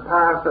that can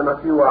pass in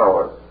a few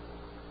hours.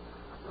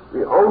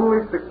 The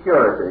only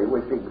security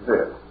which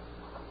exists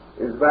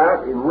is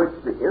that in which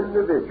the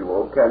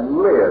individual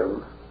can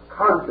live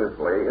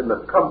consciously in the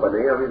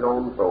company of his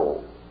own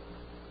soul.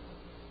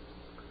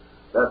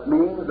 That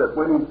means that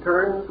when he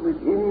turns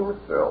within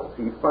himself,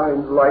 he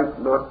finds light,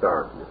 not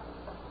darkness.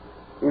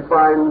 He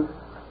finds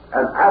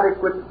an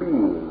adequate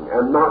being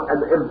and not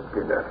an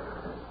emptiness.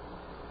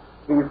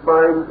 He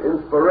finds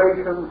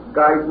inspiration,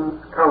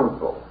 guidance,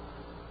 counsel,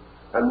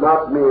 and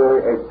not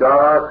merely a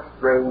dark,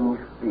 strange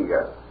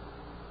fear.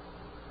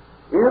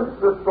 If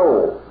the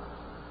soul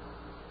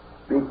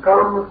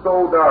becomes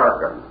so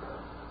darkened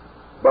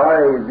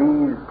by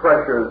these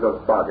pressures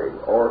of body,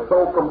 or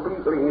so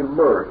completely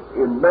immersed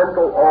in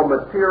mental or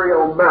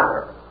material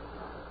matter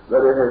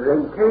that it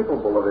is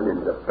incapable of an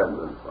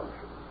independent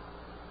function,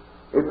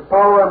 its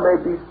power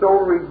may be so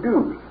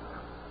reduced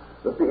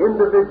that the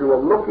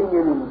individual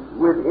looking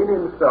within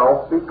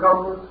himself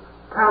becomes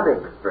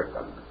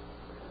panic-stricken,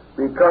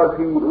 because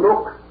he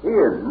looks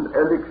in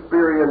and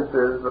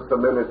experiences the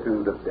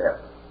similitude of death.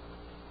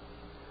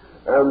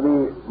 And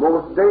the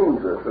most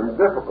dangerous and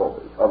difficult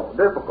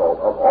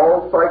of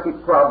all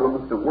psychic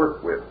problems to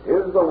work with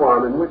is the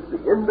one in which the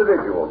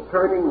individual,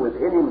 turning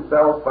within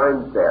himself,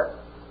 finds death,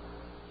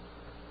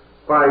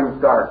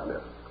 finds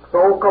darkness,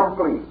 so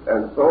complete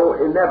and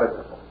so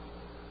inevitable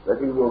that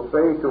he will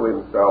say to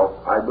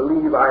himself, I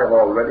believe I have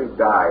already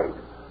died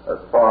as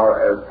far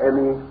as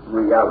any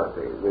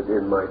reality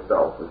within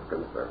myself is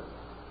concerned.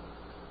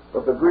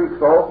 But the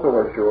Greeks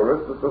also assure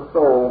us that the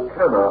soul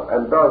cannot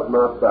and does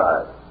not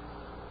die,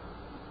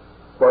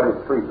 but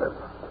it sleepeth.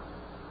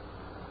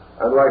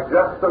 And like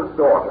Jephthah's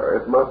daughter,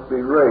 it must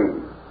be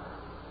raised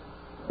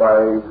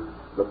by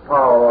the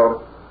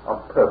power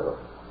of purpose,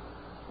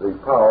 the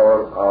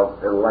power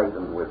of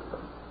enlightened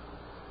wisdom.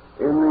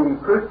 In the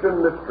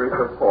Christian mysteries,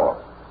 of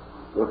course,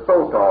 the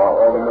Soter,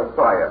 or the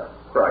Messiah,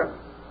 Christ,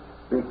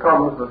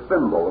 becomes the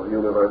symbol of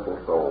universal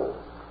soul,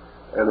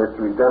 and its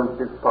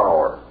redemptive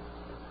power,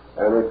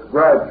 and its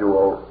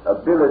gradual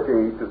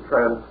ability to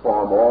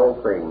transform all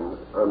things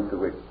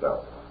unto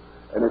itself.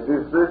 And it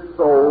is this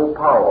soul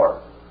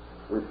power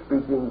which,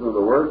 speaking through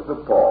the words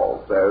of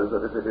Paul, says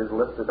that if it is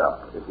lifted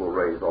up, it will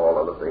raise all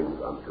other things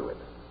unto it.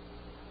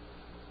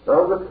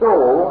 Now the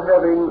soul,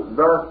 having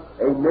thus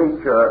a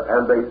nature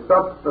and a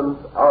substance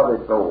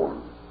of its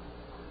own,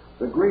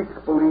 the Greeks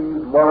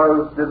believed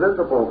was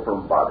divisible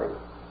from body,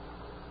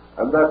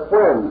 and that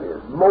when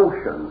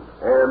motion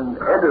and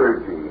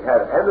energy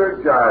had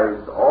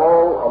energized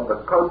all of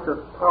the conscious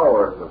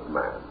powers of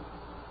man,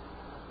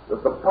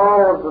 that the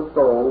power of the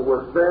soul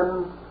was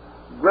then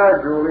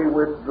gradually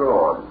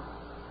withdrawn,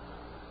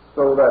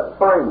 so that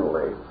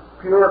finally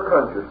pure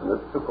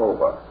consciousness took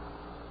over,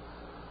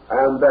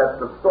 and that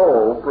the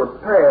soul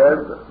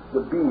prepared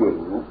the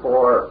being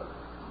for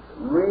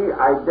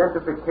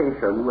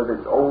re-identification with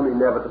its own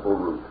inevitable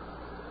root.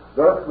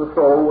 Thus the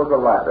soul was a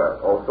ladder,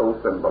 or so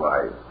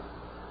symbolized,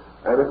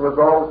 and it was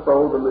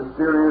also the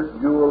mysterious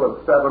jewel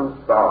of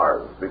 7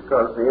 stars,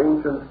 because the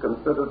ancients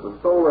considered the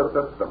solar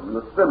system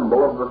the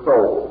symbol of the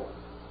soul,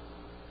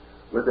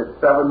 with its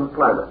 7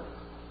 planets.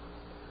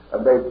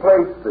 And they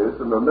placed this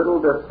in the middle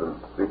distance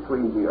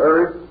between the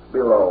earth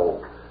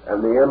below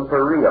and the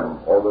empyrean,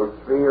 or the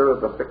sphere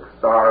of the fixed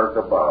stars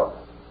above.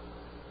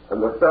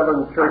 And the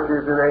 7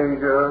 churches in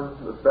Asia,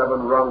 the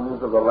 7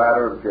 rungs of the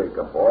ladder of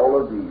Jacob, all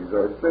of these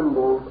are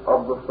symbols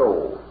of the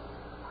soul.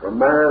 For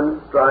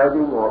man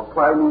striving or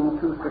climbing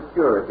to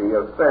security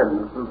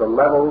ascends through the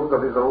levels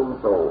of his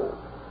own soul,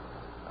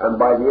 and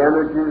by the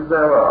energies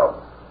thereof,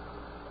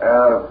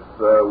 as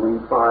we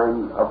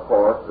find, of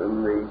course,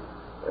 in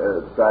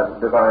that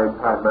divine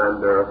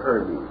Pymander of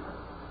Hermes.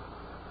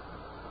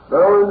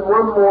 Now, in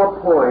one more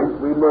point,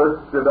 we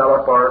must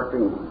develop our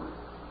theme,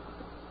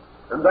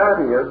 and that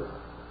is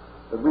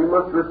that we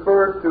must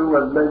refer to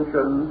and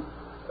mention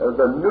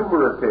the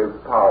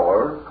numerative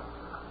power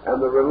and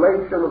the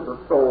relation of the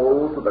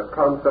soul to the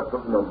concept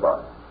of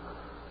number,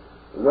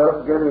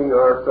 thus getting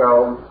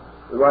ourselves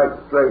right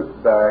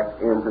straight back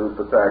into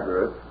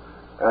Pythagoras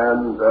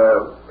and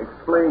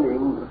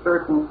explaining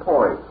certain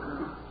points.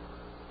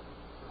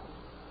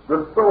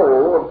 The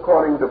soul,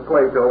 according to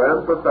Plato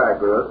and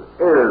Pythagoras,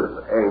 is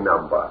a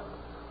number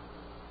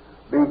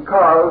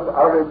because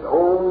of its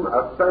own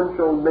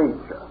essential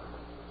nature.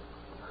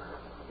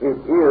 It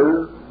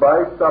is,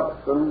 by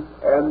substance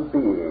and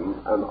being,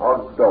 an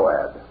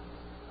ogdoad,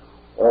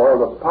 or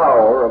the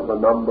power of the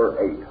number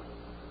 8.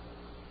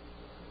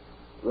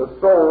 The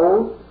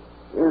soul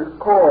is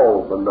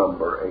called the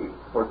number 8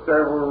 for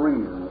several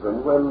reasons,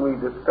 and when we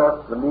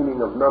discuss the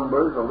meaning of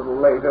numbers a little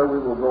later, we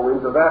will go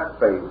into that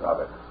phase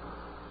of it.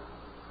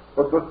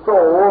 But the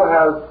soul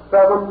has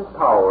 7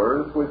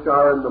 powers which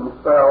are in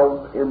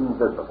themselves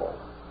invisible,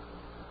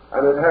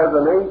 and it has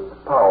an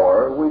 8th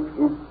power which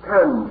is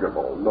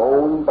tangible,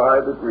 known by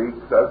the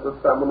Greeks as the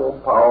seminal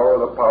power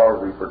or the power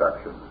of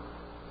reproduction.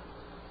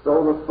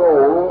 So the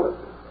soul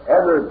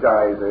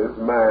energizes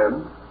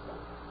man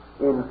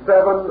in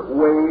 7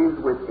 ways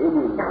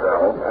within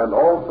himself, and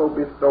also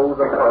bestows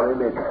upon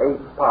him its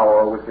 8th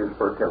power, which is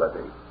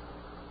fertility.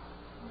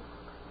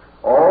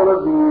 All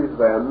of these,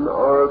 then,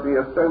 are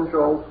the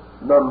essential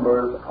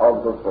numbers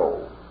of the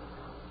soul.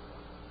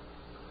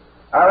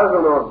 As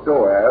an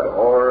ogdoad,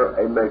 or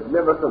a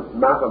magnificent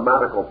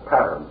mathematical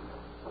pattern,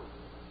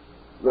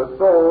 the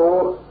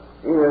soul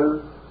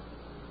is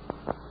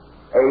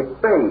a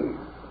phase,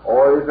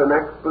 or is an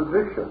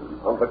exposition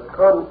of the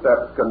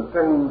concept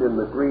contained in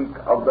the Greek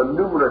of the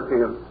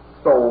numerative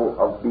soul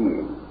of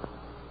being.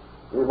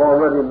 We've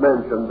already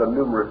mentioned the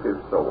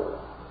numerative soul.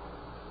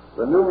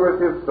 The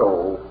numerative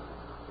soul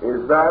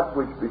is that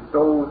which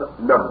bestows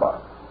number.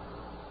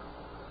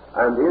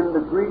 And in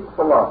the Greek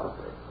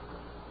philosophy,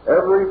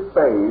 every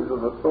phase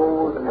of the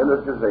soul's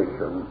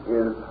energization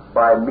is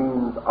by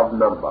means of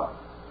number.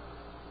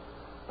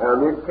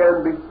 And it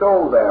can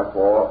bestow,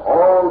 therefore,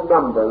 all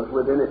numbers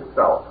within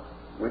itself,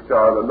 which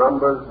are the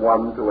numbers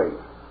 1 to 8.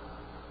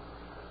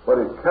 But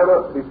it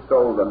cannot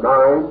bestow the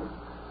 9,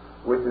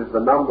 which is the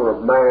number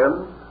of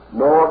man,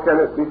 nor can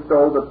it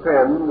bestow the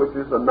 10, which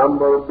is the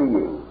number of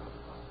being.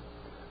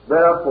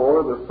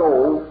 Therefore, the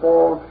soul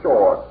falls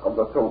short of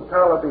the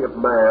totality of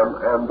man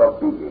and of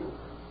being.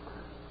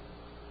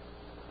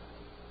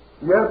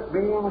 Yet,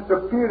 being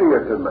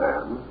superior to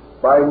man,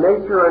 by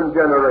nature and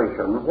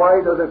generation,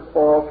 why does it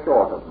fall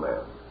short of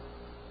man?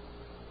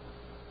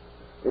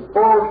 It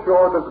falls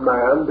short of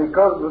man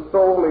because the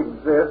soul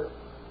exists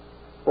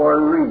for a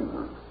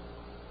reason.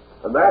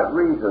 And that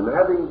reason,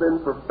 having been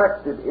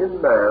perfected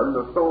in man,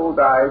 the soul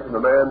dies and the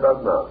man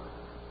does not.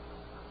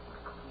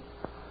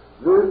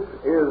 This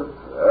is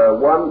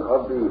one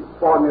of the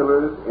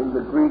formulas in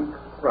the Greek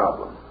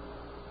problem.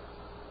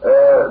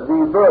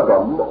 The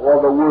verbum,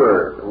 or the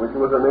word, which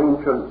was an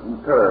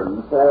ancient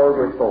term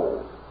for the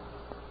soul.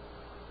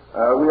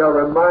 We are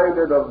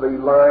reminded of the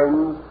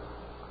lines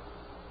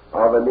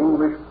of an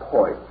English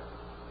poet: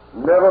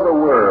 "Never the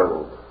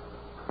world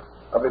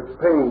of its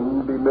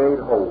pain be made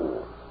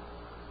whole,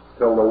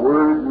 till the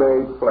Word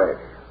made flesh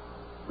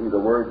be the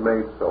Word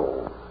made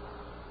soul."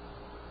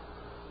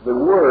 The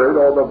word,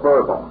 or the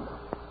verbum,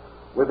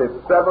 with its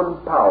 7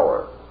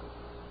 powers,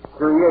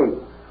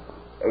 creates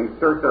a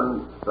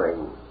certain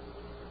thing.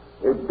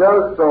 It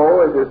does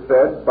so, it is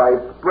said, by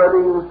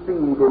spreading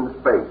seed in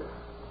space.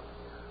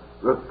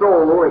 The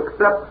soul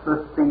accepts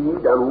the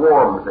seed and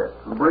warms it,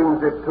 and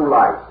brings it to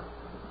life.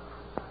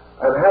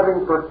 And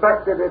having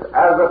perfected it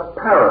as a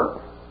parent,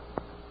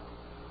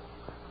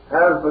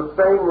 has the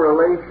same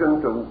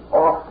relation to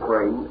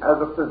offspring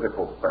as a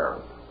physical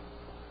parent.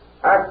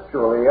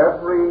 Actually,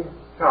 every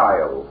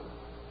child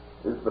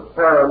is the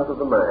parent of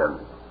the man.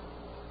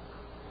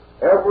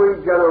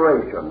 Every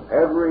generation,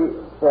 every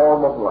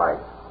form of life,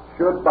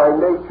 should by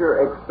nature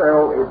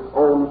excel its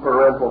own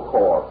parental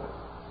course.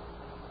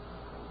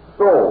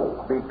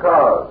 soul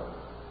because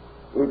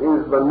it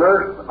is the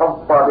nurse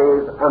of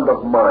bodies and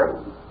of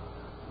minds,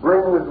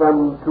 brings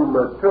them to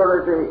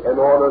maturity in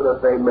order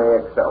that they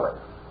may excel it.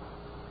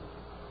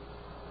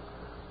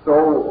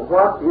 So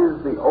what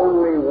is the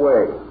only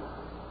way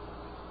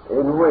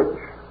in which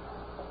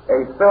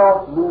a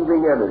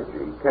self-moving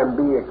energy can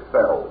be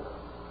expelled?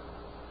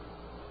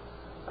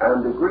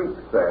 And the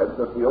Greeks said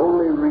that the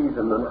only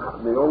reason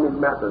and the only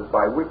method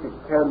by which it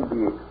can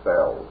be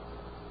expelled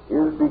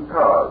is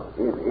because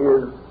it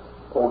is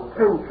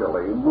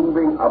potentially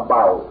moving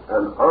about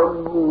an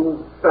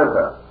unmoved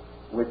center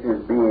which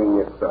is being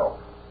itself.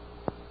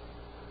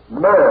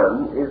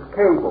 Man is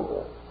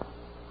capable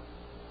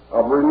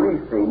of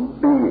releasing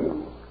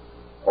being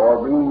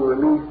or being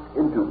released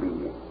into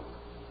being.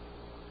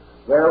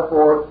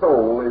 Therefore,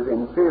 soul is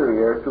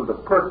inferior to the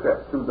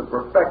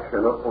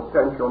perfection of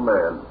potential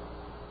man,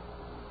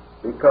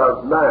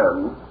 because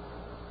man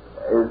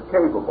is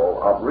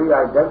capable of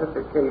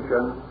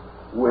re-identification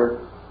with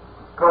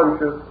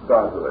conscious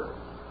godhood.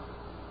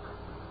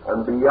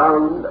 And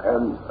beyond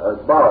and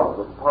above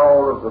the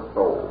power of the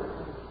soul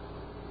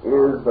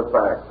is the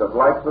fact that,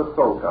 like the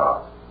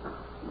Sota,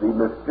 the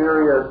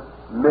mysterious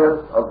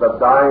myth of the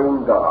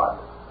dying God,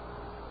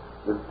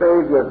 the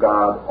Savior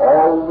God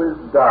always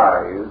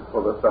dies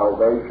for the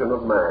salvation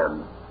of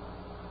man,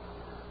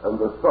 and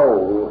the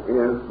soul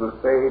is the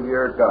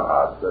Savior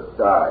God that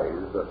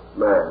dies that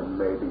man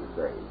may be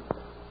saved.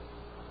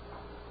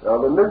 Now,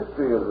 the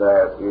mystery of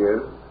that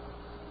is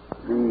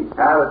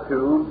the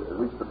attitude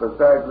which the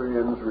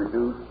Pythagoreans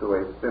reduced to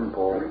a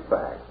simple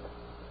fact.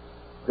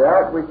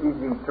 That which is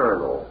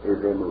eternal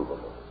is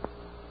immovable.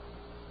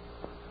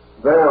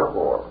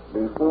 Therefore,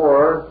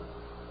 before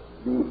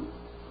the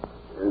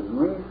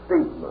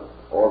restatement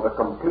or the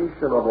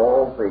completion of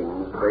all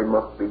things, they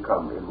must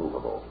become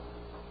immovable.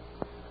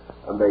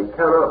 And they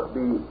cannot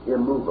be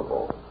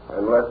immovable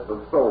unless the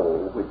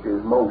soul, which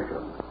is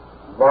motion,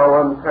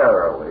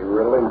 voluntarily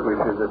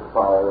relinquishes its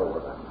power over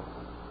them.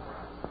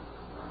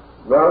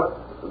 Thus,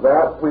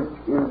 that which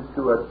is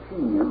to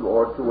achieve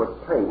or to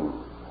attain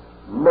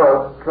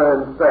must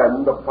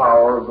transcend the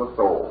power of the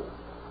soul.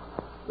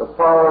 The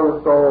power of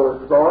the soul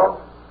is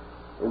thought,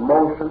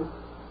 emotion,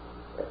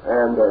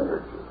 and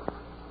energy.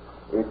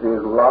 It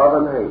is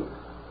love and hate,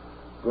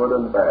 good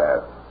and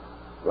bad,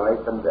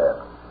 life and death.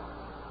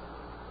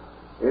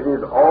 It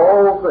is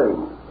all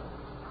things.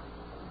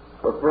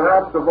 But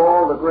perhaps of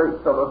all the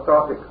great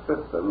philosophic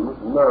systems,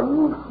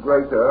 none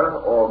greater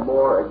or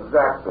more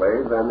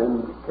exactly than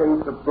in the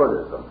case of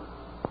Buddhism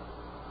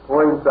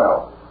points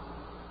out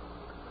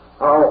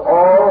how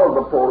all of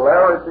the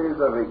polarities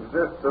of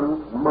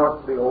existence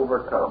must be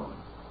overcome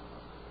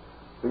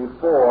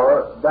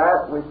before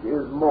that which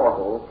is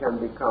mortal can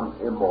become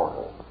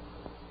immortal.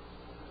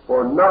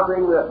 For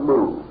nothing that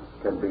moves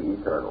can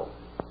be eternal.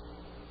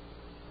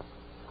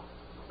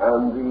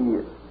 And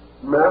the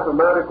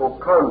mathematical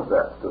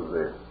concept of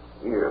this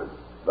is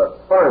that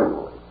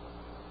finally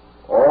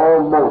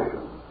all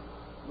motion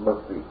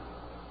must cease.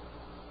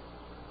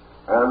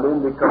 And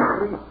in the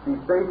complete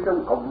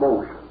cessation of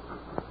motion,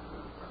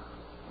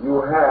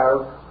 you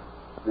have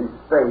the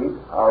state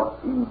of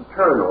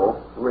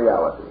eternal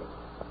reality.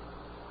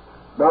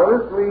 Now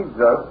this leads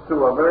us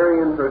to a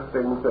very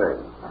interesting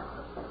thing.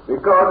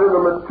 Because in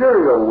the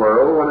material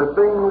world, when a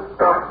thing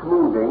stops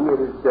moving, it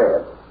is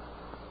dead.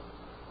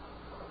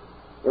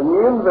 In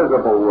the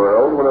invisible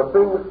world, when a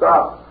thing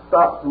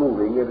stops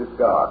moving, it is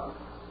God.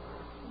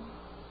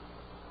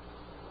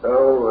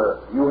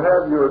 So you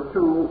have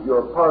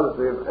your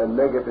positive and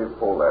negative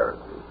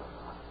polarities.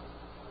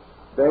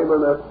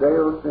 Daemon est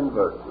Deus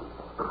inversus.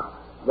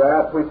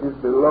 That which is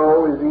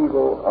below is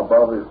evil,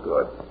 above is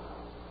good.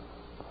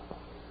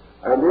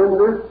 And in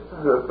this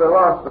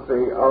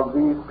philosophy of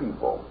these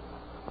people,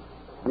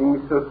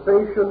 the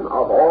cessation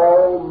of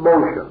all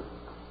motion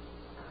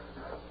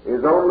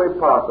is only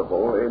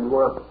possible in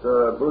what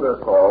Buddha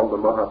called the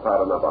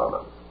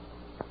Mahaparinirvana,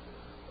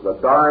 the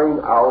dying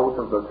out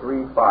of the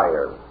three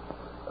fires.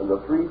 And the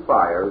three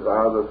fires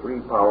are the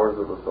three powers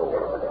of the soul.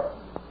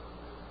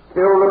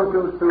 Kill them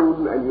too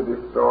soon and you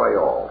destroy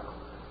all.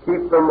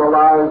 Keep them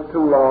alive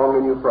too long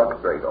and you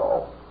frustrate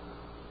all.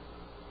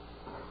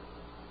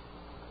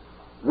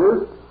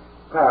 This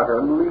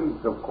pattern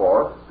leads, of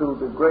course, to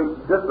the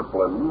great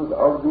disciplines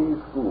of these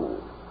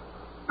schools.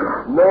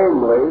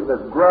 Namely, the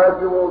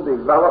gradual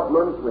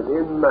development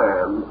within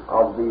man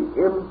of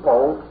the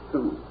impulse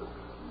to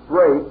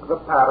break the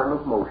pattern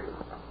of motion.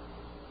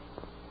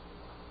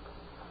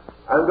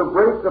 And to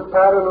break the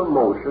pattern of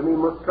motion, he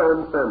must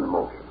transcend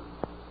motion.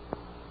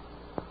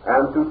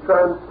 And to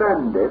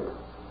transcend it,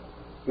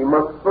 he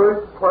must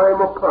first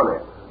climb upon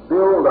it,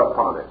 build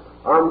upon it,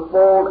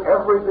 unfold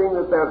everything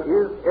that there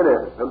is in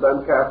it, and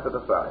then cast it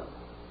aside.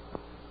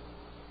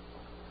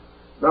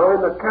 Now,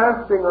 in the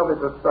casting of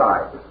it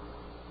aside,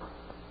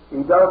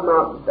 he does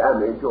not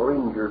damage or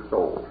injure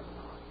soul,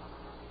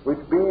 which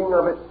being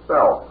of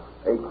itself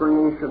a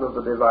creation of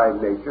the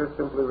divine nature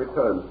simply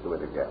returns to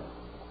it again.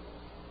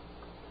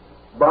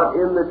 But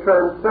in the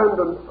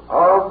transcendence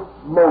of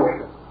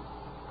motion,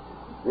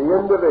 the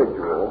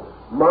individual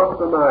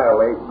must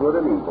annihilate good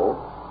and evil,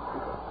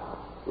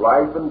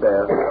 life and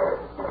death,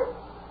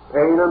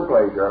 pain and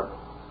pleasure,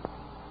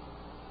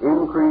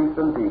 increase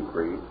and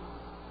decrease.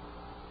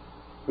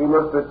 He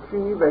must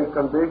achieve a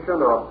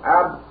condition of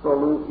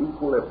absolute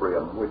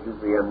equilibrium, which is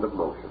the end of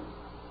motion.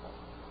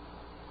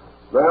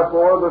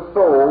 Therefore, the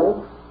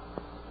soul,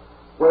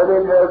 when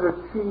it has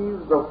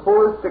achieved the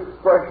fullest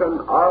expression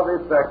of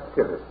its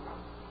activity,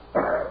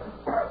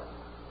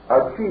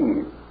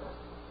 achieves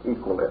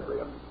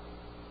equilibrium.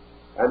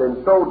 And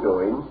in so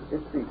doing,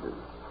 it ceases.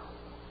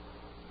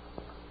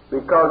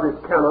 Because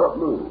it cannot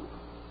move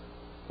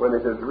when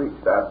it has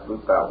reached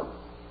absolute balance.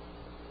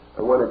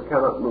 And when it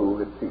cannot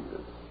move, it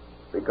ceases,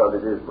 because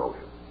it is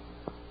motion.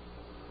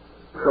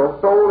 So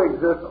soul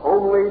exists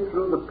only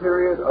through the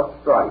period of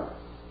strife.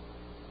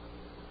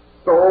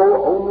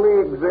 Soul only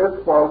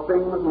exists while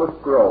things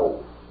must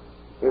grow,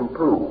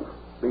 improve,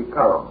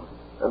 become,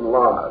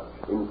 enlarge,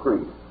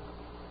 increase.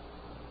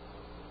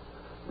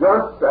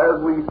 Just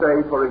as we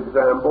say, for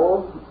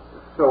example,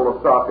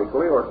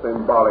 philosophically or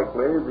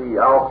symbolically, the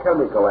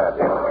alchemical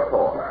adage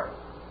taught,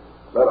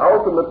 that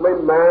ultimately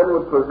man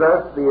would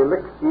possess the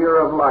elixir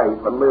of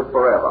life and live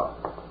forever.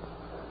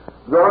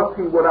 Thus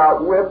he would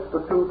outwit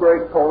the two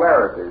great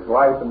polarities,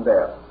 life and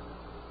death.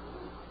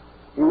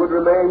 He would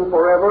remain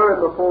forever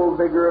in the full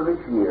vigor of his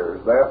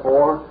years.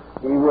 Therefore,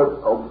 he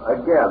would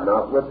again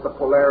outwit the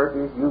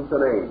polarities, youth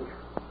and age.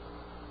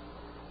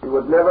 He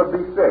would never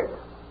be sick.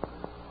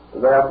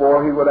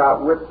 Therefore, he would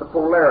outwit the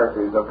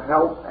polarities of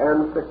health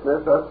and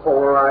sickness as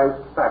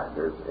polarized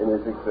factors in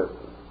his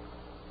existence.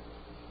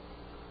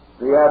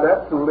 The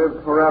adept who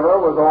lived forever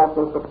was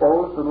also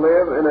supposed to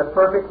live in a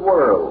perfect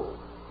world,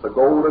 the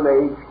golden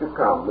age to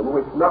come, in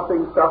which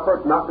nothing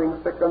suffered,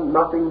 nothing sickened,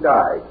 nothing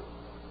died,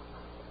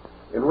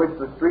 in which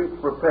the streets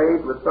were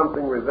paved with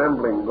something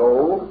resembling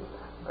gold,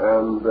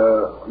 and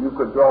you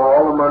could draw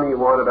all the money you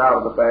wanted out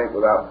of the bank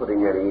without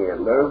putting any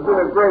in. There's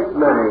been a great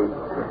many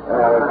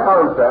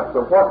concepts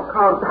of what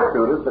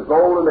constituted the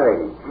golden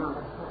age.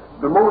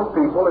 To most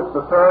people, it's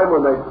the time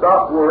when they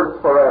stop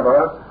work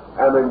forever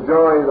and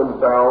enjoy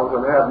themselves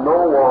and have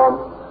no want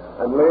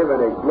and live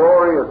in a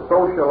glorious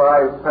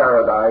socialized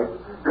paradise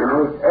in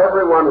which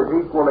everyone is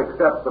equal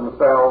except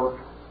themselves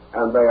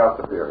and they are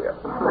superior.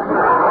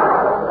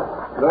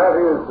 That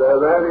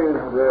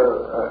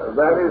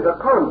is a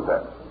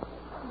concept.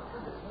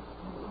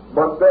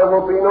 But there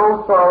will be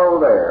no sorrow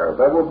there.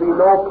 There will be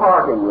no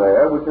parting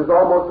there, which is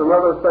almost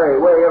another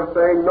way of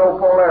saying no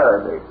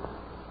polarity.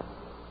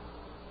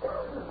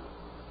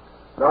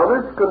 Now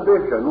this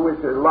condition,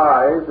 which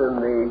lies in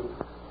the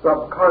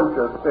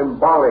subconscious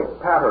symbolic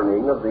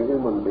patterning of the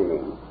human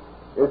being,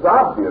 is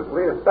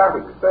obviously a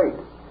static state.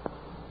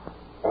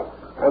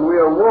 And we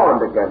are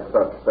warned against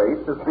such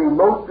states as being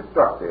most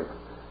destructive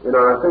in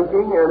our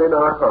thinking and in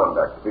our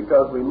conduct,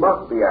 because we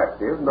must be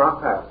active,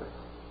 not passive.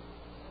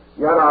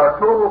 Yet our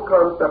total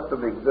concept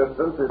of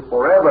existence is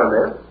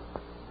foreverness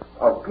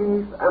of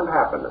peace and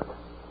happiness.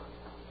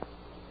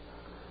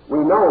 We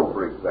know,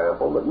 for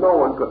example, that no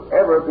one could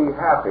ever be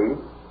happy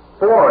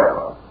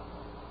forever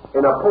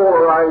in a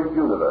polarized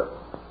universe.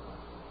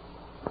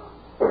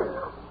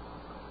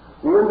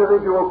 The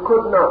individual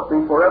could not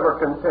be forever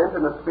content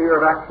in a sphere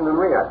of action and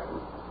reaction.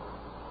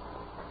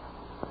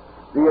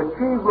 The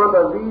achievement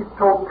of these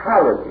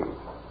totalities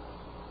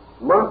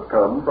must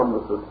come from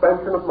the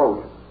suspension of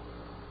motion,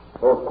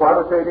 both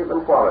quantitative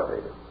and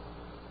qualitative.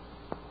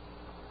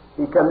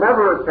 He can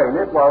never attain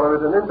it while there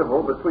is an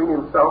interval between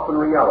himself and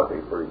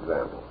reality, for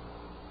example.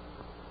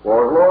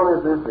 For as long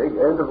as this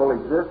interval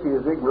exists, he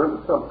is ignorant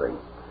of something.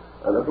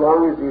 And as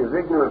long as he is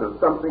ignorant of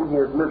something, he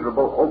is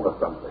miserable over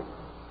something.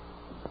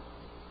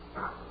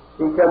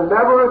 He can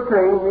never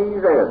attain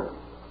these ends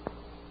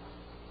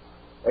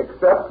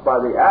except by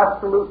the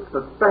absolute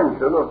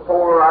suspension of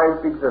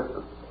polarized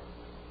existence.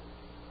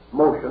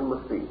 Motion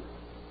must cease.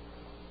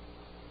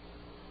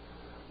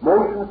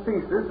 Motion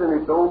ceases in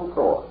its own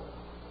source.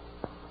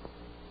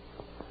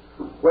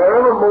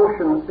 Wherever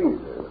motion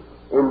ceases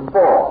in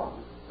form,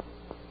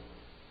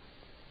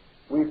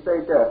 we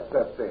say death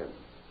sets in,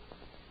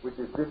 which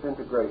is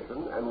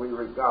disintegration, and we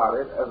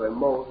regard it as a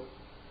most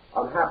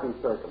unhappy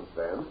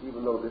circumstance,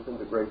 even though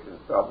disintegration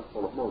itself is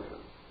full of motion.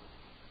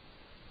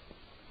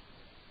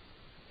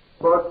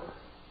 But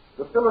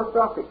the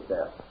philosophic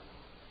death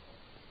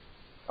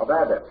of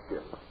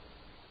adeptship,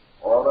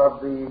 or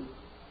of the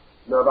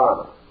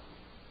nirvana,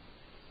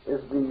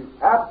 is the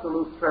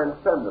absolute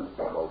transcendence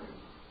of motion.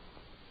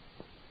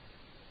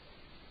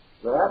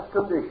 That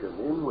condition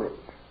in which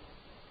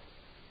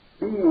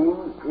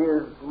being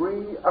is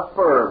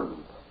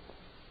reaffirmed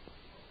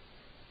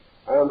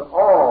and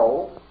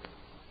all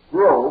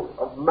growth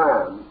of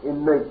man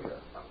in nature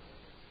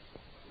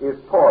is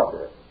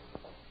pauses,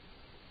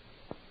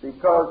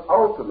 because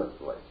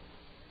ultimately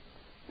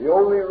the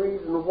only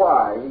reason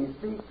why he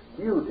seeks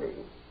beauty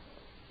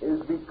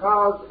is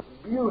because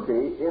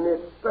beauty in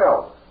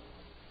itself,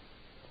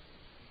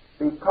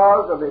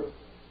 because of its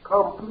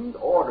complete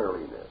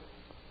orderliness,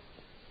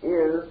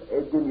 is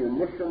a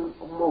diminution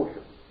of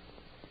motion.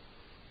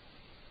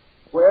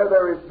 Where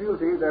there is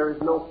beauty, there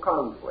is no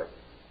conflict.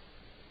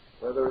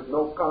 Where there is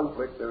no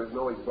conflict, there is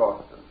no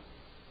exhaustion.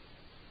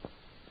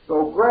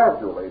 So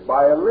gradually,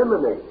 by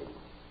eliminating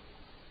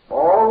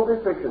all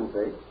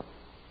deficiency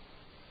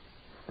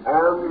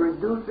and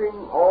reducing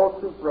all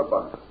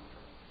superabundance,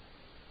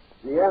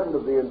 the end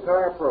of the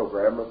entire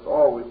program must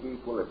always be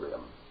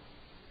equilibrium.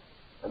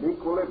 And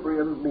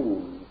equilibrium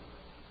means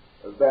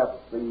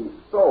that the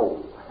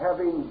soul,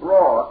 having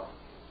brought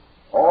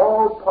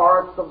all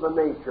parts of the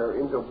nature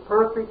into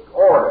perfect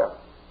order,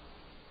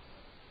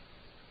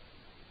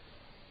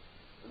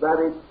 that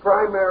its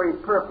primary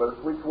purpose,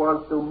 which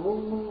was to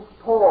move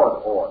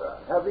toward order,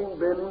 having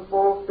been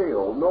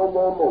fulfilled, no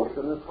more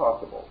motion is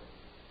possible.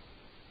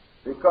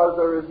 Because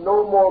there is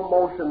no more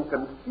motion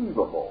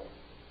conceivable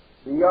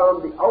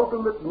beyond the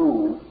ultimate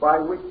move by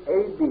which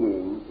a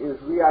being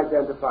is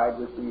re-identified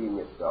with being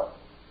itself.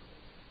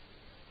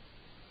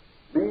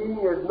 Being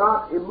is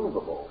not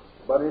immovable,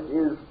 but it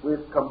is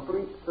with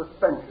complete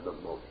suspension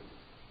of motion.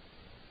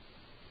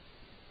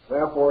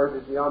 Therefore,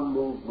 it is the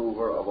unmoved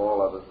mover of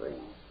all other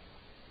things.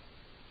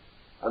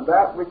 And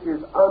that which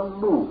is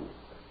unmoved,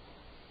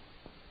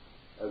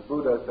 as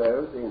Buddha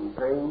says, in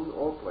pain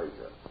or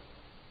pleasure,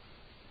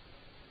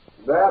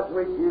 that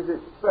which is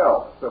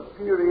itself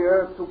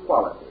superior to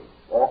quality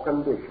or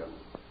condition,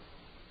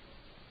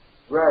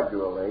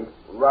 gradually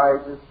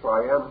rises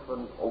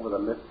triumphant over the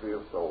mystery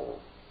of soul.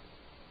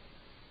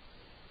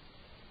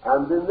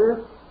 And in this,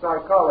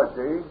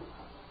 psychology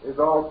is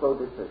also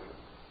deficient.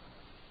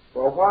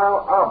 For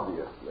while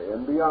obviously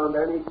and beyond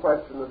any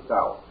question of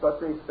doubt,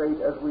 such a state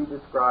as we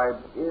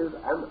described is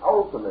an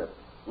ultimate,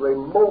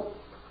 remote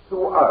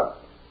to us,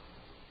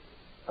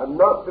 and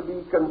not to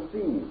be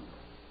conceived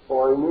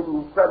for an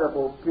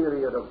incredible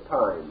period of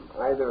time,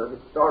 either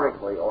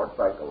historically or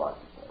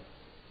psychologically.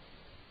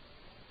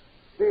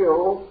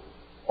 Still,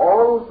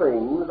 all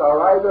things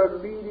are either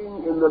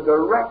leading in the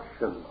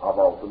direction of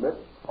ultimate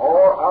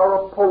or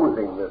are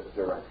opposing this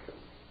direction.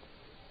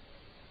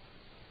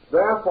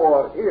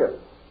 Therefore, if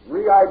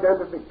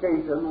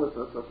re-identification with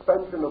the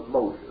suspension of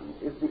motion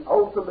is the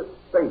ultimate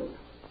state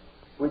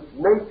which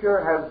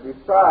nature has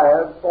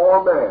desired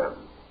for man,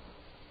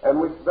 and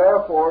which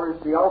therefore is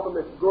the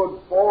ultimate good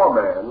for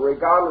man,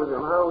 regardless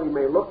of how he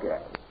may look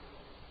at it,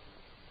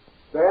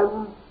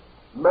 then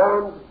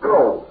man's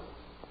growth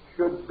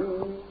should be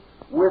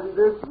with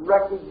this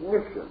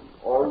recognition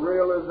or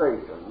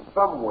realization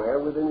somewhere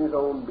within his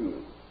own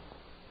being.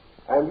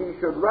 And he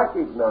should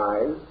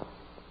recognize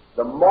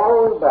the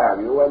moral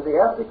value and the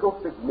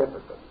ethical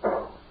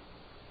significance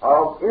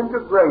of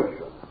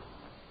integration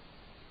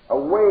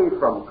away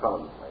from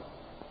conflict,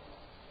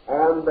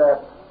 and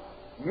that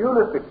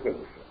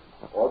unification,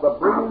 or the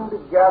bringing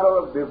together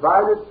of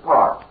divided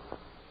parts,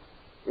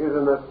 is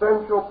an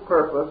essential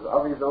purpose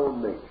of his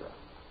own nature.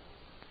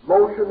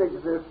 Motion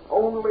exists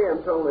only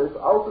until this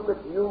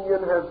ultimate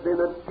union has been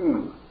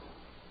achieved.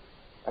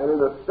 And in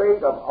a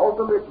state of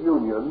ultimate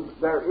union,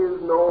 there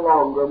is no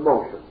longer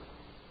motion.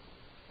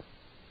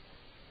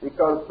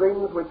 Because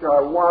things which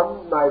are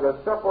one neither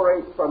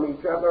separate from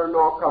each other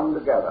nor come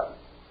together.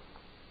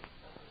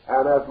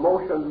 And as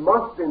motion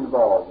must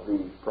involve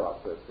these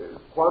processes,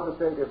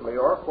 quantitatively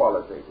or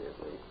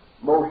qualitatively,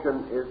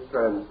 motion is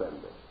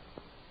transcendent.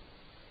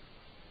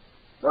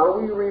 Now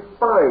we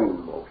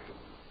refine motion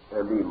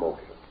and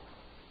emotion.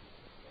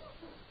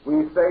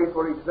 We say,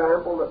 for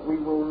example, that we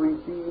will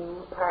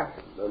redeem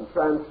passion and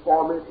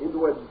transform it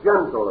into a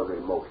gentler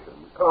emotion,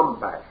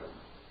 compassion.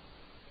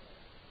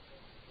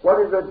 What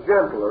is a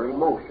gentler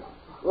emotion?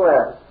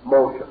 Less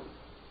motion.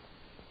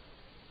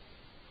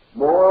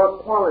 More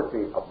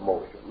quality of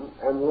motion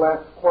and less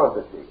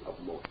quantity of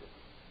motion.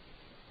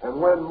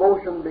 And when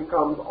motion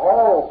becomes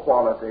all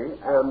quality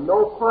and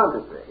no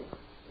quantity,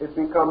 it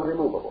becomes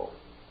immovable.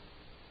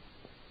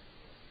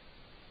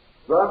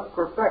 Thus,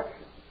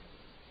 perfection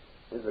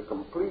is a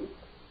complete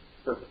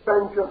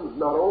suspension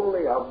not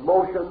only of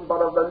motion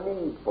but of the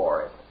need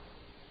for it.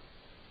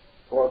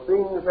 For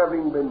things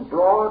having been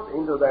brought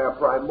into their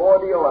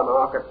primordial and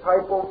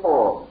archetypal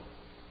form,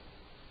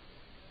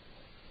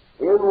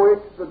 in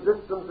which the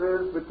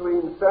distances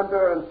between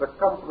center and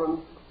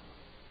circumference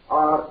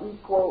are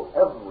equal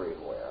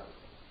everywhere,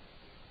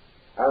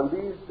 and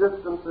these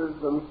distances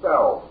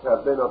themselves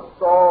have been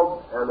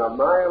absorbed and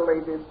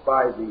annihilated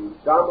by the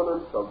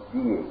dominance of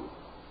being,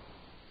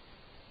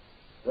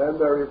 then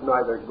there is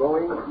neither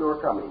going nor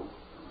coming.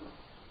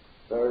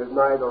 There is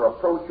neither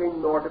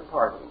approaching nor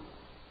departing.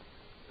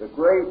 The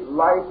great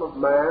life of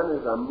man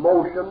is a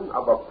motion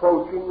of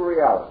approaching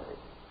reality.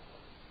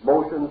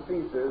 Motion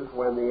ceases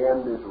when the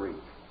end is reached.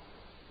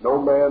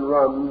 No man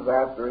runs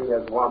after he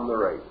has won the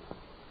race.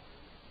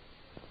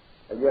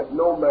 And yet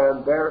no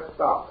man dare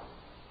stop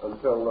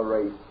until the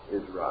race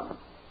is run.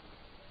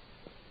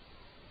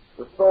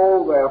 The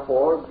soul,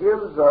 therefore,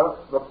 gives us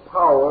the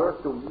power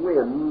to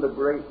win the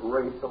great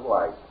race of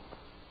life.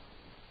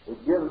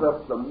 It gives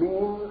us the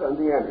means and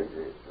the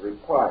energies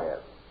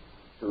required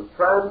to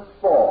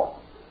transform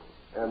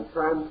and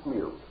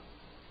transmute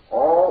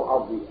all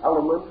of the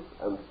elements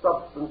and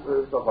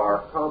substances of our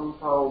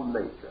compound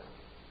nature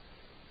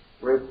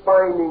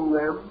refining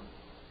them,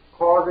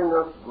 causing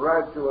us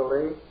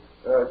gradually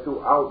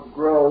to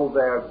outgrow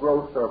their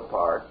grosser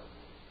parts,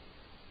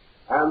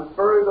 and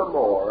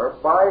furthermore,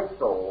 by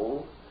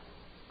souls,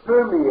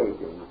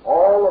 permeating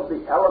all of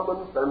the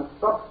elements and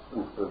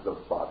substances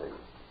of bodies,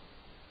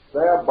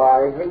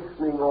 thereby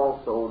hastening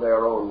also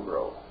their own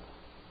growth.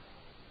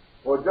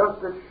 For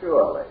just as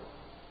surely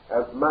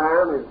as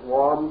man is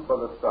warmed by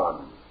the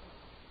sun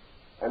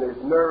and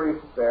is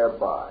nourished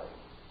thereby,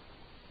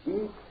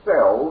 each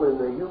cell in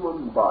the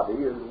human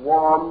body is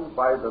warmed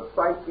by the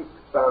psychic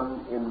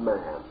sun in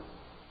man.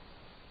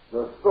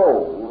 The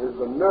soul is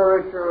the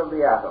nourisher of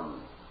the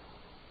atoms.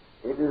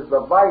 It is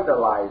the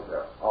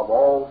vitalizer of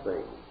all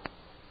things.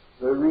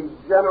 The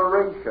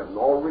regeneration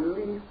or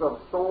release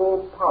of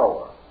soul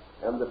power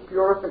and the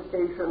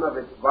purification of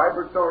its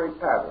vibratory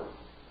pattern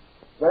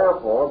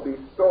therefore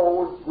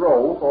bestows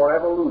growth or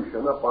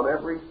evolution upon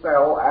every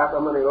cell,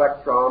 atom, and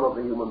electron of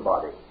the human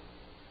body.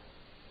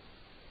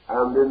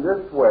 And in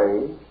this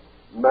way,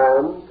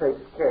 man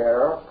takes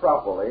care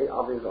properly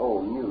of his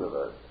own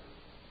universe.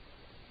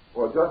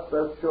 For just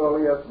as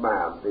surely as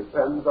man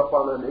depends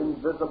upon an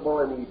invisible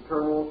and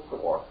eternal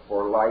source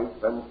for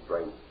life and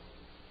strength,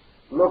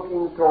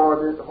 looking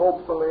toward it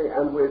hopefully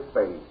and with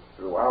faith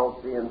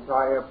throughout the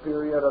entire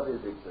period of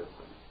his existence,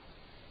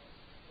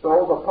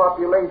 so the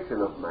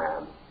population of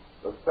man,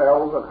 the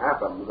cells and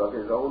atoms of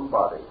his own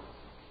body,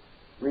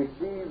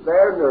 receive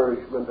their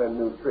nourishment and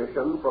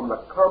nutrition from the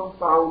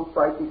compound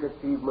psychic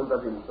achievement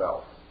of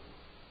himself.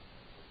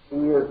 He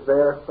is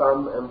their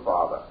son and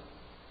father.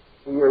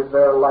 He is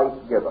their life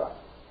giver.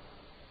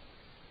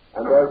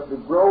 And as the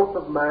growth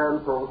of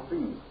man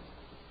proceeds,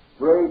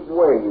 great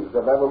waves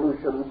of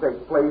evolution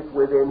take place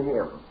within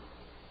him,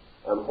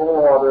 and whole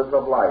orders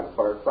of life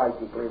are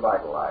psychically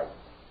vitalized.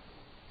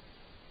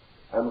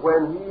 And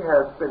when he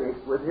has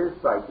finished with his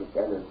psychic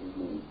energy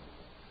needs,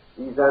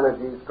 these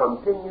energies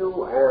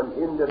continue and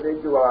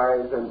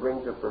individualize and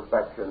bring to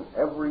perfection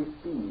every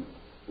seed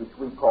which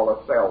we call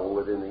a cell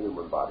within the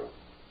human body.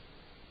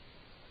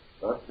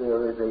 Thus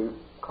there is a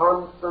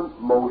constant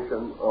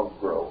motion of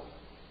growth.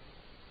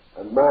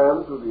 And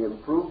man, through the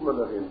improvement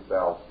of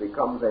himself,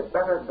 becomes a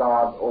better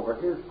God over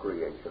his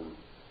creation,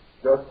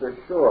 just as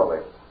surely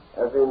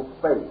as in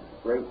space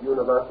great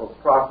universal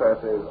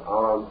processes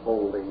are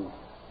unfolding,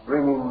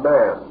 bringing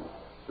man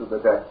to the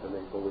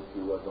destiny for which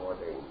he was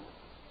ordained.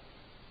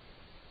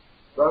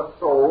 Thus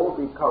soul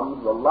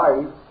becomes the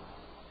life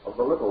of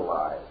the little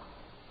lives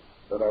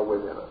that are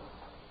within us.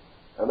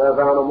 And as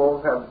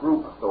animals have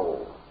group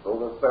souls, so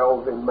the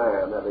cells in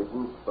man have a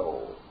group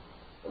soul,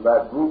 and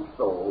that group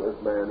soul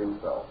is man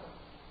himself.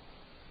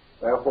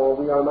 Therefore,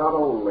 we are not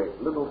only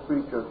little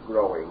creatures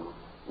growing,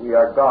 we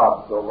are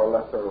gods over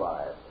lesser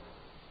lives.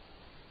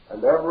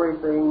 And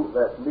everything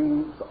that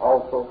leads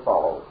also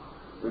follows,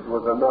 which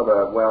was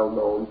another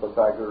well-known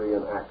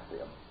Pythagorean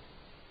axiom.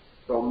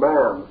 So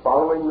man,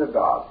 following the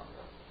gods,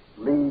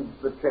 leads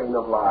the chain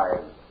of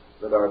lives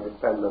that are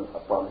dependent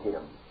upon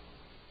him.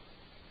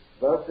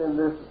 Thus, in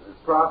this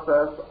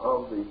process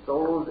of the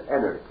soul's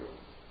energy,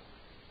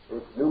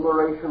 its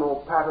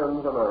numerational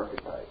patterns and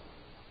archetypes,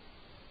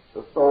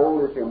 the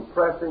soul is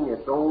impressing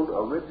its own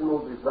original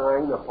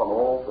design upon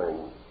all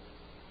things.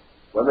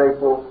 When they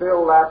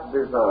fulfill that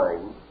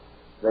design,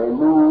 they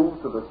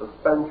move to the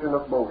suspension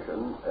of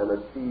motion and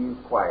achieve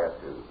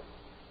quietude.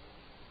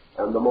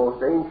 And the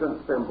most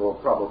ancient symbol,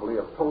 probably,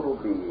 of total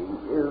being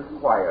is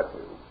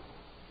quietude.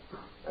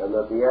 And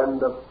at the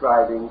end of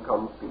striving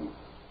comes peace.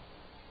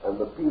 And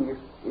the peace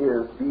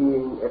is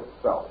being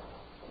itself,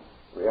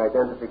 the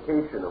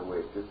identification of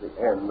which is the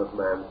end of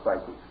man's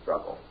psychic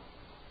struggle.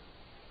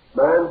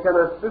 Man can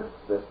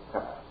assist this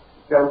task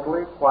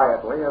gently,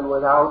 quietly, and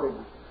without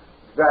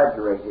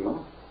exaggerating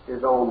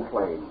his own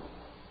claims,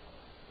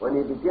 when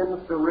he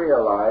begins to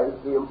realize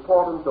the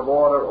importance of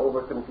order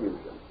over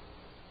confusion,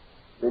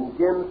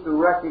 begins to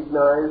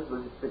recognize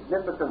the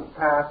significant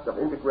task of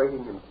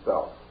integrating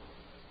himself,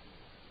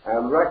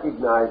 and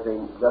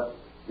recognizing that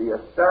the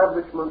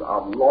establishment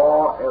of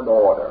law and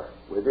order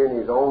within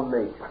his own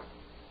nature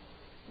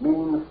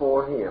means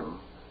for him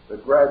the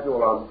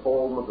gradual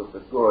unfoldment of the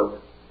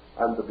good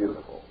and the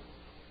beautiful,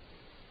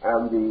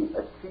 and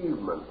the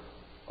achievement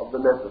of the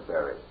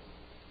necessary,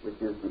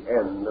 which is the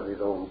end of his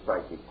own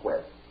psychic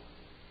quest.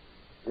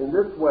 In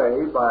this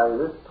way, by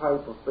this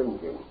type of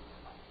thinking,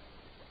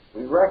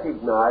 we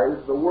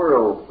recognize the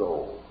world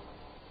soul,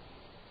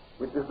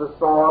 which is the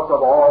source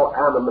of all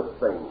animate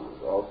things,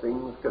 or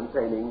things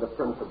containing the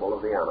principle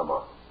of the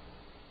anima.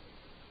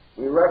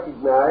 We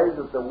recognize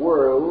that the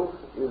world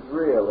is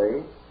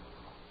really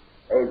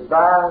a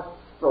vast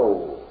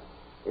soul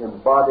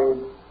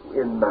embodied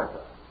in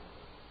matter,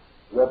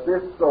 that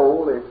this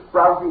soul is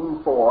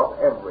sprouting forth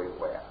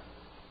everywhere,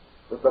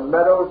 that the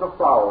meadows of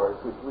flowers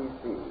which we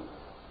see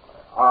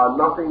are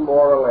nothing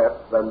more or less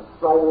than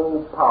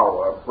soul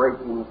power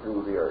breaking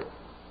through the earth,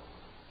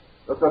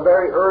 that the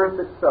very earth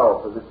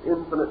itself is its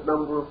infinite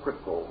number of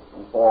crystals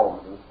and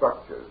forms and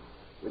structures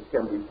which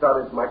can be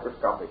studied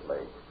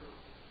microscopically,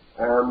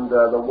 and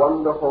the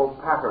wonderful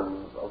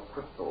patterns of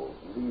crystals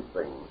and these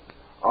things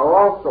are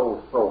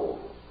also souls,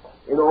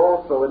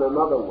 also in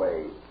another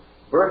way,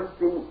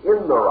 bursting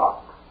in the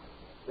rock,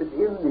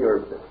 within the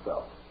earth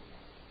itself.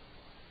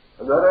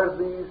 And that as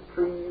these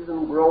trees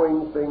and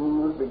growing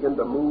things begin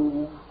to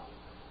move,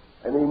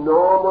 an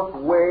enormous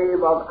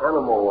wave of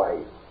animal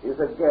life is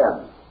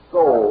again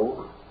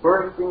soul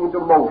bursting into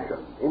motion,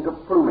 into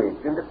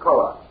plumage, into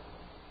color,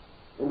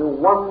 into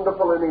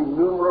wonderful and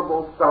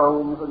innumerable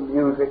sounds and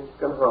music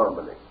and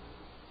harmony.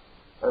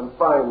 And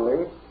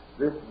finally,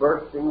 this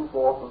bursting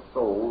forth of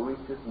soul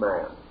reaches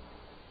man.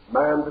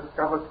 Man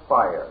discovers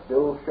fire,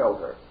 builds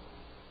shelter.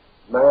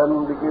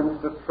 Man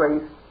begins to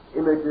trace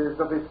images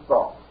of his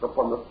thoughts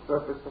upon the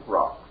surface of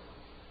rock.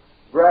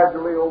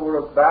 Gradually, over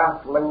a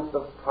vast length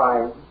of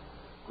time,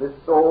 this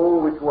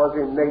soul which was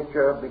in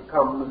nature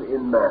becomes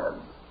in man.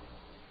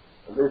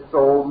 And this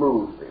soul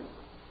moves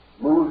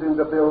him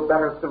to build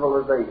better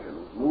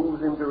civilizations,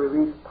 moves him to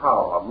release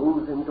power,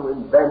 moves him to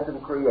invent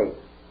and create,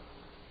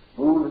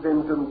 moves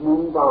him to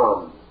move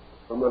on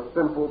from the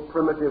simple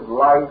primitive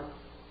life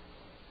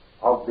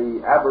of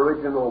the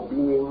aboriginal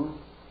being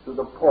to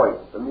the poet,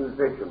 the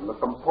musician, the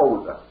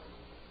composer,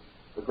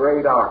 the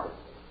great artist.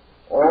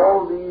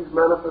 All these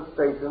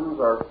manifestations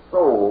are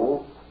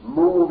soul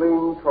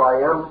moving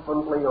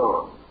triumphantly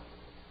on.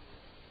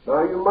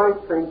 Now you might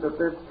think that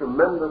this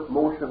tremendous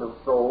motion of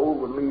soul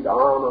would lead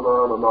on and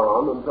on and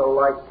on until,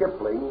 like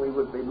Kipling, we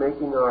would be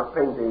making our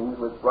paintings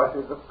with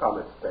brushes of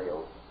comet's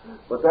tails.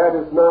 But that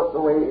is not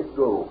the way it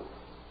goes.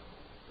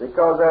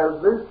 Because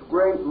as this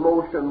great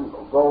motion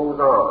goes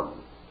on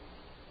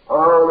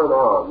and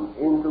on,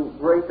 into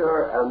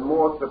greater and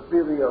more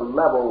superior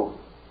levels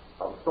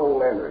of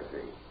soul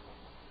energy,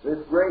 this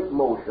great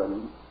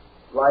motion,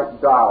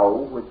 like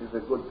Tao, which is a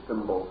good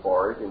symbol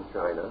for it in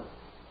China,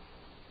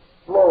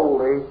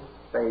 slowly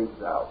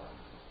fades out.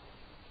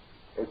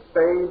 It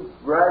fades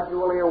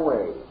gradually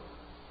away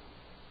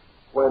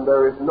when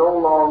there is no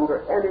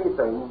longer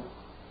anything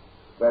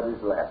that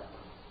is left,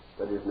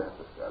 that is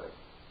necessary.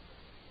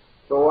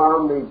 So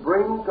on the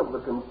brink of the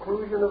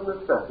conclusion of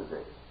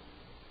necessity,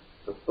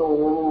 the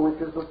soul,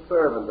 which is the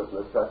servant of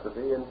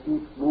necessity and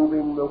keeps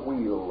moving the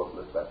wheel of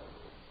necessity,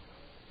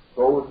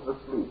 goes to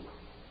sleep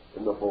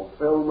in the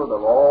fulfillment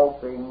of all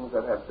things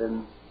that have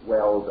been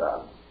well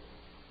done.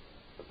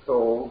 The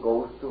soul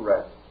goes to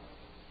rest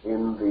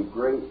in the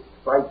great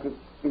psychic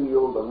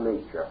field of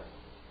nature,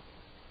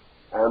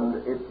 and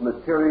its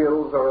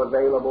materials are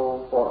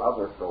available for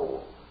other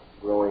souls,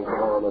 growing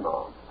on and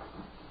on.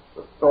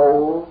 The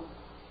soul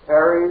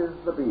carries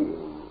the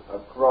being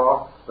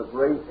across the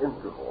great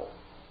interval,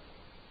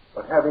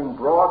 but having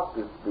brought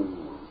this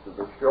being to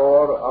the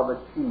shore of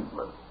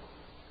achievement,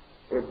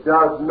 it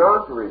does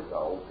not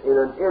result in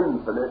an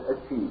infinite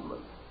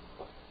achievement.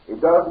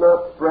 It does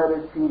not spread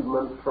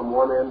achievement from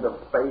one end of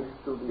space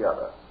to the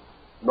other,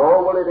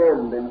 nor will it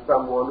end in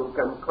someone who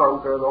can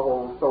conquer the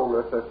whole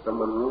solar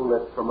system and rule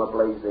it from a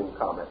blazing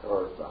comet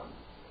or a sun.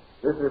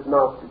 This is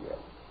not the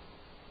end,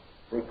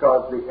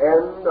 because the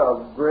end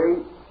of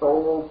great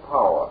soul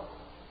power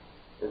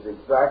is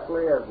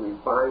exactly as we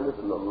find it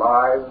in the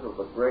lives of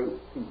the great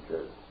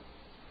teachers.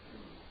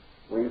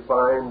 We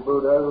find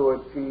Buddha, who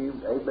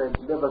achieved a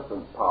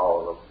magnificent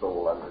power of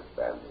soul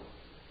understanding,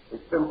 a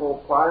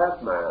simple,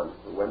 quiet man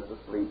who went to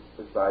sleep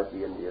beside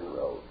the Indian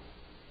road.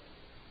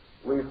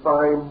 We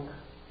find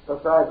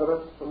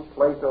Pythagoras and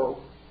Plato,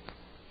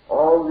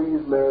 all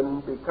these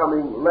men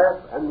becoming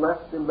less and less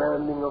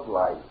demanding of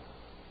life,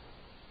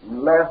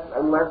 less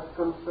and less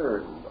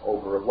concerned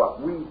over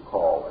what we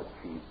call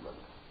achievement,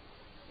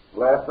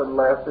 less and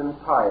less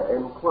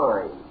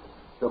inclined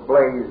to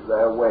blaze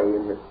their way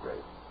in history.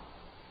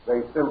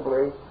 They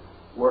simply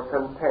were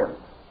content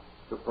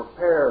to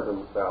prepare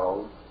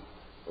themselves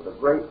for the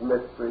great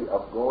mystery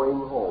of going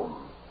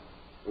home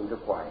into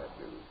quietude.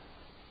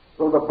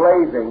 So the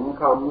blazing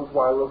comes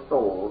while the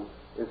soul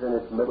is in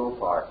its middle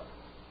part,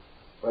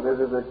 but as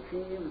it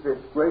achieves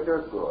its greater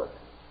good,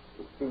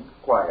 it seeks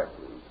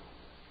quietude,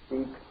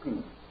 seeks peace,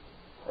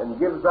 and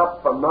gives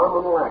up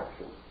phenomenal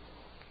action,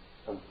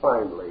 and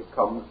finally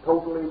comes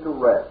totally to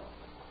rest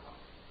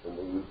in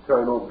the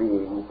eternal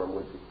being from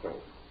which it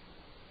came.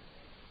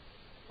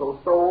 So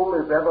soul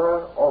is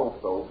ever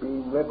also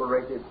being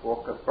liberated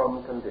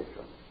from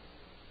condition.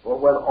 For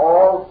when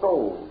all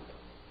souls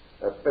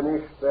have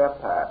finished their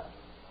task,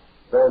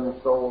 then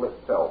soul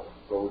itself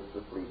goes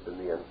to sleep in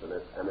the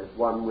infinite and is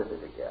one with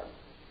it again.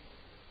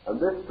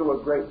 And this, to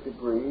a great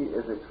degree,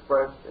 is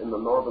expressed in the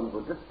northern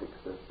Buddhistic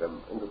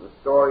system into the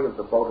story of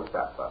the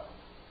Bodhisattva.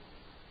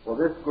 For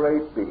this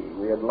great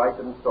being, the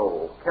enlightened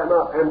soul,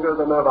 cannot enter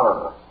the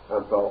nirvana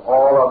until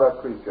all other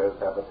creatures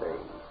have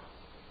attained.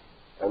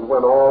 And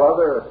when all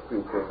other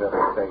creatures have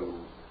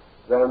attained,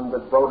 then the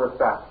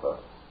Bodhisattva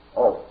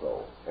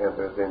also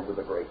enters into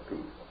the great peace.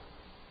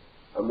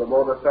 And the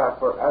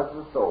Bodhisattva, as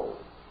the soul,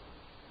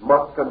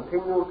 must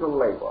continue to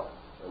labor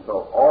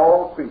until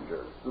all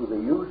creatures, through the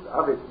use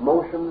of its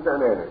motions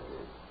and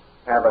energies,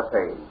 have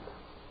attained.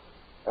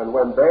 And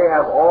when they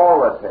have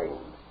all attained,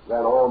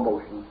 then all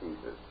motion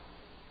ceases,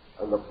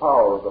 and the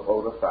power of the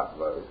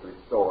Bodhisattva is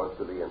restored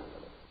to the infinite.